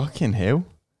 times. Fucking hell.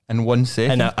 In 1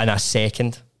 second? In a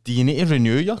second. Do you need to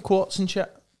renew your quartz and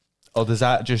shit? Or is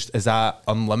that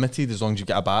unlimited as long as you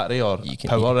get a battery or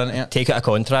power into it? Take out a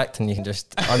contract and you can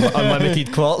just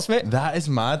unlimited quartz, mate. That is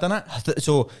mad, isn't it?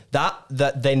 So that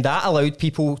allowed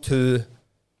people to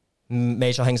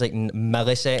measure things like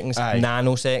milliseconds,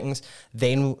 nanoseconds.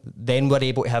 Then we're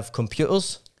able to have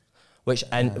computers, which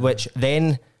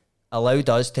then allowed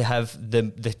us to have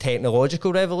the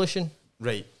technological revolution.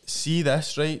 Right. See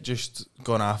this, right? Just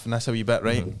gone off on this a wee bit,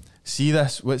 right? See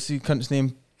this. What's the cunt's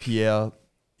name? Pierre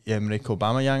Emerick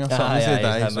Aubameyang or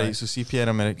something. Right. So see Pierre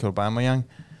Emerick Aubameyang.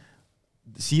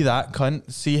 See that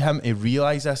cunt. See him to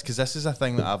realise this, because this is a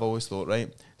thing that I've always thought,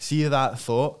 right? See that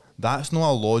thought. That's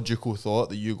not a logical thought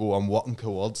that you go, I'm working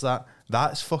towards that.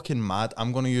 That's fucking mad.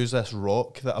 I'm going to use this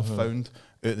rock that I've found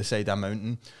out the side of a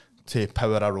mountain to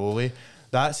power a rollie.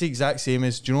 That's the exact same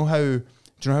as, do you know how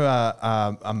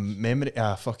a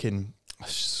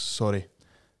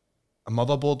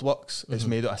motherboard works? It's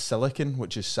made out of silicon,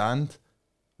 which is sand,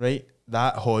 right?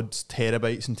 That holds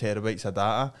terabytes and terabytes of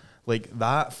data. Like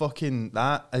that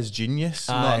is genius.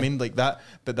 You know what I mean? Like that,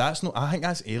 but that's not, I think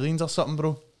that's aliens or something,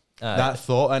 bro. That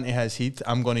thought into his head,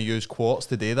 I'm going to use quartz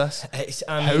to do this.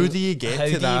 How do you get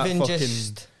to that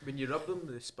fucking... When you rub them,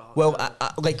 they spark. Well,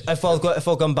 like if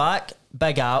I've gone back,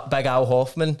 Big Al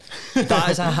Hoffman,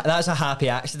 that's a happy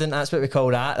accident. That's what we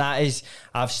call that. That is,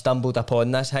 I've stumbled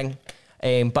upon this thing.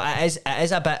 But it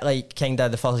is a bit like kind of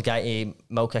the first guy to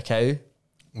milk a cow.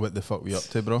 What the fuck were you up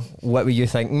to, bro? What were you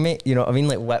thinking, mate? You know what I mean?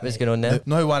 Like, what was going on there?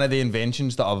 No, one of the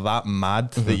inventions that are that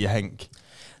mad that you think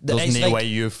there's no way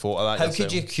you thought of that.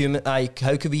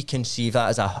 How could we conceive that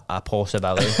as a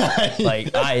possibility?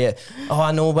 I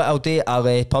know what I'll do.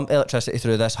 I'll pump electricity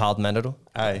through this hard mineral.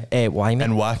 Why, mate?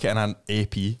 And whack it in an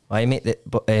AP. Why, mate?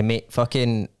 Mate,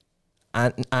 fucking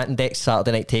Ant and Deck's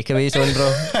Saturday Night Takeaways on, bro.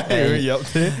 What are you up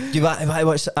to? Do you want to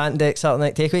watch Ant and Deck's Saturday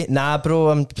Night Takeaway? Nah, bro.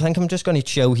 I think I'm just going to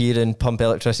chill here and pump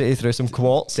electricity through some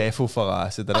quartz. Defo for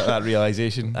acid, that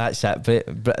realisation. That's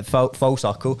it, but full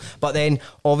circle. But then,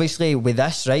 obviously, with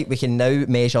this, right, we can now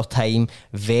measure time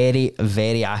very,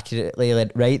 very accurately,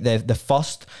 right? The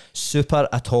first super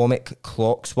atomic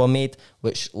clocks were made,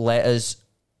 which let us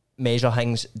measure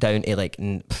things down to like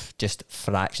just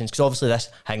fractions, because obviously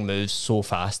this thing moves so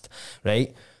fast,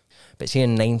 right? But see,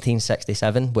 in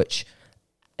 1967, which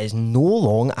is no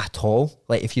long at all,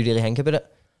 like if you really think about it,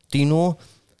 do you know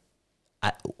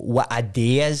what a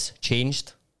day is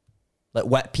changed? Like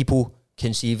what people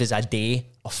conceive as a day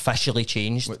officially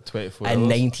changed in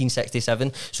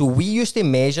 1967. So we used to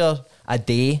measure a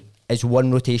day as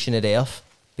one rotation of the Earth,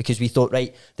 because we thought,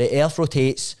 right, the Earth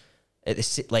rotates at the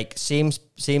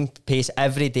same pace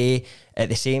every day at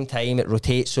the same time. It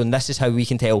rotates, so this is how we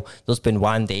can tell there's been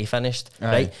one day finished,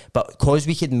 right? But because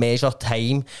we could measure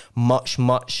time much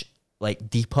like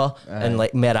deeper and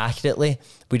like more accurately,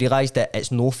 we realised that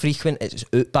it's no frequent. It's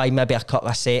out by maybe a couple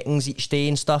of seconds each day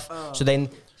and stuff. So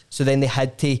then they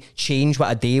had to change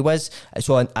what a day was.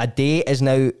 So a day is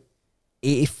now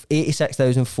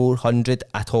 86,400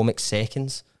 atomic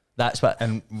seconds. That's what.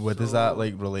 And what does that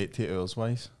like relate to hours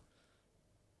wise?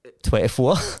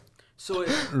 24. So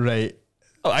right.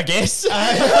 Oh, I guess.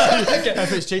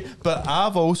 If it's changed. But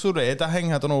I've also read a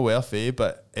thing, I don't know where for,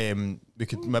 but we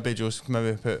could maybe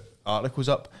put articles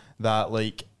up that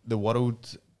like the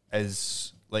world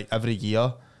is like every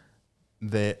year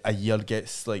a year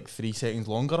gets like 3 seconds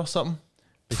longer or something,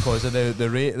 because of the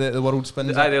rate that the world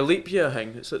spins. The leap year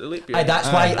thing. It's like the leap year.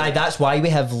 That's why we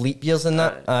have leap years in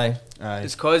that. Aye.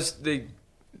 It's because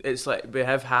it's like we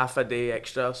have half a day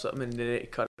extra or something, and they need to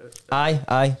cut it out.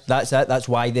 Aye, that's it. That's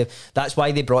why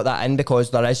they brought that in,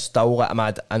 because there is still like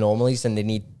mad anomalies, and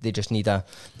they just need a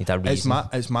reason.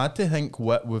 It's mad to think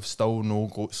what we've still no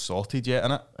got sorted yet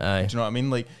in it. Aye. Do you know what I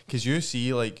mean? Like, because you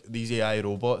see like these AI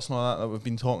robots and all that we've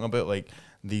been talking about, like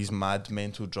these mad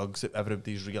mental drugs that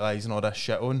everybody's realising all this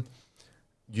shit on.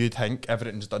 You'd think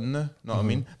everything's done now, know what I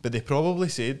mean? But they probably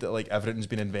said that like everything's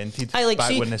been invented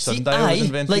when the sundial was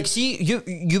invented. Like, see, you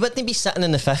wouldn't be sitting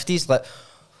in the 50s like,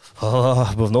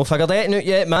 oh, we've not figured anything out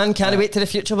yet, man. Can't wait to the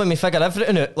future when we figure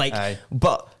everything out. Like,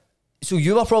 but so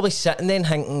you were probably sitting there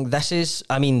thinking, this is,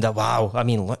 I mean,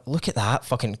 look at that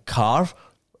fucking car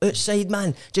outside,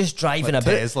 man, just driving like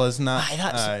about. Teslas and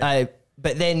that.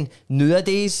 But then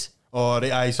nowadays,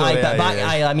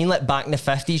 I mean, like back in the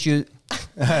 50s, you.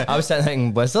 I was sitting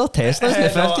thinking, was there Teslas in the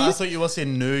 50s? No, I thought you were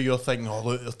saying new. You're thinking, oh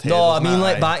look, there's Teslas. No, I mean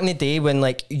like back in the day when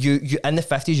like you in the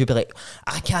 50s, you'd be like,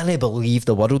 I can't believe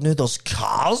the world now. There's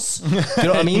cars. Do you know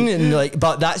what I mean? And like,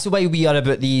 but that's the way we are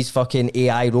about these fucking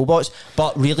AI robots.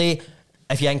 But really,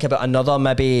 if you think about another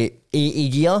maybe 80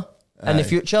 year in the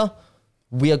future,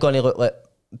 we are going to look like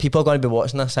people are going to be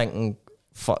watching this thinking,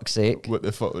 fuck's sake, what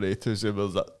the fuck were they two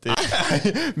Zoomers up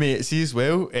to? Mate, see as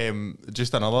well,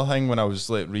 just another thing when I was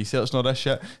like researching all this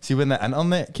shit, see when the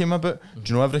internet came about,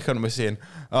 do you know every cunt was saying,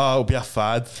 oh, it'll be a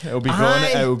fad, it'll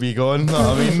be gone, know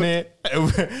what I mean, mate?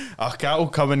 It'll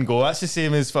come and go. That's the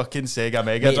same as fucking Sega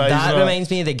Mega Drive. That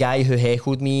reminds me of the guy who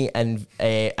heckled me in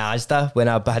Asda when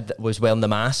I was wearing the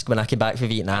mask when I came back from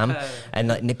Vietnam, and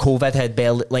like the COVID had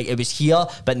barely, like it was here,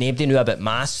 but nobody knew about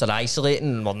masks or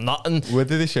isolating or nothing. What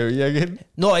did they shout at you again?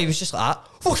 No, he was just like,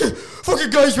 fucking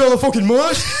guys wearing a fucking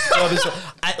mask.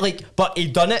 But he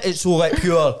done it. It's so like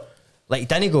pure. Like,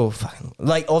 didn't go fucking,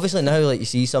 like obviously now like you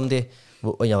see somebody.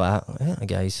 When you're like, that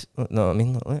guy's, know what I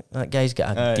mean? That guy's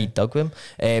got a deed dug with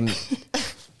him.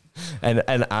 And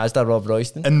Asda Rob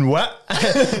Royston. And what?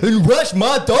 And what's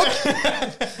my dog?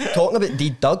 Talking about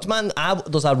deed dugs, man.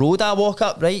 There's a road I walk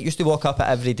up, right? Used to walk up it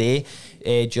every day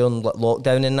during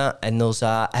lockdown and that. And there's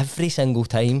every single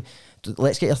time,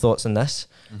 let's get your thoughts on this.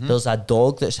 Mm-hmm. There's a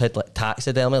dog that's had like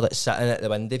taxidermy, like sitting at the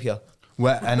window here.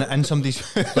 What? And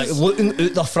somebody's like looking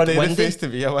out the front window. Face to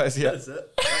me, what is it? That's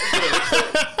it.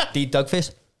 Deed dug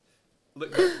face.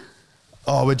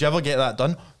 Oh, would you ever get that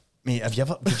done? Mate, did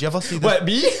you ever see that? What,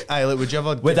 me? Aye, like, would you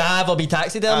ever... Would I ever be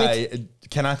taxidermied? Aye,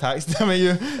 can I taxidermy you?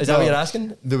 Is that what you're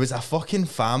asking? There was a fucking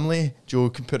family, Joe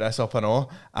can put this up and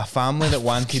all, a family that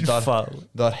wanted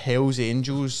their Hells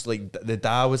Angels, like the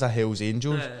dad was a Hells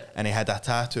Angels, and he had a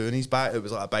tattoo on his back. It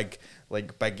was like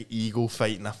a big eagle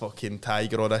fighting a fucking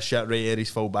tiger or that shit right here his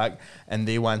full back, and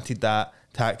they wanted that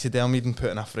taxidermied and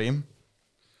put in a frame.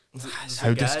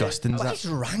 How disgusting is that? What's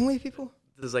wrong with people?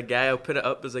 There's a guy, I'll put it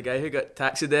up, there's a guy who got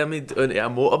taxidermied onto a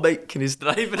motorbike and he's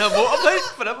driving a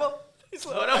motorbike forever. He's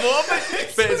like on a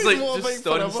motorbike, but it's like just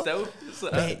standing still. It's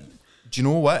like do you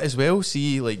know what as well?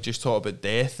 See, like just talk about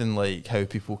death and like how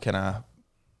people kind of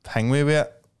hang with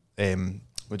it,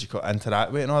 what do you call it,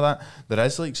 interact with it and all that. There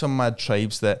is like some mad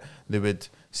tribes that they would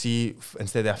see,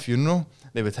 instead of a funeral,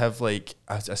 they would have like,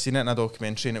 I seen it in a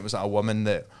documentary and it was like a woman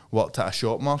that worked at a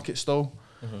shop market stall.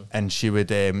 Mm-hmm. And she would,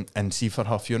 and see for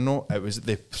her funeral, it was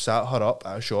they sat her up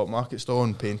at a shop market stall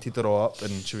and painted her all up,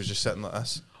 and she was just sitting like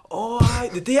this. Oh,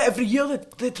 aye, they do it every year.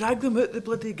 They drag them out the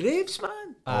bloody graves,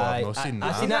 man. I've seen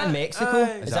that in Mexico.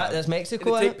 Aye. Is that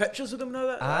Mexico? They take pictures of them and all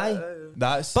that. Aye,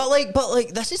 that's. But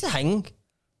like, this is the thing,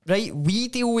 right? We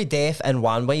deal with death in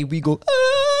one way. We go,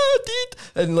 deed,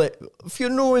 and like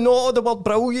funeral and all, they were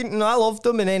brilliant, and I loved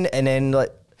them, and then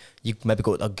like. You maybe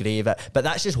go to their grave, but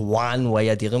that's just one way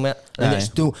of dealing with it. And it's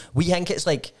still, we think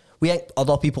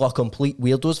other people are complete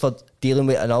weirdos for dealing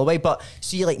with it another way. But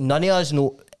see, like none of us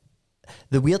know.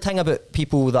 The weird thing about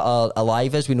people that are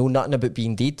alive is we know nothing about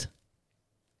being dead.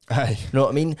 Aye. You know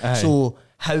what I mean? Aye. So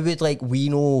how would like we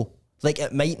know? Like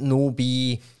it might not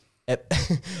be. You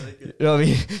know what I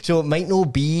mean? So it might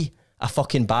not be a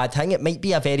fucking bad thing. It might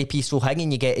be a very peaceful thing,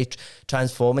 and you get to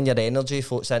transform in your energy,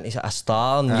 floats into a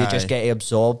star, and you just get to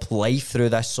absorb life through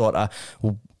this sort of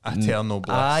eternal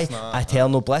bliss.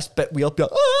 Eternal bliss. But we'll be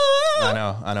like,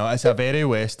 I know. It's a very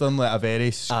Western, like a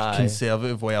very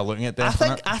conservative way of looking at death.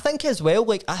 I think as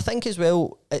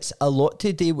well, it's a lot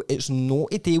to do. It's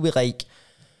not to do with like.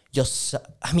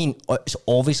 It's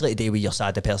obviously to do with you're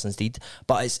sad the person's dead,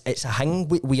 but it's a thing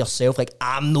with yourself, like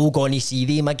I'm not going to see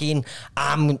them again,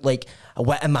 I'm like,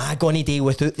 what am I going to do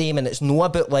without them? And it's not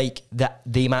about like that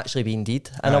them actually being dead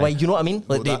in a way, you know what I mean?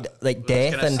 Like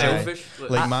death and selfish,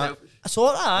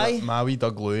 my wee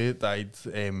Doug Louie died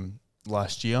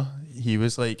last year. He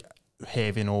was like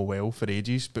heavy and all well for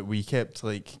ages, but we kept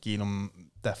like giving him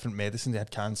different medicine. He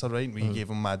had cancer, right? And we gave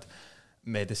him mad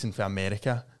medicine for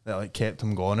America that like kept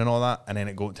him going and all that, and then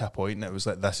it got to a point and it was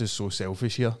like, this is so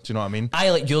selfish here. Do you know what I mean?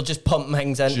 You're just pumping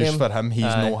things into him. Just for him, he's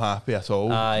not happy at all.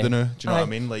 Do you know what I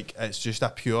mean? Like it's just a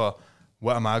pure,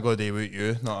 what am I going to do with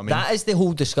you? Know what I mean? That is the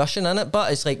whole discussion in it,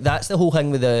 but it's like that's the whole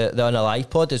thing with the Unalive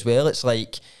pod as well. It's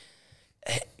like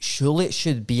surely it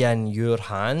should be in your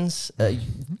hands.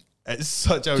 It's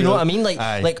such a. Do you know what I mean? Like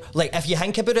if you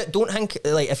think about it, don't think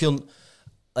like if you're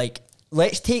like.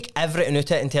 let's take everything out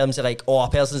of it in terms of like, oh, a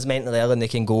person's mentally ill and they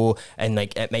can go and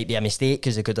like it might be a mistake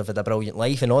because they could have had a brilliant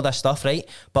life and all this stuff, right?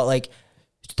 But like,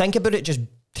 think about it, just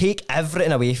take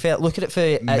everything away from it. Look at it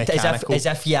for as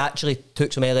if you actually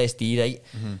took some LSD, right?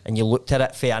 And you looked at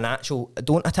it for an actual.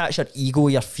 Don't attach your ego,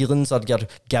 your feelings, or your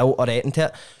guilt or anything to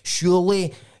it.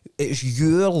 Surely it's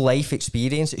your life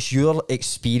experience. It's your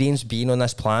experience being on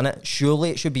this planet. Surely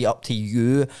it should be up to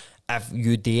you if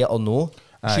you dare or no.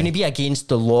 Shouldn't it be against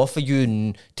the law for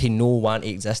you to no want to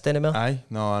exist anymore? Aye,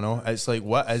 no, I know. It's like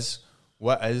what is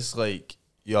like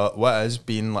what is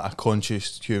being like a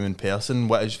conscious human person?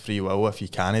 What is free will if you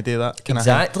can't do that?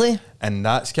 Exactly. And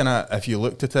that's kind of, if you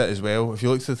looked at it as well, if you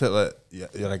looked at it like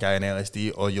you're a guy in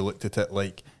LSD, or you looked at it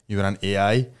like you were an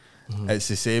AI, it's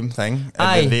the same thing.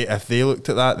 And if they looked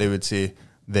at that, they would say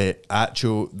the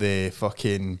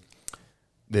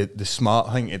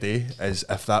smart thing to do is,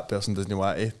 if that person doesn't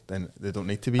want to, then they don't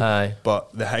need to be.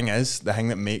 But the thing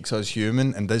that makes us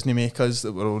human and doesn't make us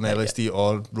that we're on LSD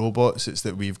or robots, it's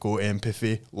that we've got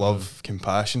empathy, love,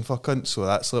 compassion for cunts. So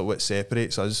that's like what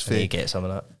separates us. You get some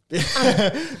of that.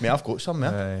 Mate, I've got some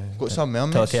there. Got some there,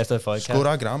 mate. Score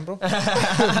a gram, bro.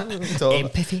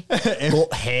 Empathy.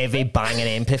 Got heavy banging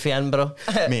empathy in, bro.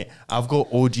 Mate, I've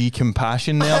got OG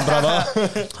compassion there,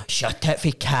 brother. Shut it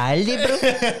for Cali, bro.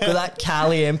 Got that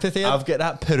Cali empathy. I've got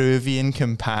that Peruvian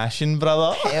compassion,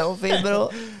 brother. Healthy, bro.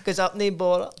 Cause up the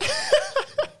border.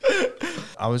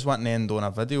 I was wanting to end on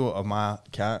a video of my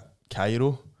cat,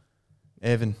 Cairo.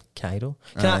 Evan. Cairo.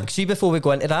 Can I see, before we go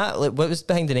into that, like, what was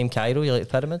behind the name Cairo? You like the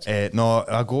pyramids? No,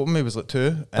 I got him, he was like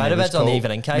 2. Pyramids aren't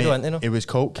even in Cairo, aren't they? No? It was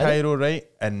called Cairo, right?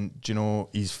 And do you know,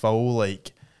 his full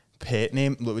like pet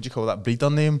name, what would you call that,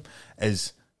 breeder name,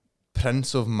 is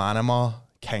Prince of Manama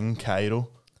King Cairo.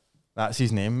 That's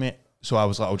his name, mate. So I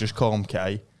was like, I'll just call him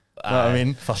Kai. You know what I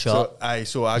mean? For sure.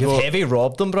 So I You've heavy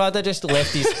robbed him, brother. Just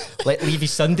left his leave his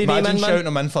Sunday name in, man. Shouting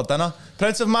him in for dinner.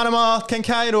 Prince of Manama, King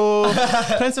Cairo.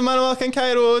 Prince of Manama, King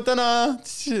Cairo, dinner.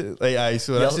 Like,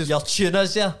 so this is your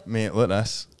tuners, yeah. Mate, look at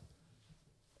this.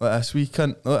 Look at this wee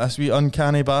cunt. Look at this wee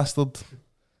uncanny bastard.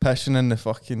 Pissing in the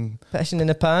fucking... Pissing in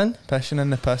the pan. Pissing in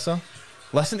the pisser.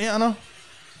 Listen to it, Anna.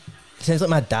 Sounds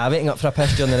like my dad waiting up for a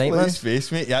piss during the night, Look man. at his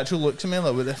face, mate. He actually looks at me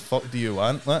like, what the fuck do you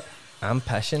want? Look. I'm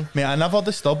pissing. Mate, I never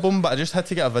disturbed him, but I just had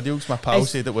to get a video because my pal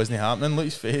said it wasn't happening. Look at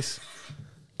his face.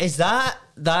 Is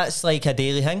that's like a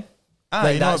daily thing? Aye,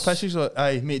 like you know what pisses like,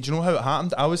 aye, mate, do you know how it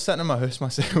happened? I was sitting in my house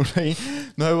myself, right?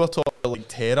 Now we're talking about like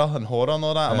terror and horror and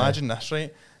all that. Imagine this,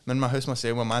 right? I'm in my house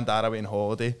myself, my man and dad are away on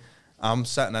holiday. I'm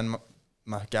sitting in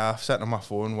my gaff, sitting on my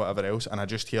phone, whatever else, and I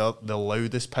just hear the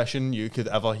loudest pissing you could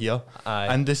ever hear.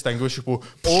 Aye. Indistinguishable.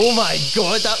 Oh my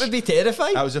God, that would be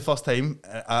terrifying. That was the first time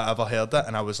I ever heard it,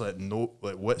 and I was like, no,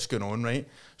 like, what's going on, right?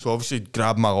 So obviously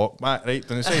grabbed my lock back, right,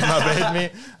 down the side of my bed,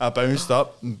 mate. I bounced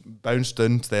up, bounced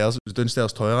downstairs. It was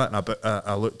downstairs toilet, and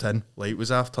I looked in, light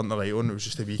was off, turned the light on, it was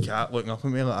just a wee cat looking up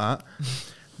at me like that.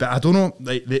 But I don't know,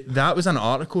 like that was an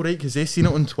article, right? Because they seen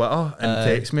it on Twitter and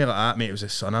text me like that, mate. It was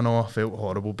his son-in-law. I felt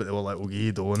horrible, but they were like, "Okay,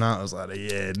 you doing that?" I was like,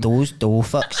 "Yeah." Those do,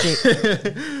 fuck's sake.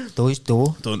 Those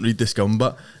do. Don't read the scum,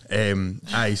 but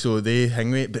aye. So they hang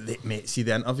with, but they, mate, see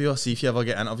the interviewer. See if you ever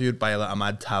get interviewed by like a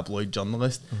mad tabloid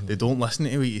journalist, they don't listen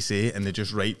to what you say and they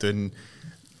just write down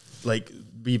like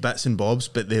wee bits and bobs,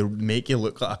 but they make you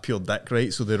look like a pure dick,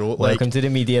 right? So they wrote like, "Welcome to the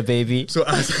media, baby." So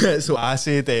I said, right.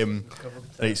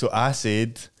 So I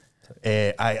said,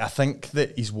 I think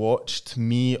that he's watched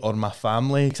me or my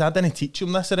family, because I didn't teach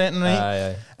him this or anything, right?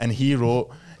 Aye. And he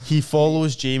wrote, he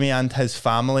follows Jamie and his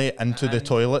family into the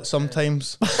toilet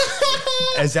sometimes.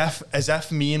 As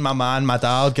if me and my man, my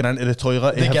dad, get into the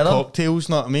toilet and have cocktails,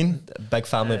 know what I mean? Big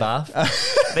family bath.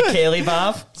 The Kelly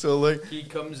bath. So like, he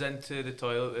comes into the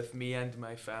toilet with me and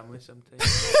my family sometimes.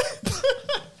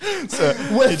 So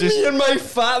with me and my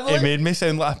family. It made me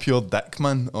sound like a pure dick,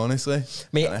 man, honestly.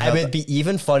 Mate, it would be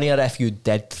even funnier if you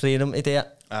did train him to do it.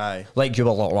 Aye. Like you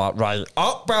were like, right,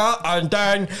 up, bro, and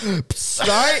then,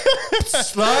 right,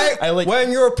 like, when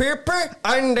you're paper,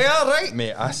 and there, right?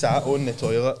 Mate, I sat on the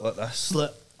toilet like this,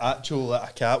 like, actual, like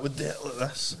a cat would do it like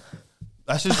this.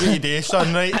 This is what you do,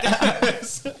 son, right? Have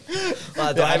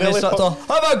a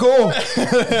go.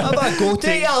 Have a go.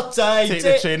 Take your time. Take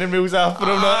the training wheels off for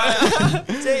him.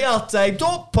 Take your time.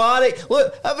 Don't panic.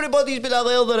 Look, everybody's been a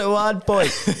learner at one point.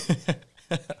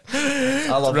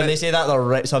 I love when they say that.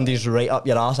 They're somebody's right up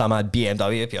your ass. I'm at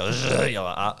BMW. You're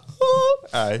like that.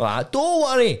 Aye. Like, don't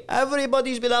worry.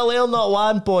 Everybody's been a learner at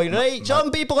one point, right?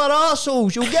 Some people are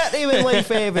arseholes. You'll get them in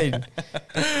life, Evan.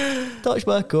 Touch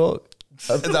my cock.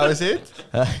 Is that what I said?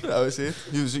 That what I said?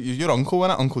 Your uncle,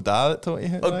 innit? Uncle Dad that taught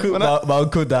you. My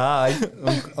Uncle Dad.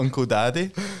 Uncle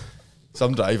Daddy.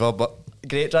 Some driver, but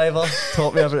great driver.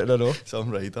 Taught me everything I know. Some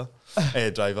rider.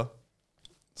 Driver.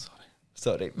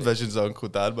 Sorry. Vision's Uncle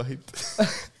Dad behind.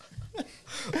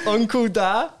 Uncle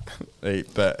Dad. Right,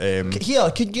 but Here,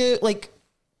 could you like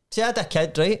say I had a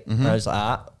kid, right? And I was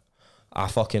like, I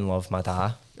fucking love my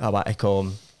dad. I want to call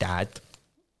him Dad.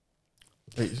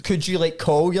 right, Could you like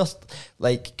call your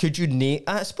like? Could you name?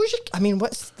 I suppose you. I mean,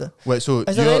 what's the? wait, so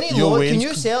Is there any law? Can Wayne's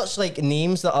you search like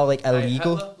names that are like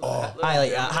illegal? Hitler, I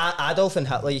like Adolf and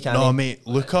Hitler. You can't. No, mate,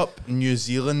 look up New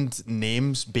Zealand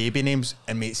names, baby names,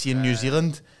 and mate, see in New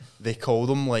Zealand, they call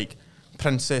them like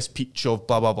Princess Peach of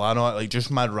blah blah blah, and all that, like just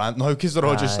mad rant now because they're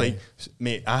all just Aye. like,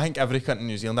 mate. I think every country in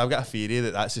New Zealand, I've got a theory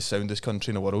that that's the soundest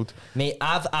country in the world. Mate,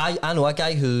 I know a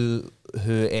guy who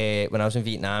when I was in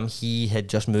Vietnam, he had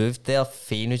just moved there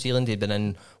from New Zealand. He'd been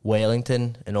in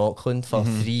Wellington and Auckland for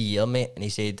 3 years, mate, and he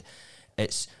said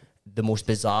it's the most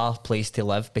bizarre place to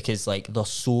live because like they're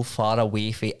so far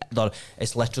away from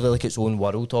it's literally like its own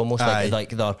world almost. Aye. Like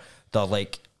they're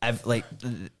like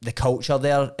the culture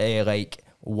there, like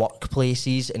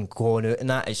workplaces and going out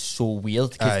and that is so weird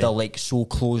because Aye. they're like so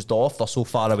closed off. They're so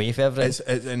far away from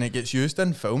everything. And it gets used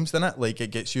in films, doesn't it? Like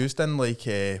it gets used in like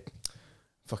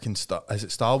fucking is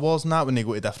it Star Wars and that when they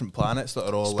go to different planets that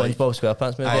are all like. SpongeBob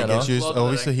SquarePants movie. Aye, I it know. gets used. Lord of the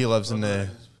Obviously, he Rings. lives in Lord of the the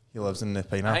Rings. he lives in the I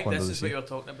pineapple think under this the is what sea. you were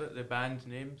talking about, the band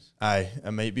names. Aye,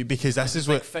 it might be because this is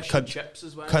what Like fish and chips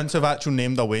as well. cunts have actually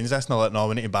named their Wayne's this and they're like, no,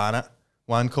 we need to ban it.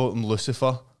 One called him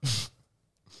Lucifer.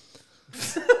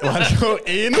 One called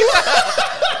Anal.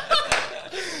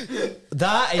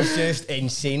 That is just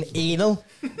insane. Anal.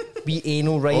 Be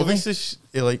anal, right? Obviously,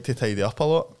 he like to tidy up a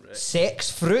lot. Sex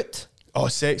fruit. Oh,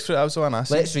 sex fruit, that was the one I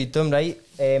said. Let's read them, right?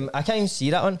 I can't even see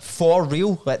that one. For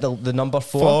real, like the number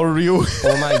 4. For real.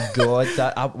 Oh my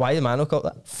god, why the man not call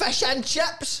that? Fish and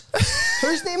chips.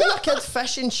 Who's naming their kid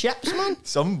Fish and Chips, man?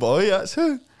 Some boy, that's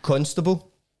who. Constable.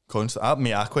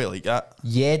 Mate, I quite like that.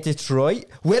 Yeah, Detroit.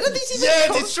 Where are these even Yeah,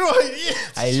 come- Detroit, yeah.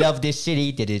 I love this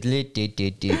city.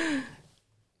 Du-du-du-du-du.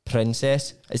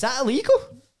 Princess. Is that illegal?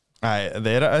 Aye,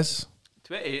 there it is.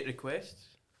 28 requests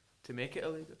to make it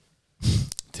illegal.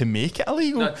 To make it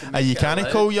illegal? No, to make You it can't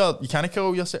allowed. call your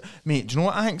mate, do you know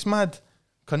what I think's mad?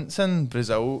 Cunts in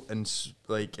Brazil and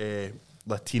like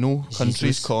Latino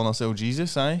countries calling themselves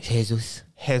Jesus, aye? Jesus.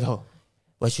 Hedo.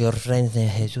 What's your friend's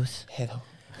name, Jesus? Hedo.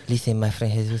 Listen, my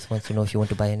friend Jesus wants to know if you want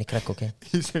to buy any crack cocaine.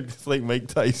 He said it's like Mike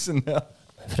Tyson there.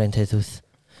 My friend Jesus.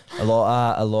 A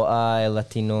lot of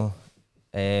Latino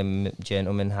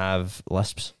gentlemen have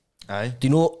lisps. Aye. Do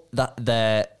you know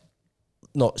that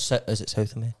is it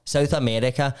South America? South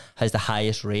America has the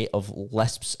highest rate of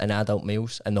lisps in adult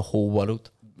males in the whole world.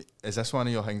 Is this one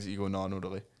of your things that you go, no,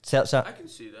 really? Search I that. can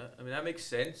see that. I mean, that makes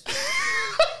sense.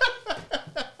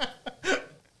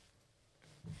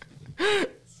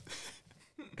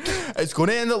 It's going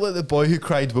to end up like the boy who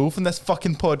cried wolf in this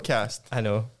fucking podcast. I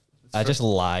know. I just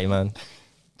lie, man.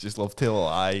 Just love to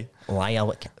lie. Lie.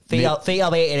 Feet up to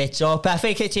the top. I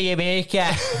think it to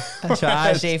Jamaica. That's what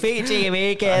I say. Fake it to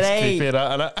Jamaica, That's creepy,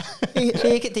 right? that, innit?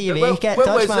 Fake it to Jamaica. What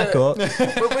Touch was my it? cock.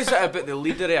 What was it about the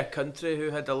leader of a country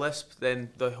who had a lisp? Then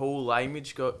the whole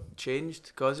language got changed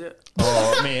because of it.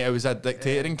 Oh, mate, it was a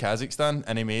dictator in Kazakhstan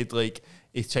and he made like,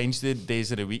 he changed the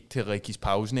days of the week to like his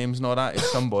pals' names and all that.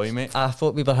 It's some boy, mate. I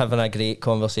thought we were having a great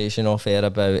conversation off air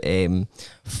about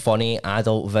funny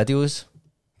adult videos.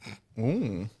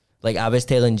 Ooh. Like I was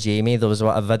telling Jamie, there was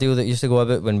a video that used to go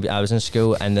about when I was in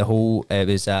school, and it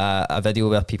was a video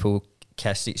where people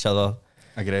kissed each other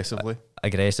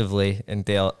aggressively and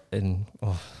dealt in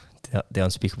the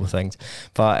unspeakable things.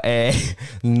 But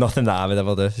nothing that I would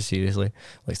ever do, seriously.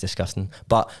 Like, it's disgusting.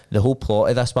 But the whole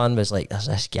plot of this one was like, there's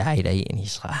this guy, right, and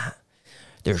he's like,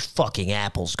 there's fucking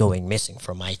apples going missing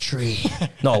from my tree.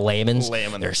 Not lemons.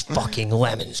 There's fucking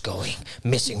lemons going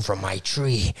missing from my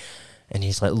tree. And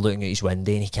he's like looking at his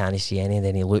window and he can't see any. And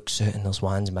then he looks out and there's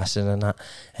one's missing and that.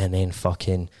 And then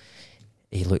fucking,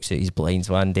 he looks at his blinds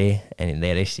one day and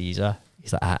there he sees her.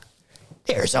 He's like,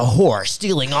 there's a whore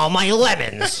stealing all my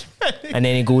lemons. And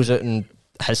then he goes out and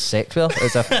has sex with her.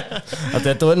 As if,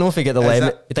 I don't know if he get the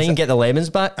lemon. He didn't get the lemons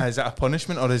back. Is that a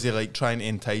punishment or is he like trying to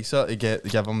entice her to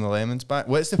give him the lemons back?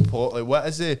 What's the plot? Like, what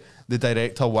is the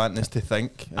director wanting us to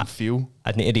think and feel?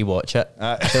 I'd need to rewatch it.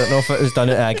 I don't know if it was done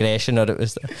out of aggression or it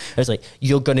was like,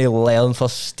 you're gonna learn for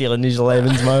stealing these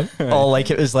lemons, man. Or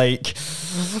like it was like,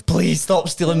 please stop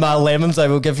stealing my lemons, I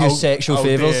will give you sexual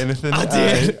favours. Do anything. I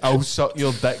did. I'll suck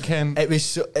your dick, Ken. It was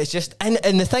so, it's just and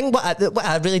the thing what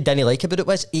I really didn't like about it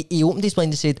was he opened his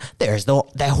blind and said, there's the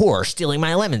whore stealing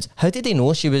my lemons. How did he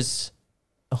know she was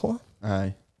a whore?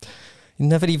 Aye. He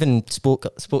never even spoke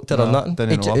to her or nothing.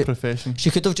 Didn't know her profession.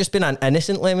 She could have just been an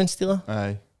innocent lemon stealer.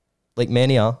 Aye. like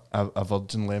many are. A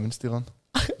virgin lemon stealing.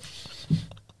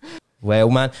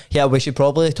 Well, man, yeah, we should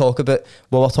probably talk about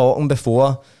what we were talking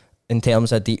before in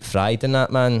terms of deep fried and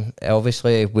that, man.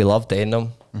 Obviously, we love doing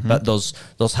them, but there's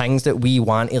things that we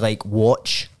want to like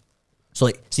watch. So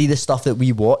like, see the stuff that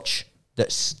we watch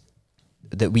that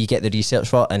we get the research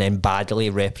for and then badly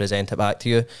represent it back to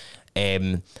you.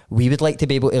 We would like to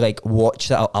be able to like watch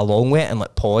that along with it and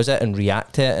like pause it and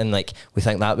react to it, and like we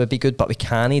think that would be good, but we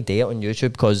can't do it on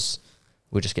YouTube because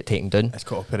we just get taken down. It's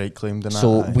copyright claimed in that.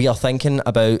 So we are thinking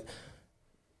about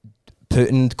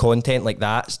putting content like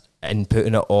that and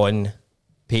putting it on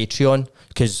Patreon,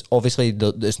 because obviously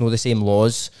there's no the same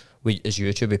laws as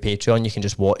YouTube with Patreon. You can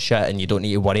just watch it and you don't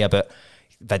need to worry about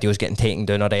videos getting taken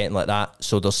down or anything like that.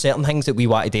 So there's certain things that we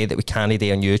want to do that we can't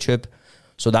do on YouTube.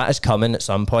 So that is coming at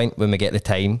some point when we get the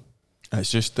time.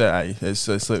 It's just that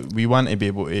it's like we want to be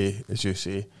able to, as you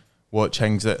say, watch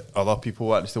things that other people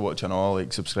want us to watch, and all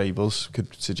like subscribers could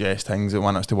suggest things that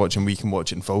want us to watch, and we can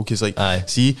watch it in full. Because like,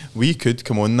 see, we could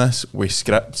come on this with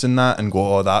scripts and that and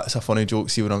go, oh, that's a funny joke.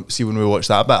 See when we watch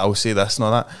that bit, I'll say this and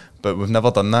all that. But we've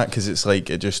never done that because it's like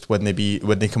it just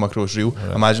wouldn't come across real.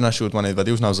 Yeah. Imagine I showed one of the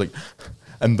videos and I was like,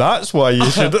 and that's why you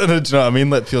should, do you know what I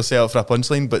mean? Let people set up for a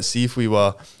punchline. But see if we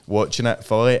were watching it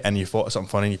fully and you thought of something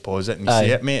funny and you pause it and you say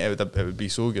it, mate, it would be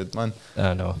so good, man.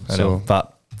 I know.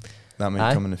 But that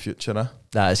might come in the future,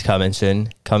 That is coming soon.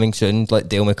 Coming soon, like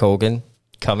Dale McColgan.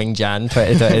 Coming Jan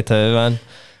 2022, man.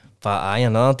 But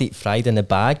another deep fried in the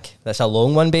bag. That's a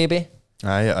long one, baby. It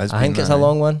has been. I think it's a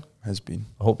long one. Has been.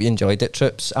 I hope you enjoyed it,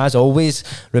 troops. As always,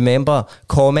 remember,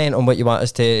 comment on what you want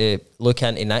us to look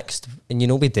into next. And you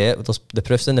know we do it. There's the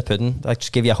proof's in the pudding. I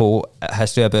just give you a whole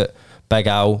history about Big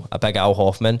Al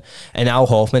Hoffman. And Al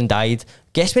Hoffman died.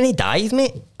 Guess when he died,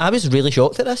 mate? I was really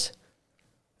shocked at this. It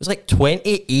was like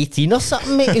 2018 or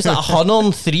something, mate. He was like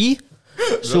 103.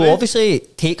 Really? So obviously,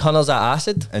 take hunters at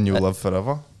acid. And you'll live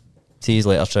forever. See you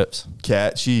later, troops.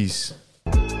 Catchies.